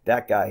guy,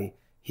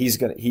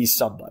 he's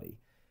somebody.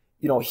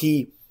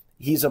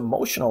 He's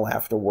emotional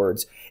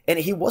afterwards, and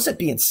he wasn't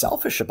being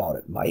selfish about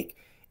it, Mike.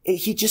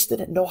 He just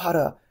didn't know how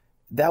to,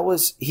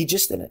 he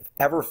just didn't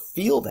ever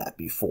feel that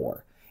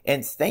before.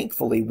 And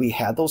thankfully we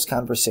had those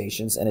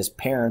conversations, and his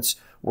parents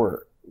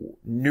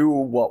knew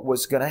what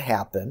was going to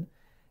happen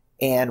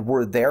and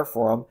were there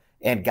for him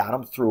and got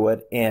him through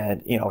it.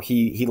 And,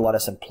 he led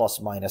us in plus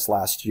minus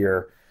last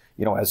year,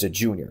 as a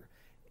junior,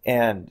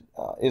 and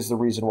is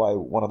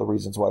one of the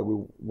reasons why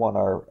we won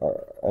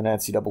an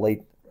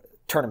NCAA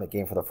tournament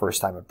game for the first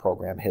time in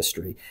program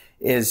history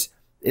is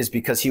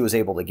because he was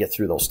able to get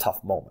through those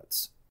tough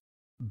moments.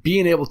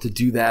 Being able to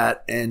do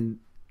that and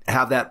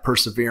have that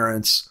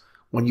perseverance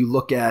when you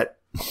look at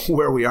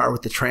where we are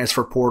with the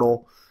transfer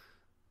portal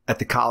at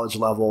the college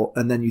level,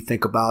 and then you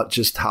think about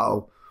just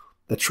how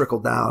the trickle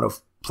down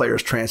of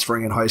players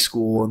transferring in high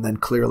school, and then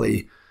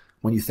clearly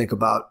when you think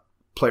about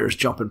players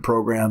jumping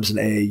programs in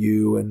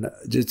AAU, and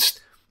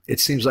it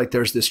seems like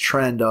there's this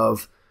trend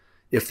of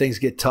if things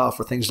get tough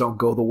or things don't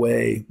go the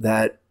way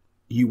that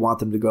you want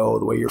them to go,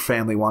 the way your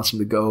family wants them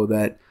to go,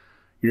 that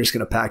you're just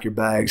going to pack your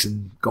bags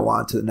and go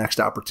on to the next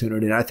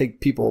opportunity. And I think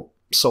people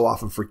so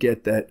often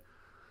forget that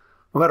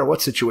no matter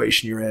what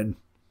situation you're in,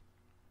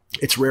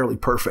 it's rarely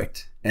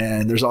perfect.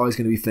 And there's always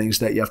going to be things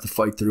that you have to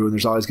fight through, and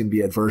there's always going to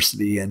be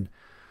adversity. And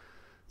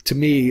to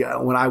me,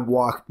 when I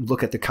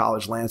look at the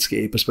college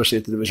landscape, especially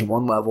at the Division I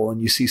level,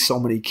 and you see so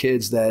many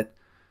kids that,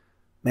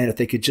 man, if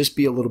they could just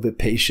be a little bit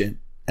patient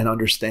and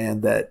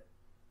understand that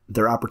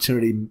their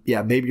opportunity,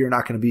 maybe you're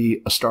not going to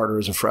be a starter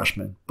as a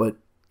freshman, but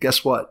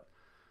guess what?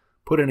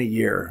 Put in a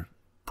year,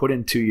 put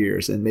in 2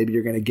 years, and maybe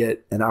you're going to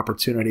get an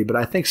opportunity. But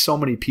I think so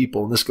many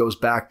people, and this goes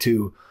back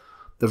to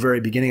the very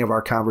beginning of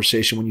our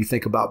conversation, when you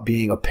think about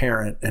being a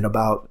parent and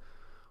about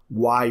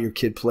why your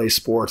kid plays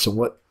sports and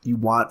what you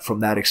want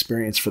from that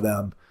experience for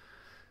them,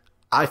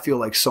 I feel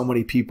like so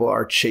many people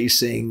are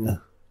chasing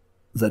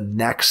the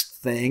next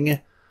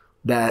thing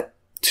that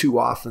too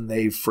often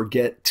they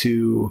forget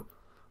to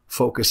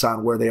focus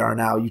on where they are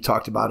now. You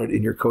talked about it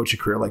in your coaching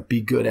career, like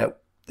be good at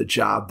the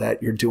job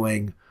that you're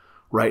doing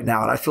right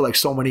now. And I feel like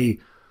so many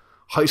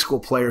high school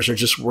players are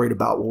just worried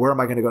about, well, where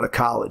am I going to go to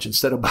college?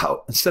 Instead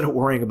of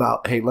worrying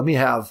about, hey, let me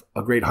have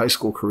a great high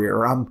school career.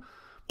 Or I'm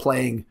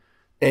playing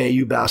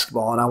AAU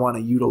basketball and I want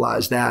to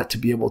utilize that to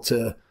be able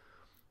to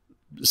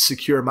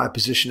secure my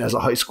position as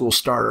a high school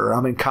starter.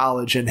 I'm in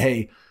college and,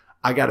 hey,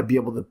 I got to be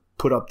able to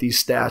put up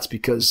these stats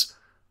because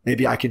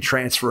maybe I can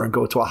transfer and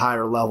go to a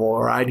higher level,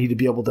 or I need to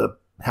be able to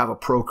have a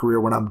pro career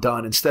when I'm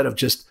done, instead of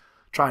just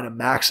trying to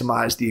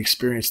maximize the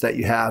experience that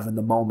you have in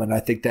the moment. I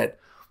think that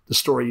the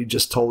story you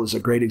just told is a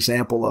great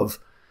example of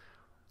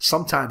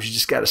sometimes you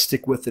just got to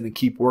stick with it and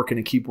keep working,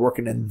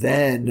 and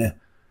then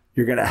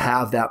you're going to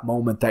have that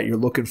moment that you're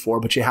looking for,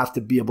 but you have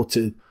to be able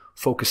to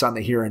focus on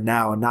the here and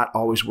now and not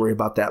always worry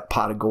about that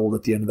pot of gold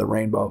at the end of the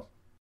rainbow.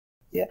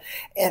 Yeah.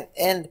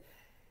 And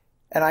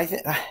I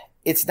think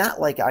it's not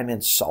like I'm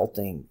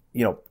insulting,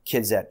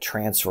 kids that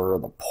transfer or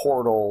the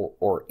portal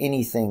or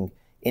anything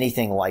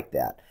like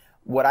that.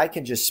 What I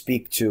can just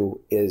speak to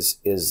is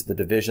the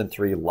Division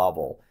III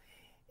level.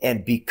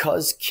 And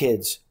because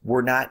kids,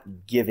 we're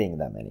not giving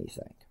them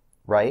anything,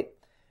 right?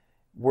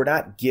 We're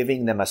not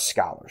giving them a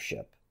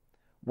scholarship.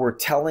 We're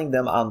telling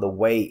them on the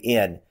way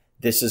in,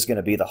 this is going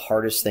to be the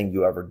hardest thing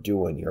you ever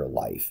do in your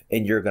life,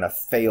 and you're going to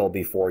fail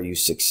before you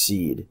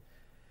succeed.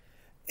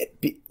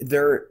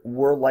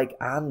 We're like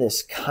on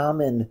this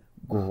common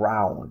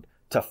ground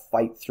to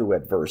fight through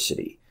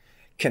adversity,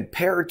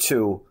 compared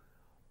to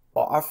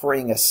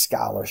offering a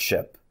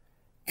scholarship,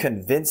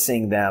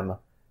 convincing them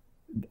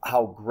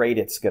how great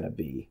it's going to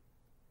be.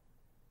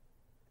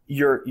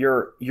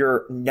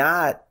 You're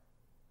not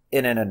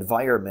in an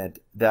environment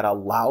that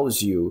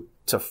allows you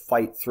to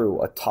fight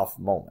through a tough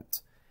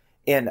moment.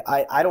 And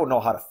I don't know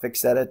how to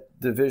fix that at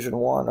Division I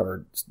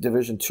or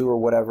Division II or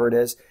whatever it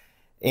is.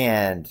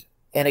 And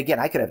again,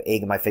 I could have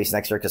egg in my face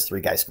next year because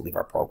 3 guys could leave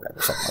our program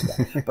or something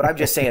like that. But I'm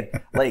just saying,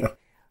 like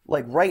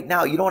right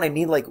now, you know what I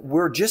mean? Like,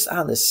 we're just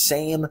on the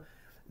same,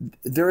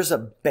 there's a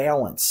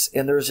balance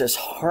and there's this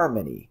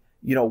harmony,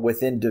 you know,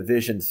 within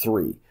Division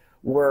III,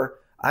 where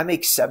I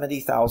make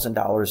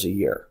 $70,000 a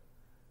year.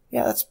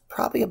 Yeah, that's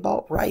probably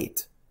about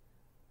right,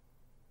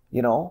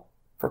 you know,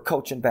 for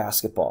coaching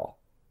basketball,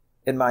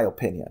 in my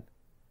opinion.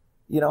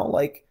 You know,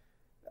 like,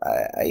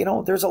 you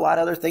know, there's a lot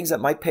of other things that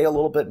might pay a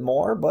little bit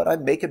more, but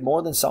I'm making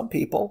more than some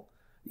people,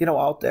 you know,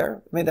 out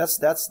there. I mean, that's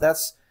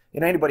you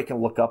know, anybody can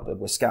look up the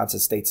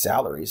Wisconsin state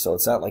salary, so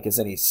it's not like it's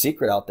any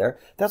secret out there.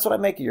 That's what I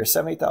make a year,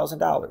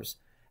 $70,000,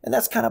 and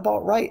that's kind of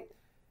about right,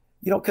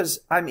 you know, because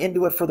I'm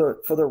into it for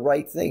the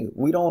right thing.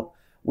 We don't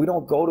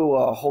go to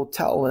a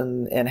hotel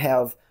and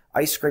have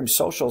ice cream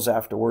socials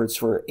afterwards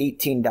for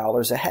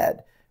 $18 a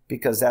head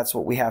because that's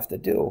what we have to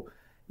do,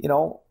 you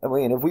know. I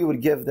mean, if we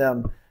would give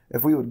them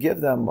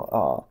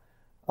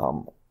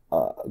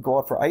go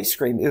out for ice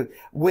cream.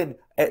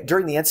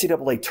 During the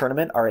NCAA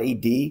tournament, our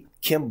AD,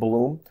 Kim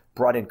Bloom,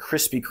 brought in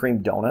Krispy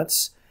Kreme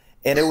donuts,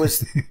 and it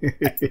was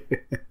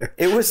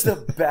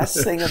the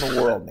best thing in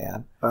the world,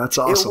 man. That's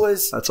awesome.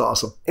 That's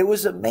awesome. It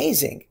was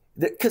amazing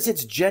because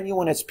it's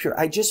genuine, it's pure.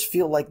 I just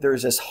feel like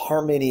there's this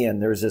harmony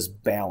and there's this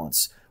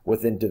balance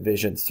within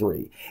Division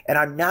III. And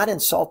I'm not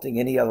insulting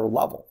any other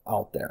level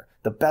out there.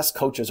 The best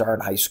coaches are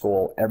in high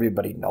school.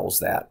 Everybody knows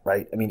that,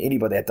 right? I mean,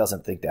 anybody that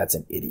doesn't think that's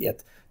an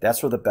idiot.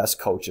 That's where the best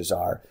coaches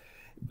are.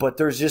 But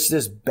there's just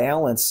this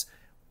balance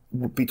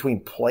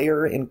between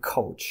player and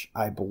coach,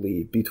 I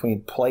believe,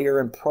 between player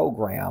and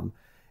program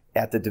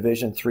at the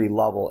Division III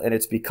level. And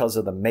it's because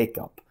of the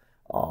makeup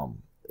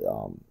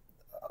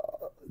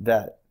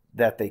that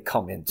they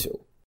come into.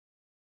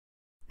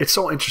 It's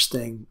so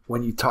interesting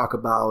when you talk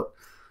about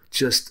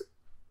just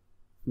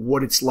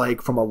what it's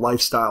like from a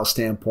lifestyle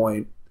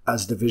standpoint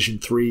as a Division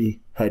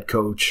III head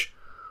coach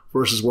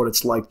versus what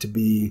it's like to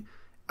be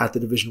at the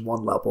Division I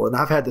level. And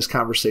I've had this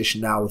conversation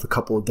now with a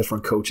couple of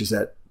different coaches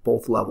at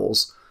both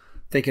levels,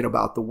 thinking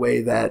about the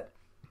way that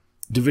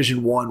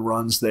Division I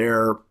runs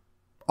their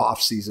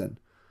off season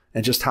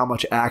and just how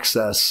much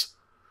access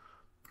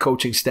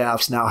coaching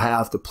staffs now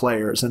have to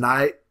players. And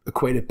I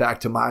equate it back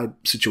to my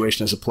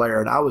situation as a player.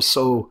 And I was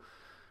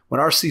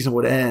when our season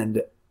would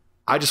end,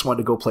 I just wanted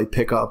to go play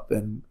pickup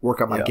and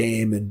work on my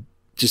game and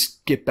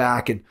just get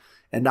back and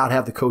not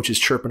have the coaches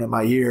chirping in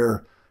my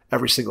ear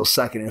every single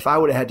second. And if I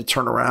would have had to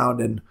turn around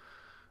and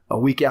a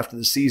week after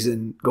the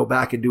season go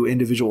back and do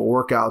individual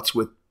workouts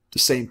with the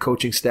same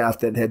coaching staff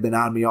that had been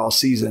on me all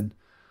season,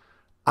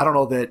 I don't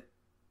know that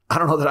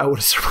I would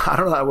have survived. I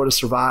don't know that I would have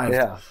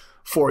survived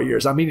 4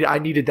 years. I mean, I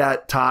needed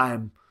that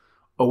time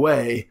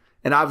away.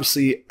 And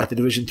obviously at the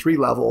Division III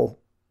level,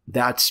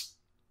 that's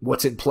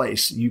what's in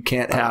place. You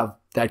can't have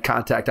that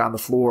contact on the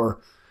floor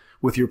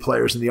with your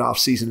players in the off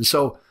season. And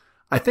so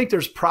I think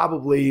there's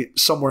probably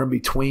somewhere in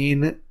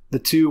between the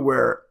two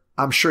where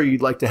I'm sure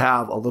you'd like to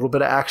have a little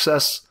bit of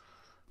access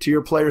to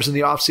your players in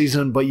the off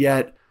season, but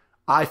yet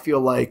I feel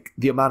like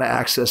the amount of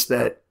access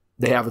that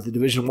they have at the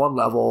Division I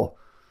level,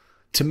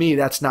 to me,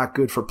 that's not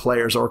good for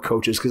players or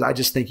coaches, because I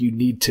just think you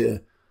need to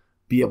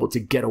be able to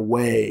get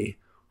away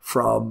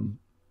from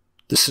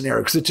the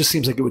scenario, because it just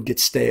seems like it would get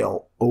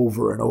stale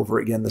over and over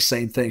again, the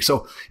same thing.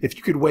 So if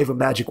you could wave a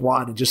magic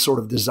wand and just sort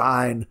of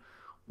design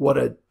what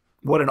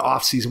an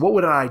off season, what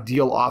would an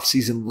ideal off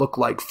season look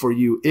like for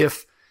you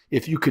if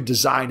you could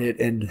design it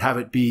and have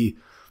it be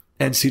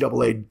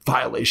NCAA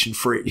violation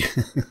free?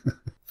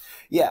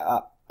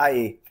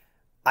 I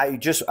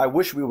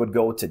wish we would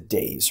go to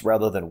days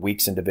rather than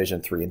weeks in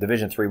Division III. In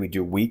Division III, we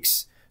do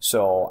weeks.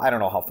 So I don't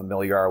know how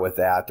familiar you are with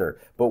that,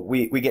 but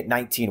we get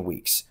 19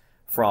 weeks.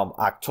 From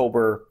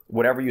October,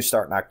 whatever you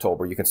start in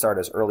October, you can start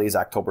as early as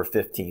October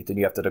 15th, and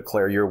you have to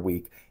declare your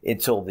week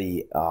until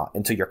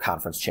your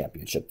conference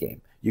championship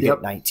game. You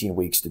get 19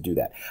 weeks to do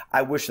that.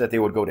 I wish that they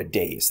would go to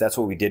days. That's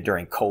what we did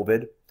during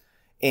COVID.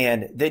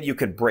 And then you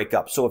could break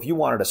up. So if you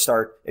wanted to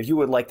start, if you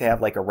would like to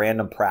have like a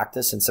random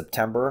practice in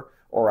September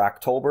or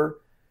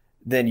October,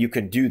 then you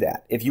can do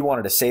that. If you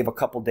wanted to save a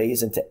couple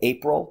days into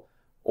April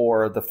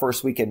or the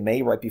first week in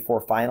May right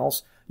before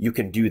finals, you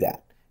can do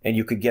that. And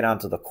you could get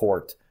onto the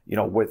court,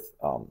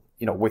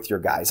 with your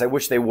guys. I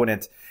wish they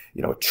wouldn't,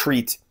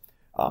 treat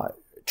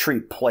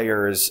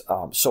players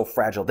so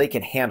fragile. They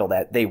can handle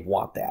that. They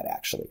want that,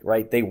 actually,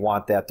 right? They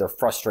want that. They're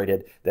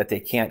frustrated that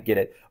they can't get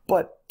it.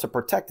 But to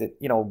protect it,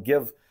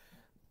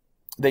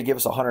 they give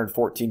us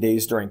 114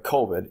 days during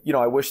COVID.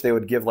 I wish they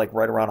would give like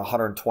right around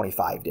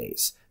 125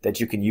 days that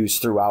you can use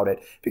throughout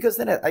it, because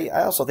then I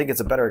also think it's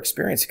a better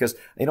experience, because,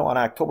 on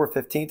October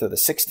 15th or the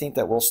 16th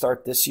that we'll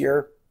start this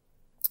year,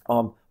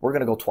 we're going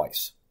to go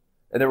twice.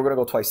 And then we're going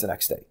to go twice the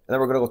next day. And then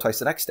we're going to go twice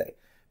the next day.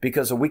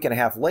 Because a week and a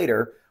half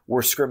later,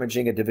 we're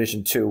scrimmaging a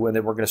Division II, and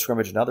then we're going to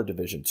scrimmage another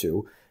Division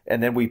II,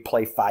 and then we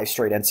play 5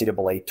 straight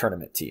NCAA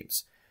tournament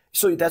teams.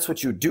 So that's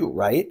what you do,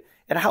 right?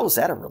 And how is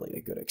that a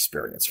good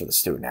experience for the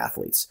student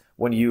athletes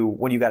when you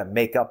got to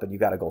make up and you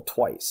got to go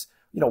twice?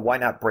 Why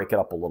not break it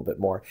up a little bit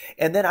more?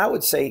 And then I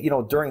would say,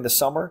 during the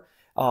summer,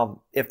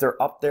 if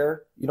they're up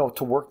there,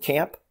 to work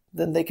camp,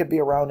 then they could be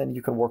around and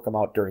you can work them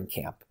out during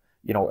camp,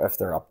 if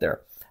they're up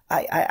there.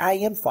 I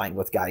am fine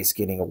with guys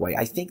getting away.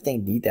 I think they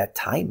need that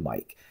time,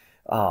 Mike,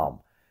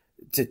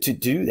 to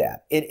do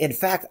that. In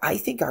fact, I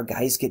think our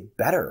guys get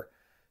better.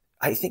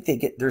 I think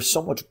there's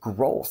so much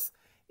growth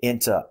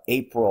into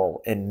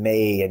April and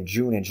May and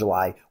June and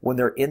July when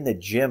they're in the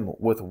gym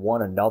with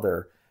one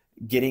another,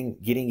 getting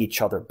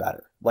each other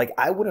better. Like,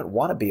 I wouldn't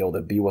want to be able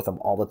to be with them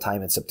all the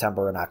time in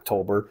September and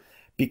October,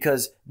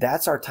 because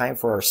that's our time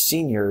for our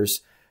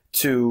seniors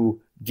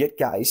to get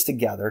guys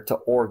together, to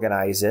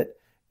organize it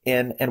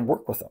and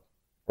work with them,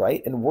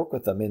 right? And work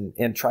with them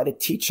and try to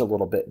teach a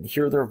little bit and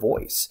hear their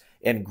voice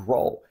and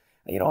grow.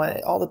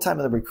 All the time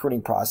in the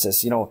recruiting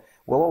process, we'll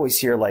always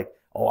hear like,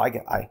 oh,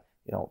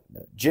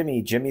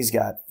 Jimmy's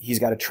got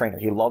a trainer.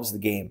 He loves the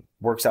game,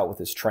 works out with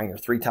his trainer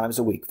 3 times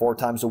a week, 4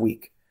 times a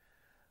week.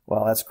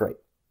 Well, that's great.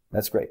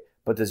 That's great.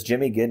 But does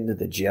Jimmy get into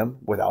the gym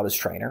without his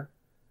trainer?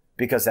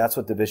 Because that's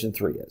what Division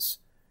III is.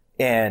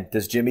 And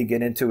does Jimmy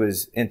get into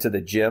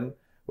the gym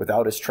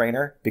without his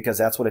trainer? Because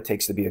that's what it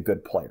takes to be a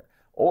good player.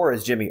 Or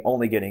is Jimmy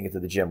only getting into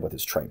the gym with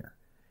his trainer?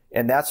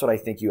 And that's what I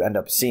think you end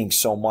up seeing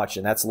so much.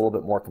 And that's a little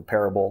bit more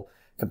comparison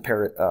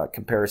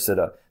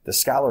to the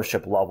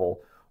scholarship level,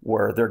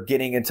 where they're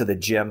getting into the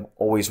gym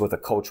always with a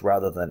coach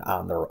rather than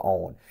on their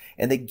own.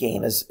 And the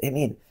game is,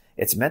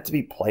 it's meant to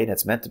be played and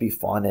it's meant to be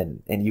fun,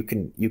 and you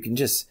can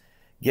just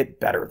get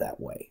better that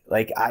way.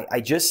 Like,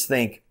 I just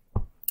think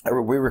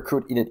we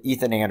recruited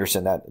Ethan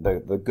Anderson, that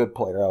the good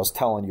player I was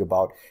telling you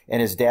about,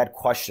 and his dad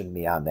questioned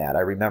me on that.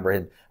 I remember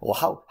him,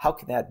 well, how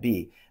can that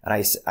be? And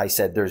I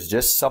said, there's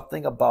just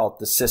something about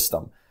the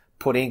system,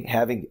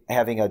 having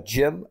a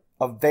gym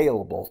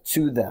available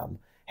to them,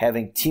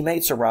 having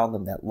teammates around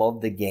them that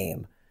love the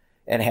game,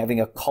 and having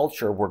a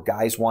culture where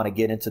guys want to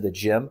get into the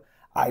gym.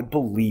 I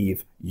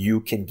believe you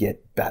can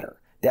get better.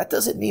 That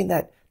doesn't mean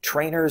that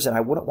trainers, and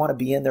I wouldn't want to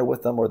be in there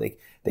with them, or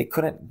they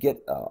couldn't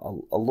get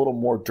a little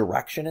more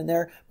direction in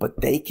there, but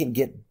they can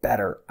get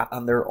better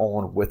on their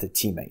own with a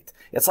teammate.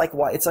 It's like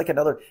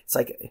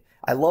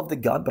I love the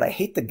gun, but I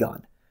hate the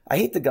gun. I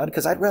hate the gun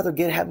because I'd rather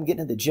have him get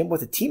in the gym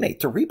with a teammate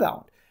to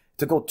rebound,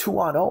 to go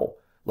 2-on-0.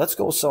 Let's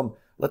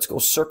go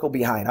circle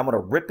behind. I'm going to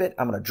rip it.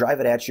 I'm going to drive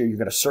it at you. You're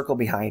going to circle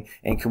behind,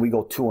 and can we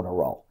go 2 in a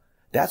row?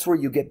 That's where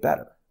you get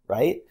better,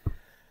 right?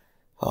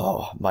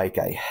 Oh, Mike,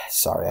 I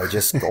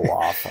just go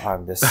off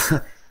on this.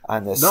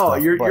 No,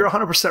 stuff, you're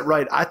 100%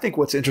 right. I think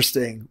what's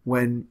interesting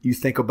when you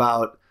think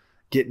about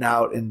getting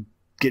out and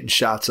getting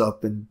shots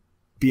up and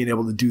being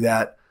able to do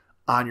that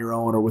on your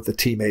own or with a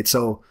teammate.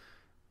 So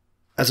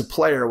as a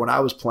player, when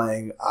I was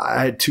playing,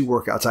 I had 2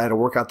 workouts. I had a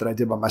workout that I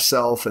did by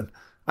myself, and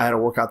I had a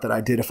workout that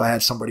I did if I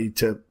had somebody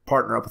to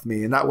partner up with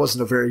me. And that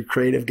wasn't a very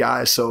creative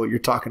guy. So you're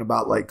talking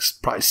about like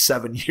probably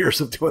 7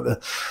 years of doing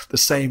the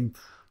same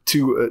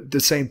 2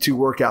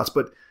 workouts.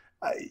 But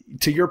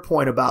to your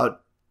point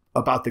about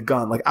the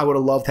gun, like, I would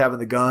have loved having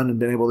the gun and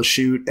been able to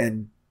shoot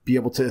and be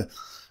able to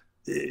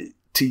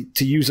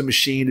use a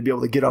machine to be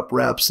able to get up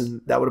reps.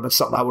 And that would have been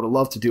something I would have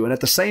loved to do. And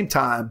at the same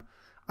time,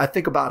 I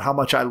think about how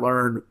much I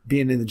learned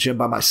being in the gym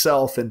by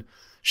myself and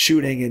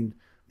shooting and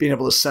being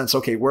able to sense,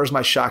 okay, where's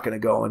my shot going to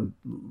go, and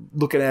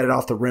looking at it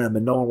off the rim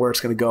and knowing where it's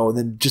going to go, and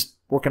then just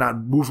working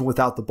on moving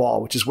without the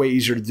ball, which is way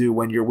easier to do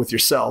when you're with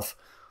yourself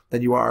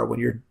than you are when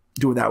you're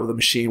doing that with a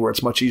machine, where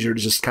it's much easier to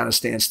just kind of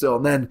stand still.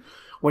 And then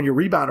when you're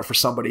rebounding for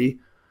somebody,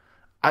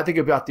 I think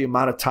about the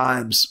amount of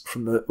times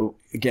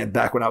again,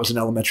 back when I was in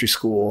elementary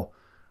school,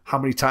 how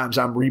many times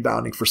I'm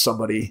rebounding for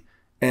somebody,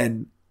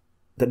 and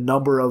the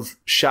number of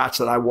shots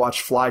that I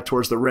watched fly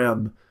towards the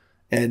rim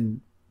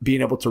and being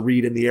able to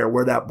read in the air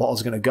where that ball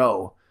is going to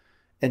go.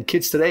 And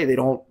kids today, they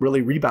don't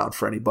really rebound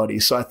for anybody.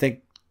 So I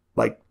think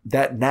like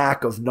that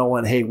knack of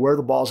knowing, hey, where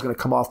the ball is going to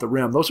come off the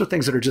rim, those are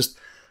things that are just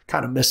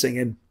kind of missing.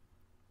 And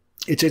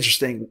it's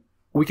interesting.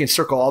 We can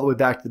circle all the way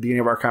back to the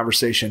beginning of our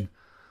conversation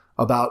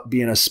about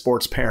being a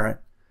sports parent.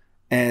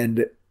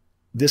 And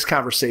this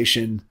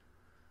conversation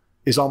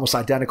is almost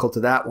identical to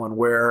that one,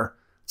 where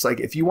it's like,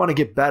 if you want to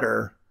get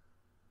better,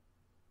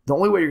 the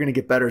only way you're going to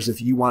get better is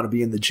if you want to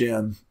be in the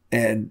gym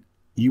and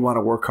you want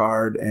to work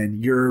hard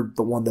and you're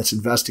the one that's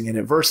investing in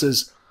it,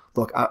 versus,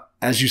 look,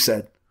 as you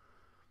said,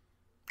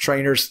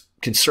 trainers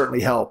can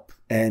certainly help,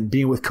 and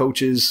being with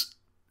coaches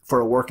for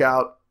a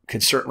workout can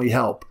certainly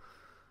help.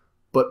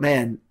 But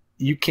man,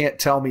 you can't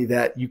tell me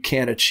that you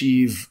can't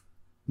achieve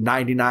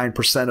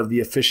 99% of the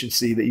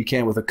efficiency that you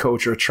can with a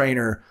coach or a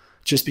trainer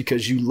just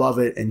because you love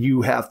it and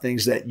you have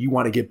things that you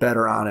want to get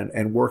better on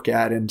and work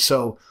at. And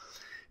so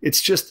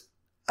it's just,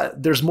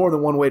 there's more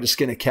than one way to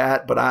skin a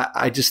cat, but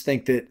I just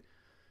think that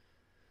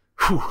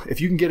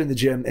if you can get in the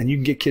gym and you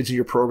can get kids in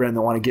your program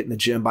that want to get in the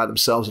gym by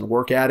themselves and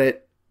work at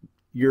it,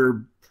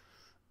 you're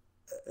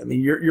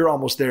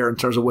almost there in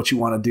terms of what you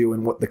want to do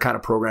and what the kind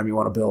of program you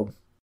want to build.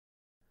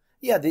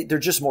 Yeah, they're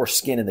just more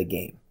skin in the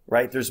game,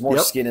 right? There's more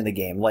skin in the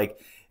game. Like,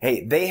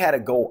 Hey, they had to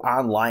go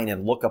online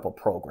and look up a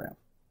program.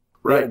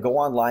 They Right. had to go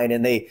online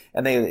and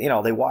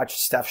they watched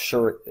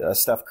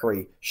Steph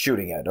Curry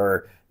shooting it,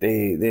 or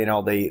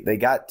they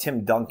got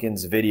Tim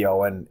Duncan's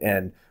video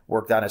and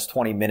worked on his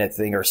 20-minute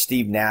thing, or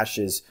Steve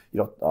Nash's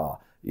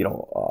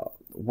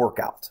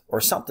workout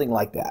or something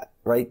like that,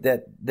 right?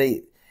 That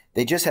they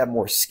just have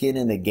more skin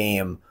in the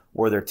game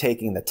where they're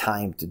taking the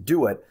time to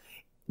do it,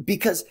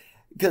 because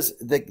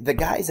the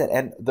guys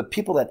the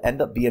people that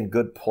end up being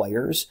good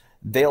players,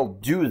 they'll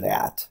do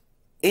that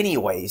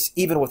anyways,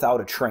 even without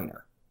a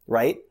trainer,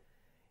 right?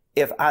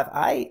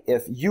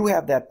 If you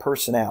have that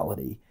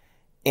personality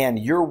and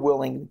you're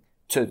willing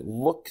to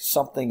look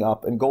something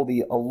up and go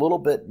a little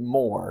bit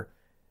more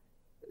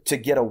to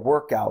get a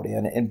workout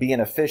in and being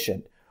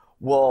efficient,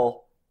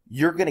 well,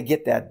 you're going to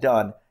get that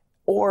done.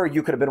 Or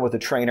you could have been with a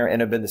trainer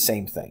and have been the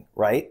same thing,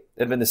 right?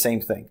 It'd been the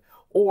same thing.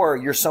 Or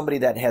you're somebody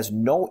that has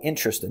no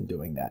interest in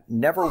doing that,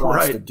 never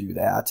wants to do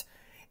that.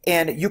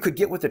 And you could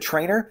get with a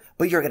trainer,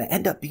 but you're going to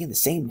end up being the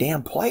same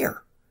damn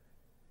player.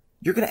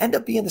 You're going to end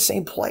up being the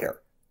same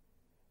player.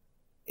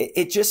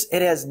 It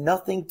has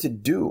nothing to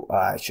do.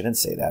 I shouldn't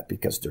say that,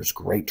 because there's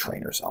great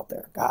trainers out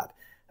there. God,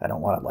 I don't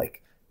want to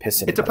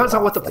piss anybody It depends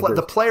on off. what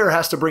the player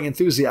has to bring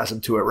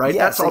enthusiasm to it, right?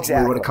 Yes, That's ultimately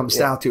exactly. what it comes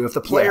down to. If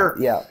the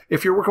player,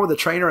 if you're working with a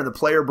trainer and the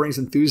player brings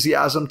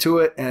enthusiasm to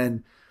it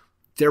and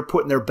they're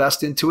putting their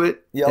best into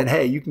it, then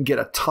hey, you can get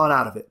a ton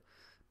out of it.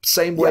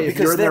 Same way if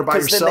you're in there by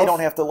yourself. Then they don't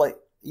have to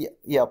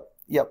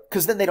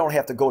because then they don't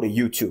have to go to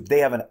YouTube. They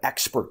have an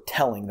expert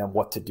telling them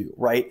what to do,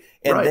 right?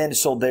 And then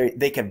so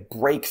they can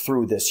break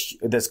through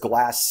this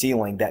glass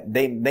ceiling that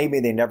maybe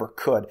they never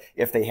could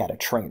if they had a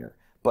trainer.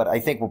 But I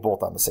think we're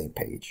both on the same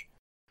page.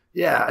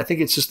 Yeah, I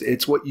think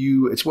it's what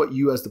you as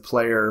the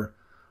player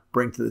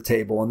bring to the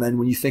table. And then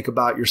when you think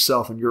about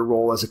yourself and your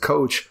role as a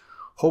coach,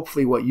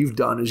 hopefully what you've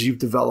done is you've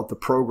developed a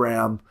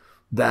program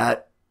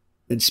that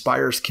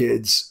inspires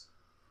kids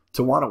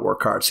to want to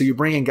work hard. So you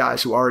bring in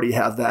guys who already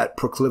have that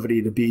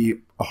proclivity to be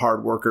a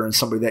hard worker and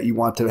somebody that you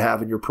want to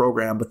have in your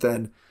program. But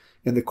then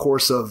in the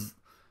course of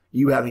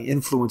you having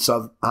influence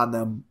on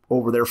them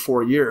over their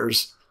 4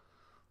 years,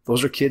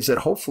 those are kids that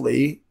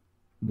hopefully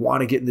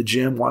want to get in the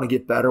gym, want to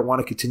get better, want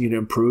to continue to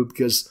improve,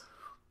 because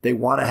they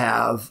want to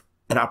have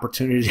an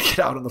opportunity to get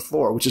out on the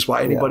floor, which is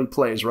why anybody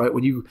plays, right?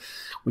 When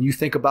you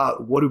think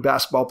about what do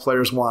basketball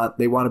players want,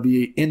 they want to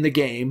be in the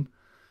game.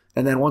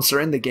 And then once they're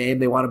in the game,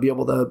 they want to be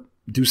able to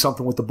do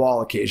something with the ball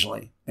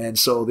occasionally. And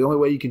so the only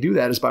way you can do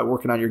that is by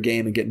working on your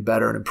game and getting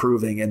better and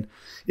improving. And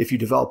if you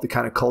develop the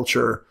kind of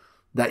culture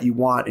that you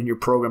want in your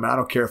program, and I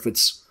don't care if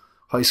it's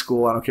high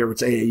school, I don't care if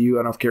it's AAU,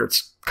 I don't care if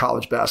it's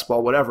college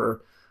basketball,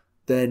 whatever,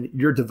 then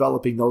you're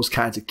developing those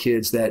kinds of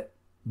kids that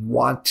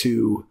want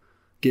to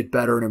get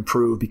better and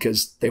improve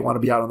because they want to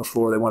be out on the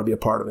floor, they want to be a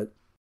part of it.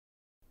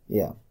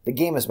 Yeah. The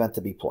game is meant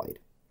to be played.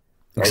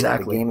 Right?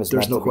 Exactly. The game is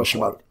There's no question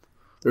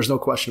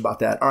about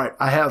that. All right.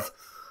 I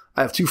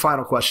have 2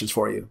 final questions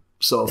for you.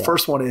 So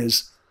first one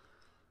is,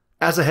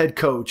 as a head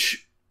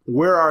coach,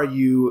 where are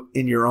you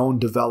in your own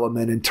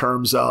development in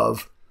terms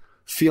of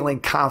feeling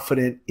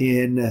confident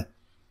in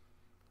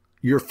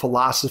your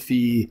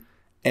philosophy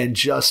and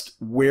just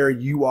where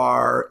you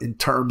are in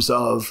terms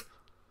of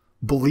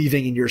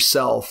believing in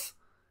yourself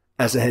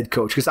as a head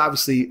coach? Because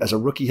obviously as a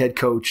rookie head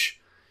coach,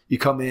 you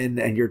come in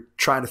and you're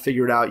trying to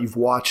figure it out. You've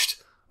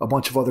watched a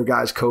bunch of other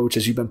guys coach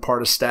as you've been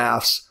part of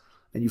staffs,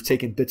 and you've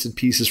taken bits and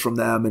pieces from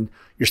them, and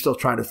you're still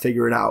trying to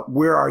figure it out.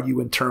 Where are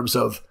you in terms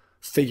of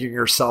figuring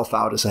yourself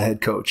out as a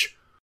head coach?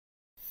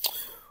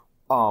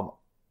 I'm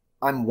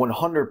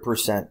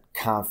 100%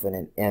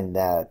 confident in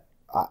that.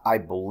 I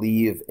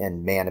believe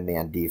in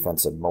man-to-man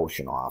defense and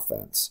motion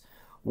offense.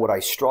 What I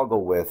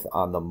struggle with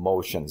on the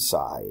motion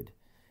side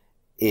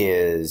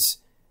is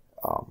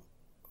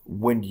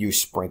when do you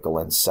sprinkle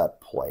in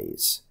set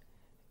plays,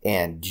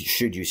 and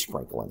should you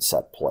sprinkle in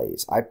set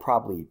plays? I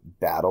probably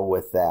battle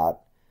with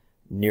that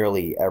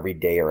nearly every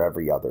day or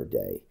every other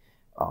day,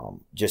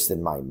 just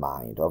in my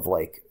mind of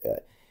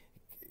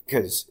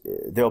because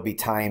there'll be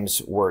times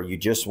where you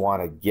just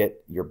want to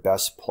get your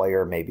best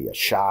player maybe a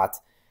shot,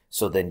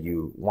 so then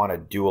you want to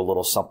do a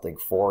little something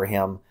for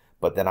him.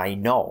 But then I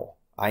know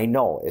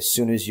as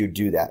soon as you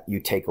do that, you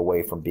take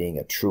away from being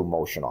a true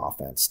motion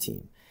offense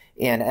team.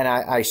 And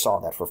I saw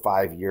that for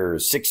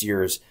 6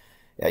 years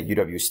at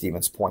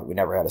UW-Stevens Point. We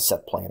never had a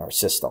set play in our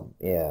system,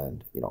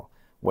 and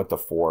went to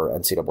 4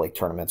 NCAA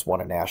tournaments, won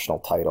a national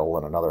title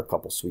and another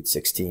couple Sweet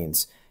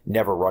 16s,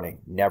 never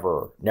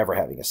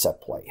having a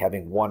set play,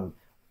 having one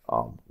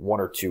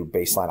or two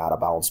baseline out of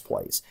bounds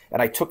plays.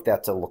 And I took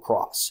that to La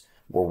Crosse,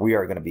 where we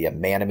are going to be a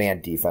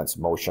man-to-man defense,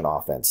 motion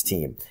offense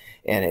team.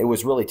 And it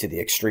was really to the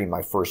extreme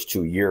my first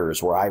 2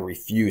 years, where I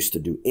refused to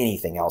do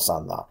anything else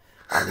on the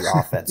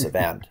offensive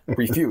end.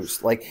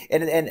 Refused.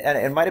 And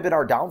it might have been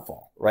our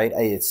downfall, right?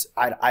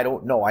 I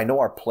don't know. I know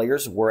our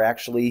players were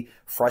actually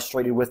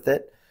frustrated with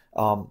it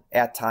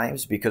at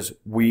times, because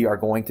we are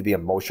going to be a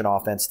motion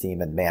offense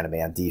team and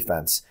man-to-man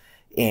defense.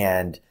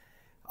 And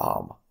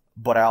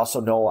but I also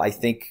know, I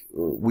think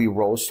we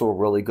rose to a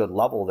really good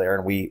level there,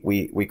 and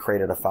we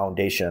created a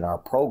foundation in our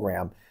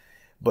program.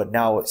 But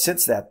now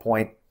since that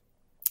point,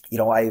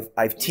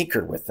 I've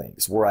tinkered with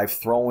things where I've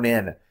thrown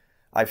in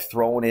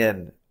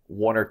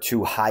one or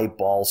two high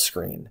ball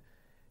screen,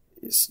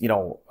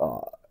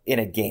 in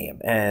a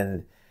game.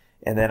 And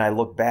then I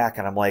look back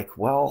and I'm like,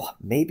 well,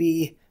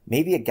 maybe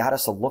it got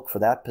us a look for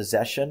that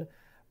possession,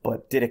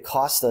 but did it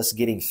cost us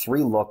getting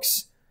 3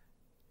 looks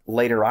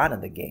later on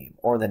in the game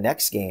or in the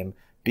next game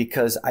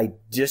because I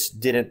just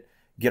didn't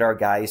get our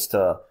guys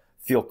to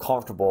feel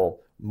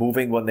comfortable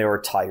moving when they were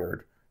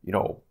tired,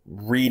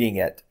 reading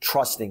it,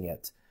 trusting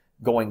it,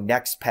 going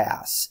next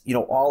pass,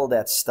 all of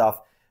that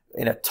stuff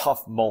in a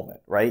tough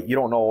moment, right? You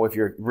don't know if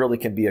you really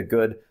can be a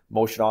good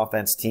motion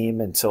offense team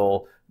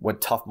until when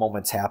tough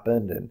moments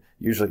happen. And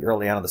usually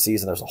early on in the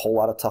season, there's a whole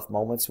lot of tough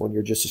moments when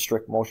you're just a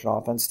strict motion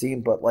offense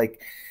team. But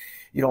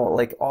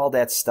all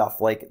that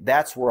stuff,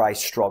 that's where I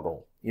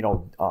struggle,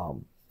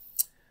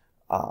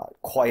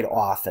 quite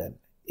often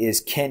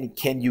is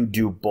can you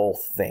do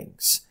both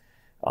things?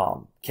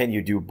 Can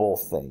you do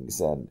both things?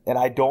 And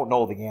I don't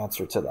know the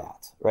answer to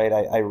that, right?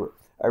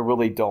 I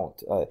really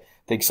don't. I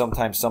think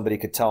sometimes somebody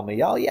could tell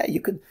me, oh yeah,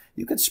 you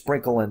could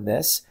sprinkle in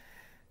this.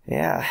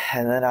 Yeah,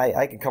 and then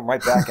I can come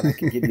right back and I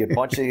can give you a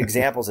bunch of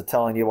examples of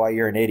telling you why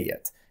you're an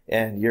idiot.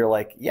 And you're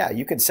like, yeah,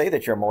 you can say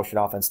that you're a motion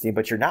offense team,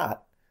 but you're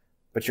not.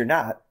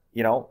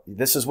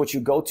 This is what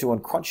you go to in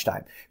crunch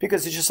time.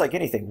 Because it's just like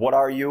anything. What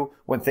are you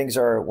when things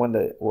are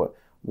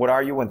what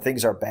are you when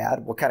things are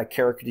bad? What kind of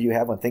character do you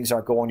have when things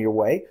aren't going your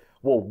way?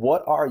 Well,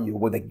 what are you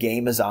when the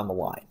game is on the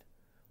line?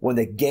 When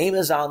the game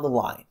is on the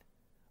line,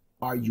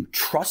 are you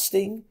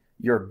trusting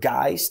your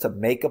guys to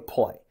make a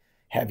play?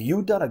 Have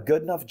you done a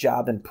good enough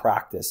job in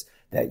practice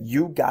that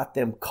you got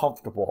them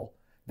comfortable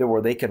that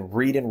where they can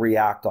read and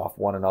react off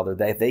one another,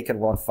 that they can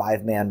run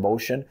 5-man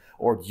motion,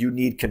 or do you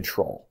need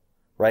control,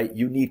 right?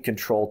 You need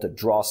control to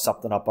draw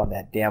something up on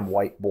that damn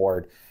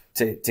whiteboard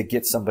to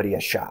get somebody a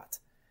shot.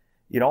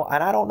 And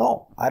I don't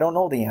know. I don't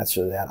know the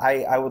answer to that.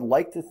 I would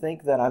like to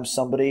think that I'm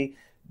somebody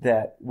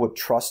that would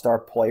trust our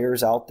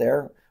players out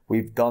there.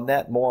 We've done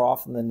that more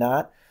often than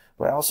not.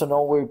 But I also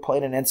know we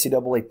played an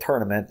NCAA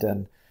tournament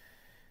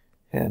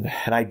and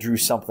I drew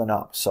something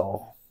up.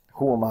 So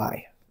who am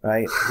I,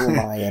 right? Who am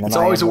I? And it's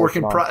always a work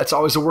in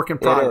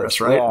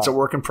progress, right? Yeah. It's a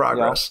work in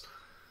progress. Yeah.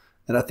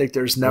 And I think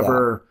there's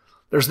not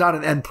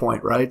an end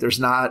point, right?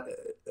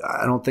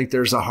 I don't think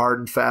there's a hard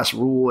and fast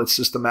rule. It's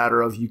just a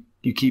matter of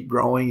you keep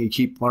growing, you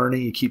keep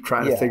learning, you keep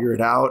trying to figure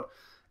it out.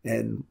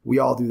 And we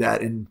all do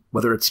that in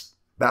whether it's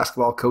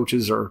basketball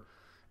coaches or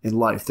in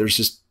life. There's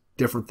just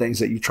different things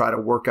that you try to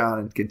work on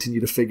and continue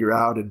to figure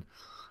out and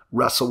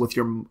wrestle with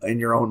in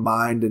your own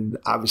mind. And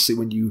obviously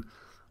when you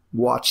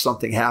watch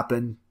something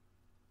happen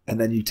and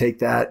then you take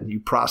that and you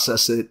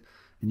process it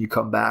and you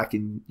come back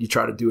and you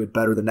try to do it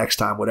better the next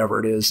time, whatever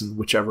it is, and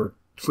whichever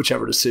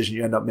decision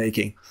you end up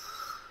making.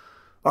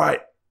 All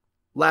right.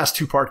 Last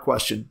 2-part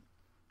question.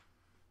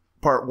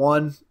 Part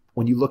 1,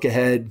 when you look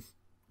ahead,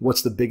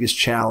 what's the biggest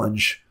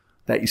challenge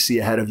that you see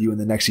ahead of you in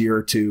the next year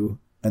or two?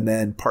 And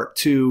then part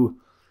 2,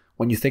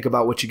 when you think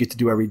about what you get to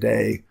do every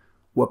day,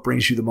 what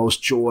brings you the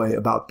most joy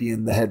about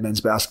being the head men's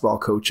basketball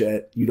coach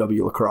at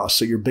UW-La Crosse?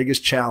 So your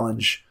biggest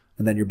challenge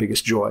and then your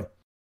biggest joy.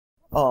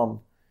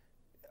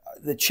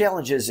 The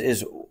challenge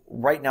is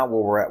right now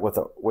where we're at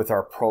with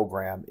our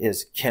program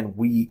is can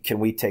we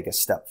take a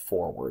step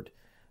forward?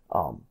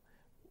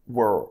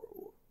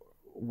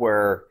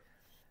 Where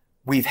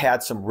we've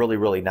had some really,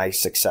 really nice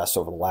success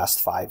over the last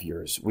 5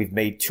 years. We've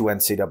made 2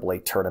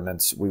 NCAA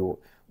tournaments. We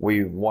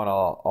won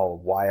a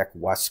WIAC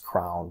West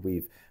crown.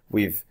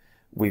 We've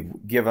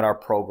given our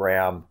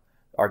program,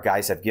 our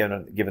guys have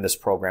given this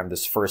program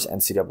this first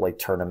NCAA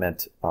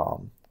tournament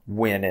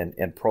win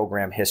in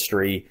program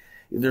history.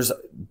 There's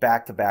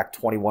back-to-back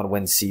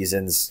 21-win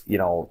seasons,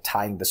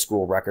 tying the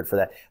school record for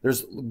that.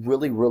 There's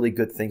really, really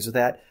good things with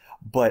that,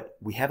 but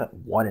we haven't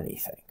won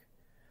anything.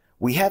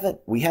 We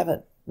haven't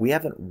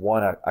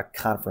won a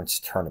conference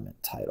tournament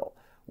title.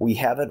 We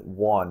haven't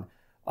won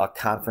a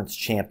conference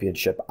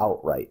championship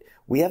outright.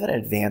 We haven't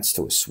advanced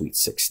to a Sweet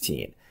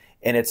 16.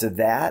 And it's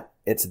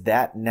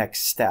that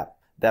next step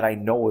that I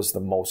know is the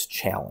most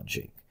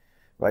challenging,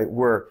 right?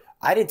 Where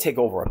I didn't take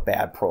over a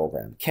bad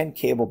program. Ken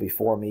Cable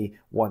before me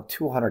won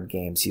 200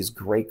 games. He's a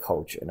great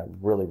coach and a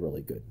really,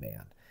 really good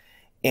man.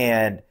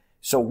 And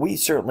so we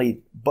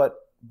certainly,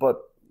 but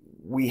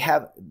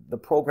the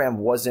program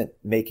wasn't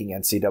making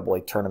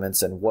NCAA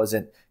tournaments and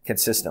wasn't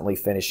consistently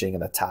finishing in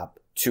the top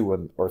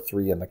 2 or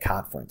 3 in the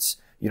conference,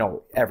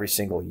 every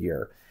single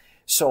year.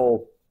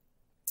 So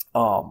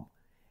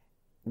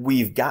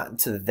we've gotten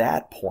to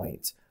that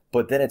point,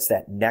 but then it's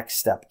that next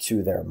step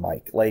to there,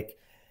 Mike.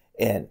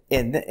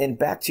 And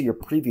back to your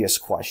previous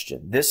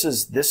question, this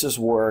is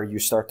where you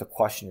start to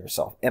question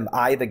yourself. Am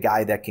I the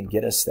guy that can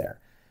get us there?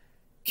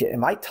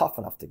 Am I tough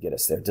enough to get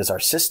us there? Does our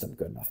system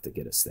good enough to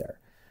get us there?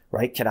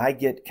 Right? Can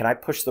I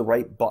push the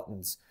right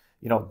buttons,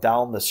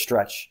 down the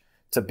stretch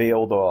to be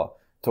able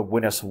to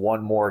win us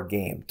one more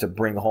game, to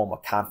bring home a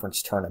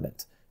conference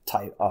tournament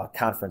type,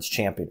 conference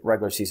champion,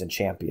 regular season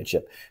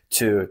championship,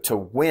 to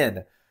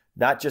win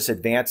not just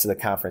advance to the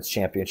conference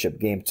championship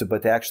game,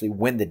 but to actually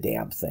win the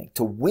damn thing,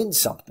 to win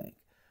something,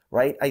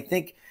 right? I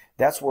think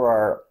that's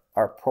where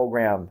our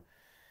program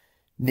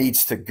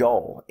needs to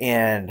go.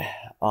 And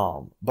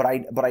but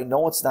I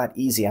know it's not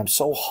easy. I'm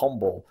so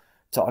humble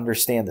to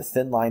understand the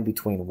thin line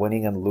between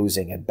winning and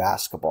losing in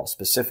basketball,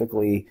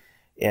 specifically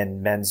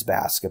in men's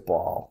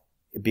basketball,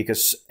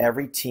 because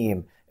every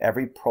team,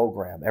 every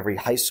program, every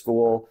high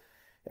school,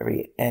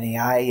 every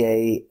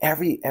NAIA,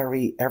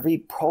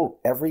 every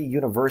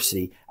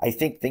university, I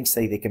think thinks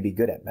they can be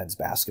good at men's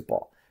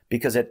basketball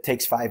because it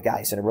takes 5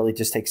 guys and it really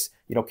just takes,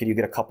 can you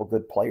get a couple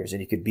good players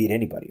and you could beat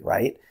anybody,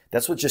 right?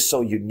 That's what's just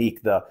so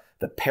unique, the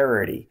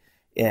parity.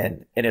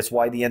 And it's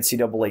why the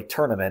NCAA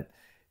tournament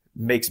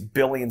makes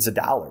billions of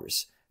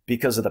dollars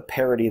because of the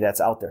parity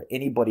that's out there.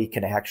 Anybody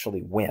can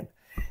actually win.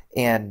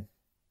 And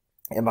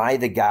am I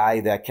the guy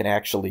that can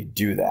actually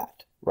do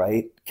that,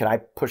 right? Can I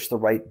push the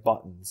right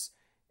buttons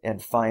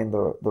and find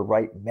the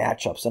right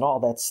matchups and all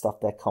that stuff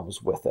that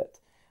comes with it?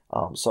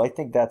 So I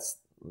think that's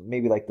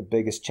maybe like the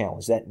biggest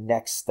challenge. That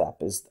next step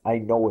is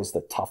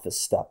the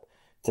toughest step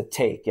to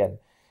take. And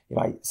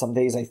some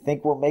days I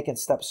think we're making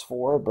steps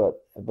forward,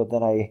 but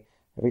then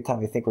every time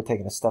I think we're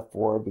taking a step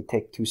forward, we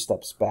take 2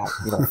 steps back,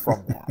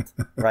 from that,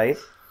 right?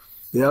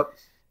 Yep.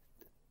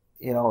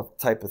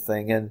 Type of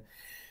thing. And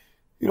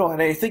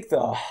and I think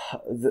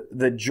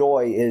the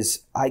joy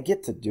is I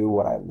get to do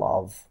what I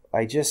love.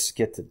 I just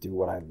get to do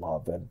what I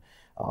love. And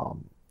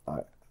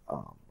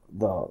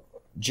the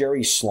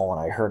Jerry Sloan,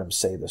 I heard him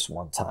say this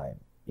one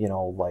time,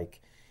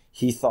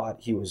 he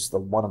thought he was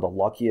one of the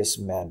luckiest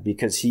men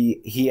because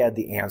he had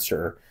the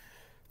answer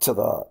to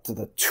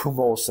the 2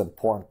 most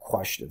important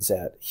questions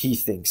that he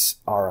thinks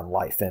are in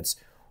life. And it's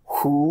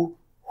who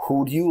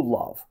do you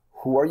love?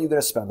 Who are you going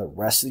to spend the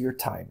rest of your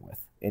time with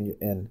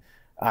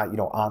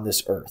on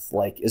this earth?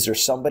 Like, is there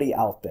somebody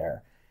out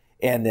there?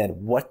 And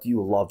then what do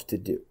you love to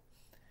do?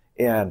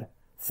 And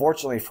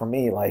fortunately for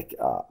me,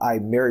 I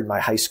married my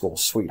high school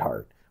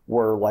sweetheart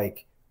where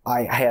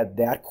I had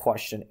that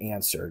question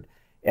answered,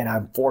 and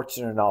I'm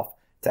fortunate enough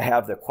to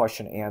have the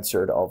question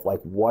answered of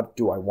what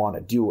do I want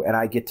to do? And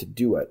I get to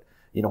do it,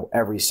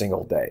 every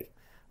single day.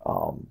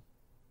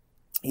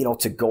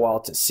 To go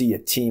out to see a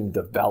team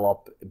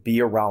develop,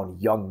 be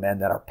around young men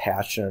that are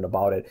passionate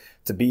about it,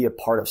 to be a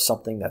part of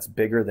something that's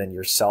bigger than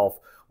yourself,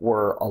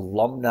 where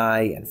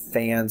alumni and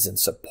fans and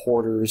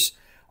supporters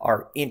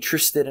are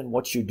interested in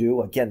what you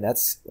do. Again,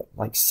 that's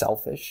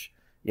selfish.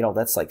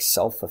 That's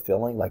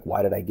self-fulfilling.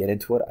 Why did I get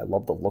into it? I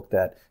love the look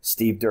that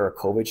Steve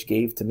Durakovich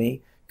gave to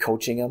me,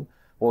 coaching him.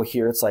 Well,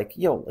 here it's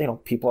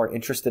people are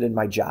interested in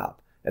my job,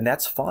 and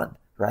that's fun,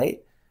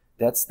 right?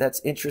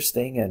 That's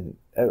interesting, and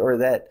or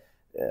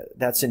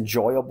that's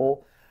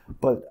enjoyable.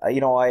 But I've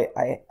been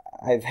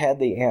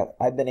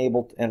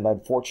able to, and I'm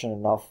fortunate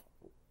enough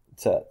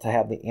to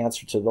have the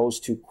answer to those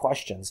 2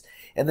 questions.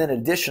 And then in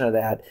addition to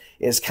that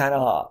is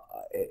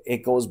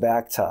it goes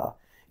back to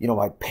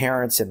my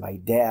parents and my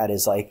dad.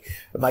 Is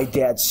my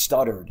dad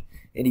stuttered,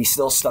 and he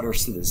still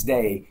stutters to this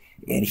day.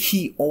 And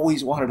he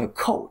always wanted to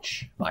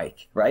coach,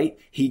 Mike, right?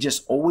 He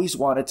just always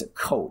wanted to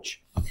coach.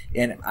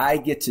 And I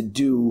get to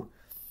do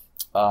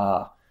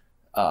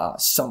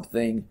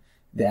something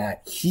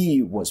that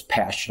he was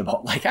passionate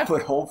about. I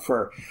went home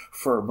for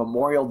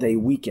Memorial Day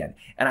weekend,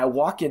 and I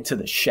walk into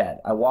the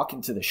shop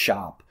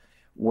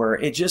where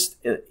it's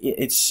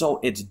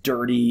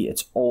dirty,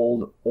 it's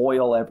old,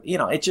 oil,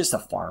 it's just a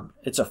farm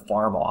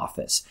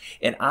office.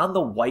 And on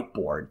the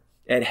whiteboard,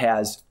 it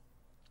has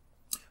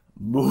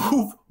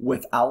move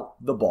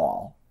without the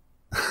ball.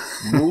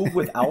 Move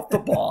without the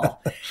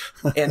ball.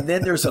 And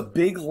then there's a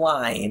big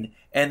line,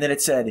 and then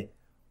it said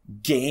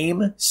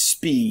game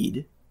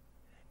speed.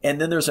 And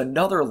then there's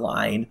another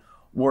line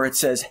where it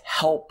says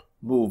help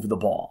move the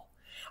ball.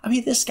 I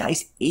mean, this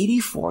guy's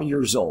 84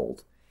 years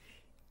old.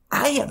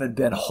 I haven't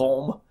been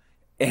home,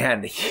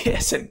 and he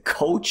hasn't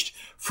coached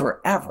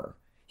forever.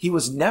 He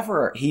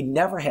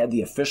never had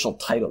the official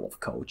title of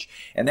coach.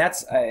 And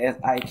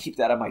I keep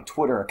that on my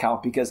Twitter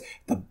account because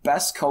the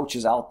best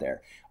coaches out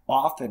there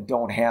often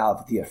don't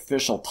have the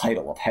official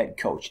title of head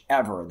coach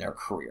ever in their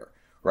career,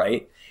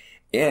 right?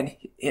 And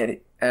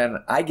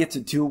I get to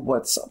do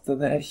something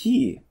that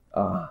he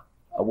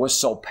was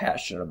so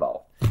passionate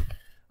about.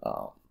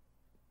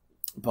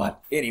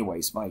 But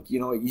anyways, Mike,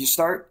 you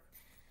start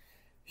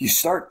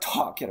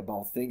talking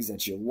about things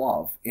that you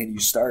love, and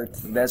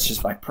that's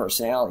just my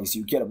personality. So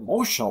you get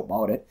emotional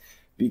about it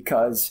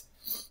because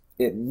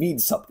it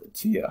means something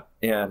to you.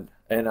 And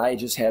I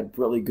just had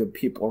really good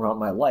people around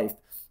my life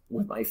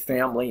with my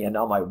family and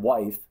now my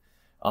wife.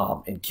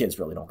 And kids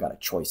really don't got a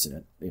choice in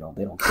it.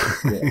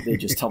 They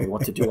just tell me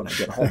what to do when I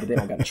get home, but they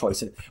don't got a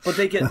choice in it. But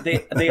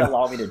they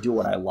allow me to do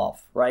what I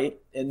love, right?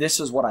 And this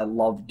is what I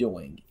love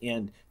doing.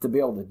 And to be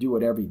able to do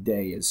it every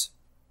day it's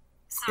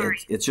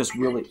just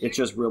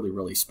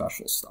really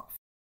special stuff.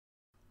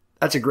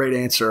 That's a great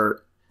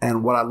answer.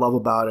 And what I love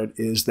about it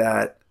is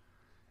that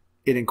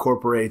it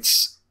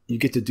incorporates, you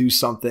get to do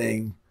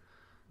something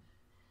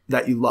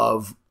that you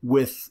love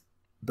with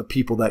the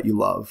people that you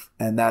love.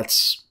 And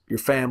that's your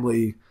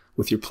family,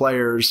 with your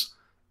players,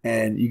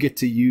 and you get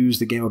to use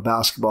the game of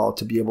basketball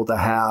to be able to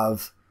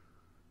have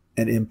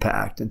an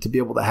impact and to be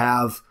able to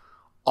have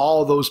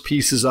all those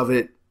pieces of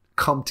it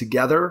come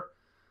together.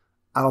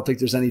 I don't think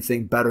there's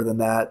anything better than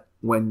that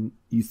when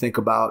you think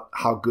about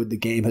how good the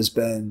game has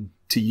been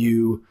to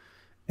you.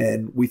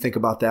 And we think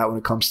about that when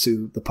it comes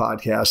to the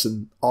podcast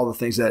and all the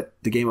things that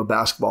the game of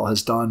basketball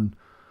has done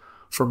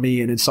for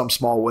me. And in some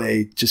small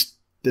way, just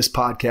this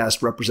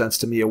podcast represents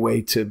to me a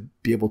way to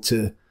be able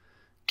to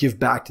give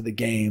back to the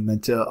game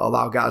and to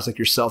allow guys like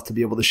yourself to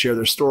be able to share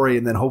their story.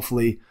 And then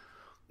hopefully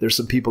there's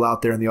some people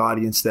out there in the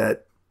audience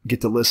that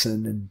get to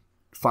listen and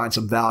find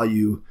some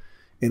value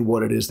in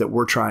what it is that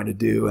we're trying to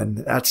do. And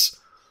that's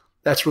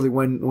really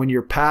when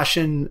your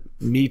passion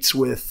meets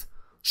with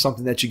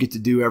something that you get to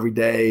do every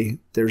day,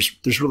 there's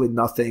really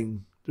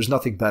nothing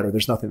better.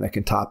 There's nothing that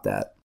can top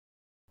that.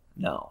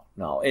 No,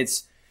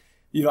 it's,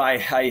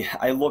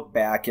 I look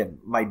back and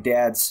my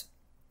dad's,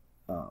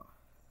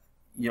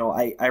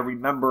 I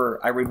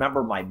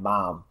remember my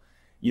mom,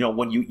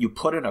 when you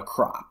put in a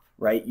crop,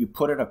 right? You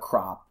put in a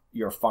crop,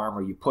 you're a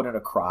farmer, you put in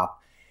a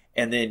crop,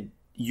 and then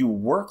you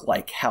work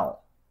like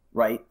hell,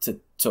 right?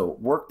 To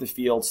work the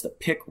fields, to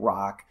pick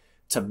rock,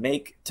 to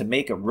make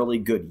a really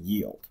good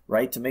yield,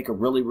 right? To make a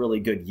really, really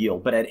good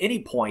yield. But at any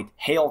point,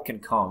 hail can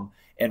come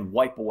and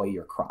wipe away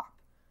your crop.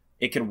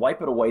 It can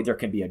wipe it away. There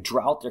can be a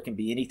drought. There can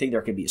be anything.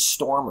 There can be a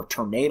storm or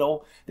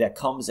tornado that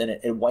comes and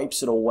it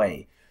wipes it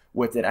away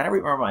with it. I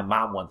remember my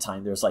mom one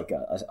time, there's like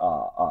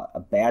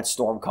a bad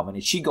storm coming,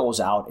 and she goes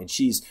out and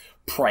she's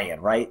praying,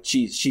 right?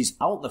 She's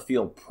out in the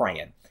field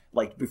praying,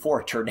 like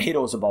before a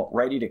tornado is about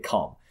ready to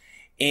come.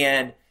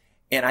 And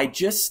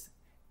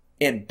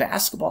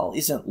basketball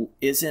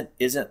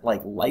isn't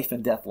like life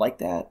and death like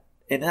that.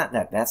 And not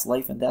that that's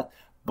life and death,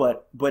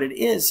 but it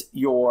is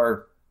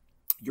your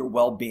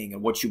well-being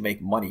and what you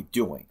make money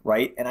doing,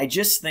 right? And I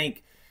just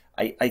think,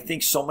 I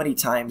think so many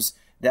times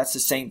that's the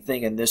same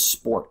thing in this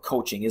sport.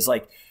 Coaching is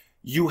like,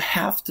 you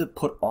have to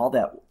put all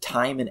that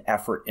time and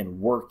effort and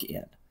work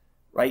in,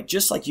 right?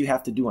 Just like you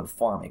have to do in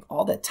farming,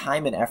 all that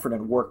time and effort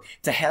and work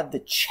to have the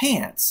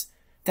chance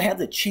to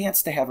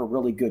have a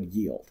really good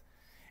yield.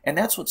 And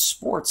that's what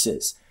sports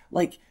is.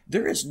 Like,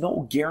 there is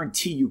no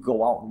guarantee you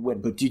go out and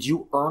win, but did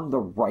you earn the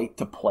right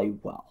to play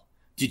well?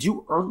 Did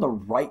you earn the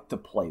right to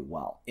play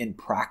well in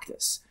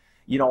practice?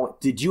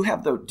 Did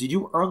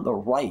you earn the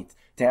right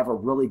to have a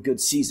really good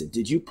season?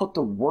 Did you put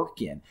the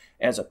work in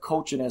as a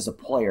coach and as a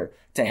player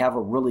to have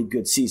a really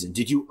good season?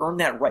 Did you earn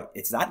that right?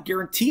 It's not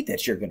guaranteed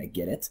that you're going to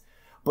get it,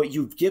 but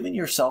you've given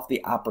yourself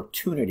the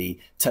opportunity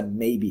to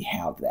maybe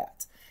have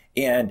that.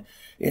 And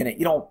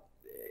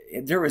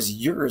there was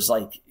years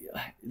like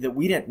that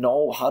we didn't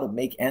know how to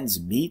make ends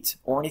meet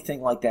or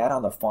anything like that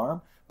on the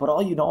farm, but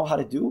all you know how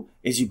to do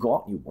is you go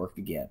out and you work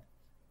again.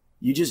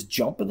 You just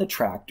jump in the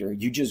tractor,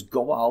 you just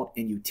go out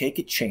and you take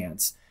a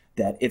chance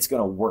that it's going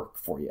to work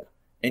for you.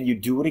 And you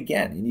do it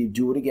again, and you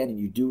do it again, and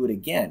you do it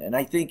again. And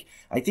I think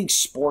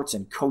sports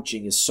and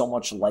coaching is so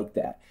much like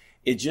that.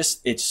 It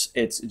just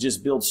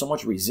builds so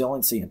much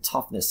resiliency and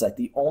toughness that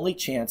the only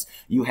chance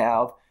you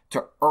have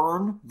to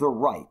earn the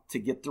right to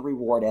get the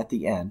reward at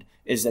the end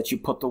is that you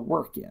put the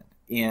work in.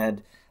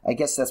 And I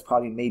guess that's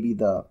probably maybe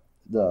the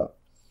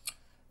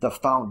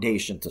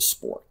foundation to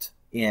sport.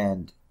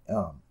 And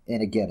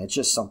again, it's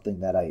just something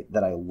that I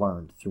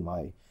learned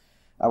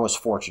I was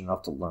fortunate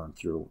enough to learn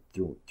through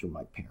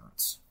my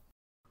parents.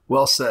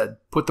 Well said.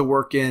 Put the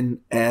work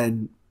in,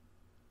 and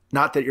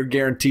not that you're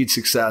guaranteed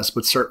success,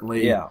 but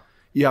certainly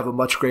you have a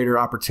much greater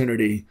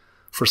opportunity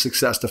for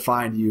success to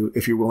find you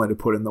if you're willing to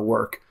put in the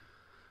work.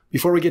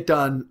 Before we get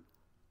done,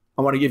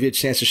 I want to give you a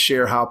chance to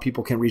share how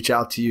people can reach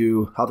out to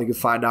you, how they can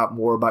find out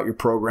more about your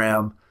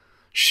program,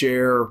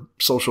 share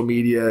social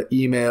media,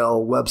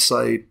 email,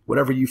 website,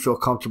 whatever you feel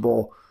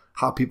comfortable,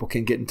 how people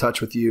can get in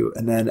touch with you.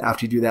 And then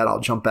after you do that,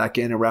 I'll jump back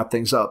in and wrap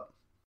things up.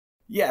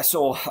 Yeah,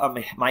 so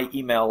my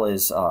email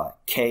is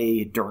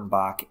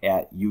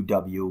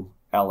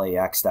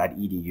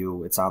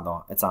kdernbach@uwlax.edu. It's on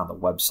the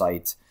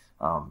website.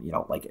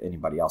 Like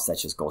anybody else, that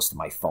just goes to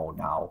my phone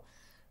now,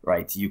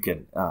 right? You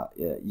can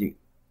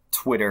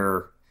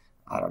Twitter.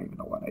 I don't even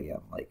know what I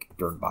am, like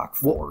Dernbach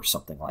 4 or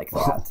something like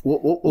that.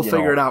 We'll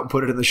figure it out and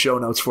put it in the show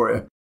notes for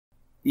you.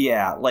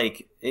 Yeah,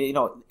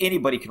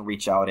 anybody can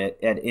reach out at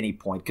any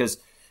point, because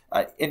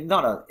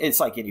it's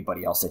like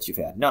anybody else that you've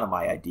had. None of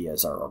my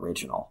ideas are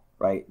original,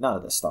 right? None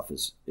of this stuff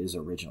is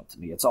original to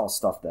me. It's all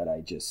stuff that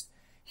I just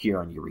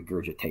hear and you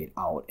regurgitate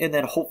out. And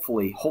then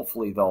hopefully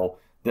though,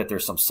 that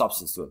there's some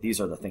substance to it. These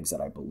are the things that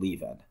I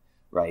believe in,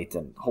 right?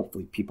 And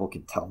hopefully people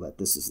can tell that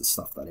this is the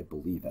stuff that I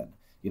believe in,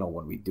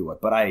 when we do it.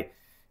 But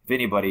if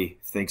anybody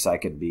thinks I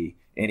can be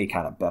any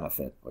kind of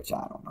benefit, which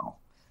I don't know,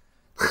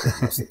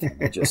 I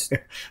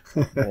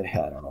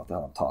don't know what the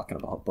hell I'm talking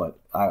about, but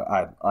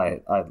I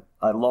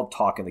love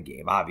talking the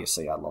game.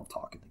 Obviously, I love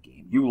talking the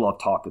game. You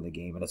love talking the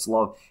game, and it's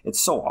so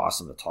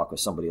awesome to talk with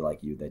somebody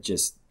like you that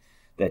just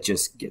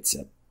gets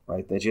it,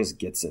 right? That just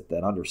gets it,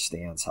 that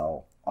understands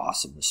how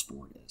awesome the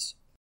sport is.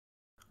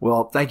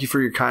 Well, thank you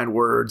for your kind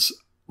words.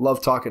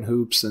 Love talking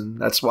hoops, and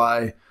that's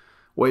why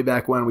way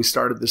back when we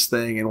started this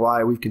thing and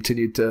why we've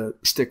continued to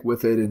stick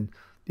with it, and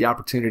the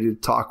opportunity to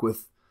talk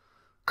with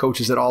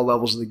coaches at all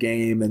levels of the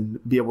game and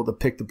be able to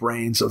pick the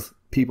brains of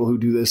people who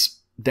do this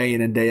day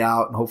in and day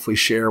out and hopefully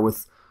share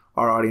with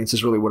our audience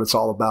is really what it's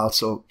all about.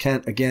 So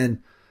Kent,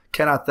 again,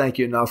 cannot thank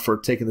you enough for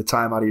taking the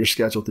time out of your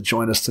schedule to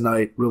join us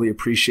tonight. Really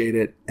appreciate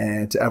it.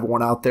 And to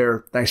everyone out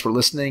there, thanks for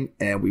listening,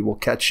 and we will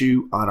catch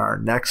you on our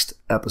next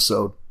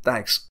episode.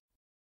 Thanks.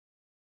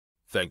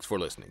 Thanks for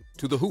listening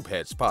to the Hoop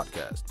Heads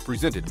podcast,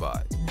 presented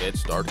by Head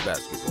Start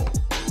Basketball.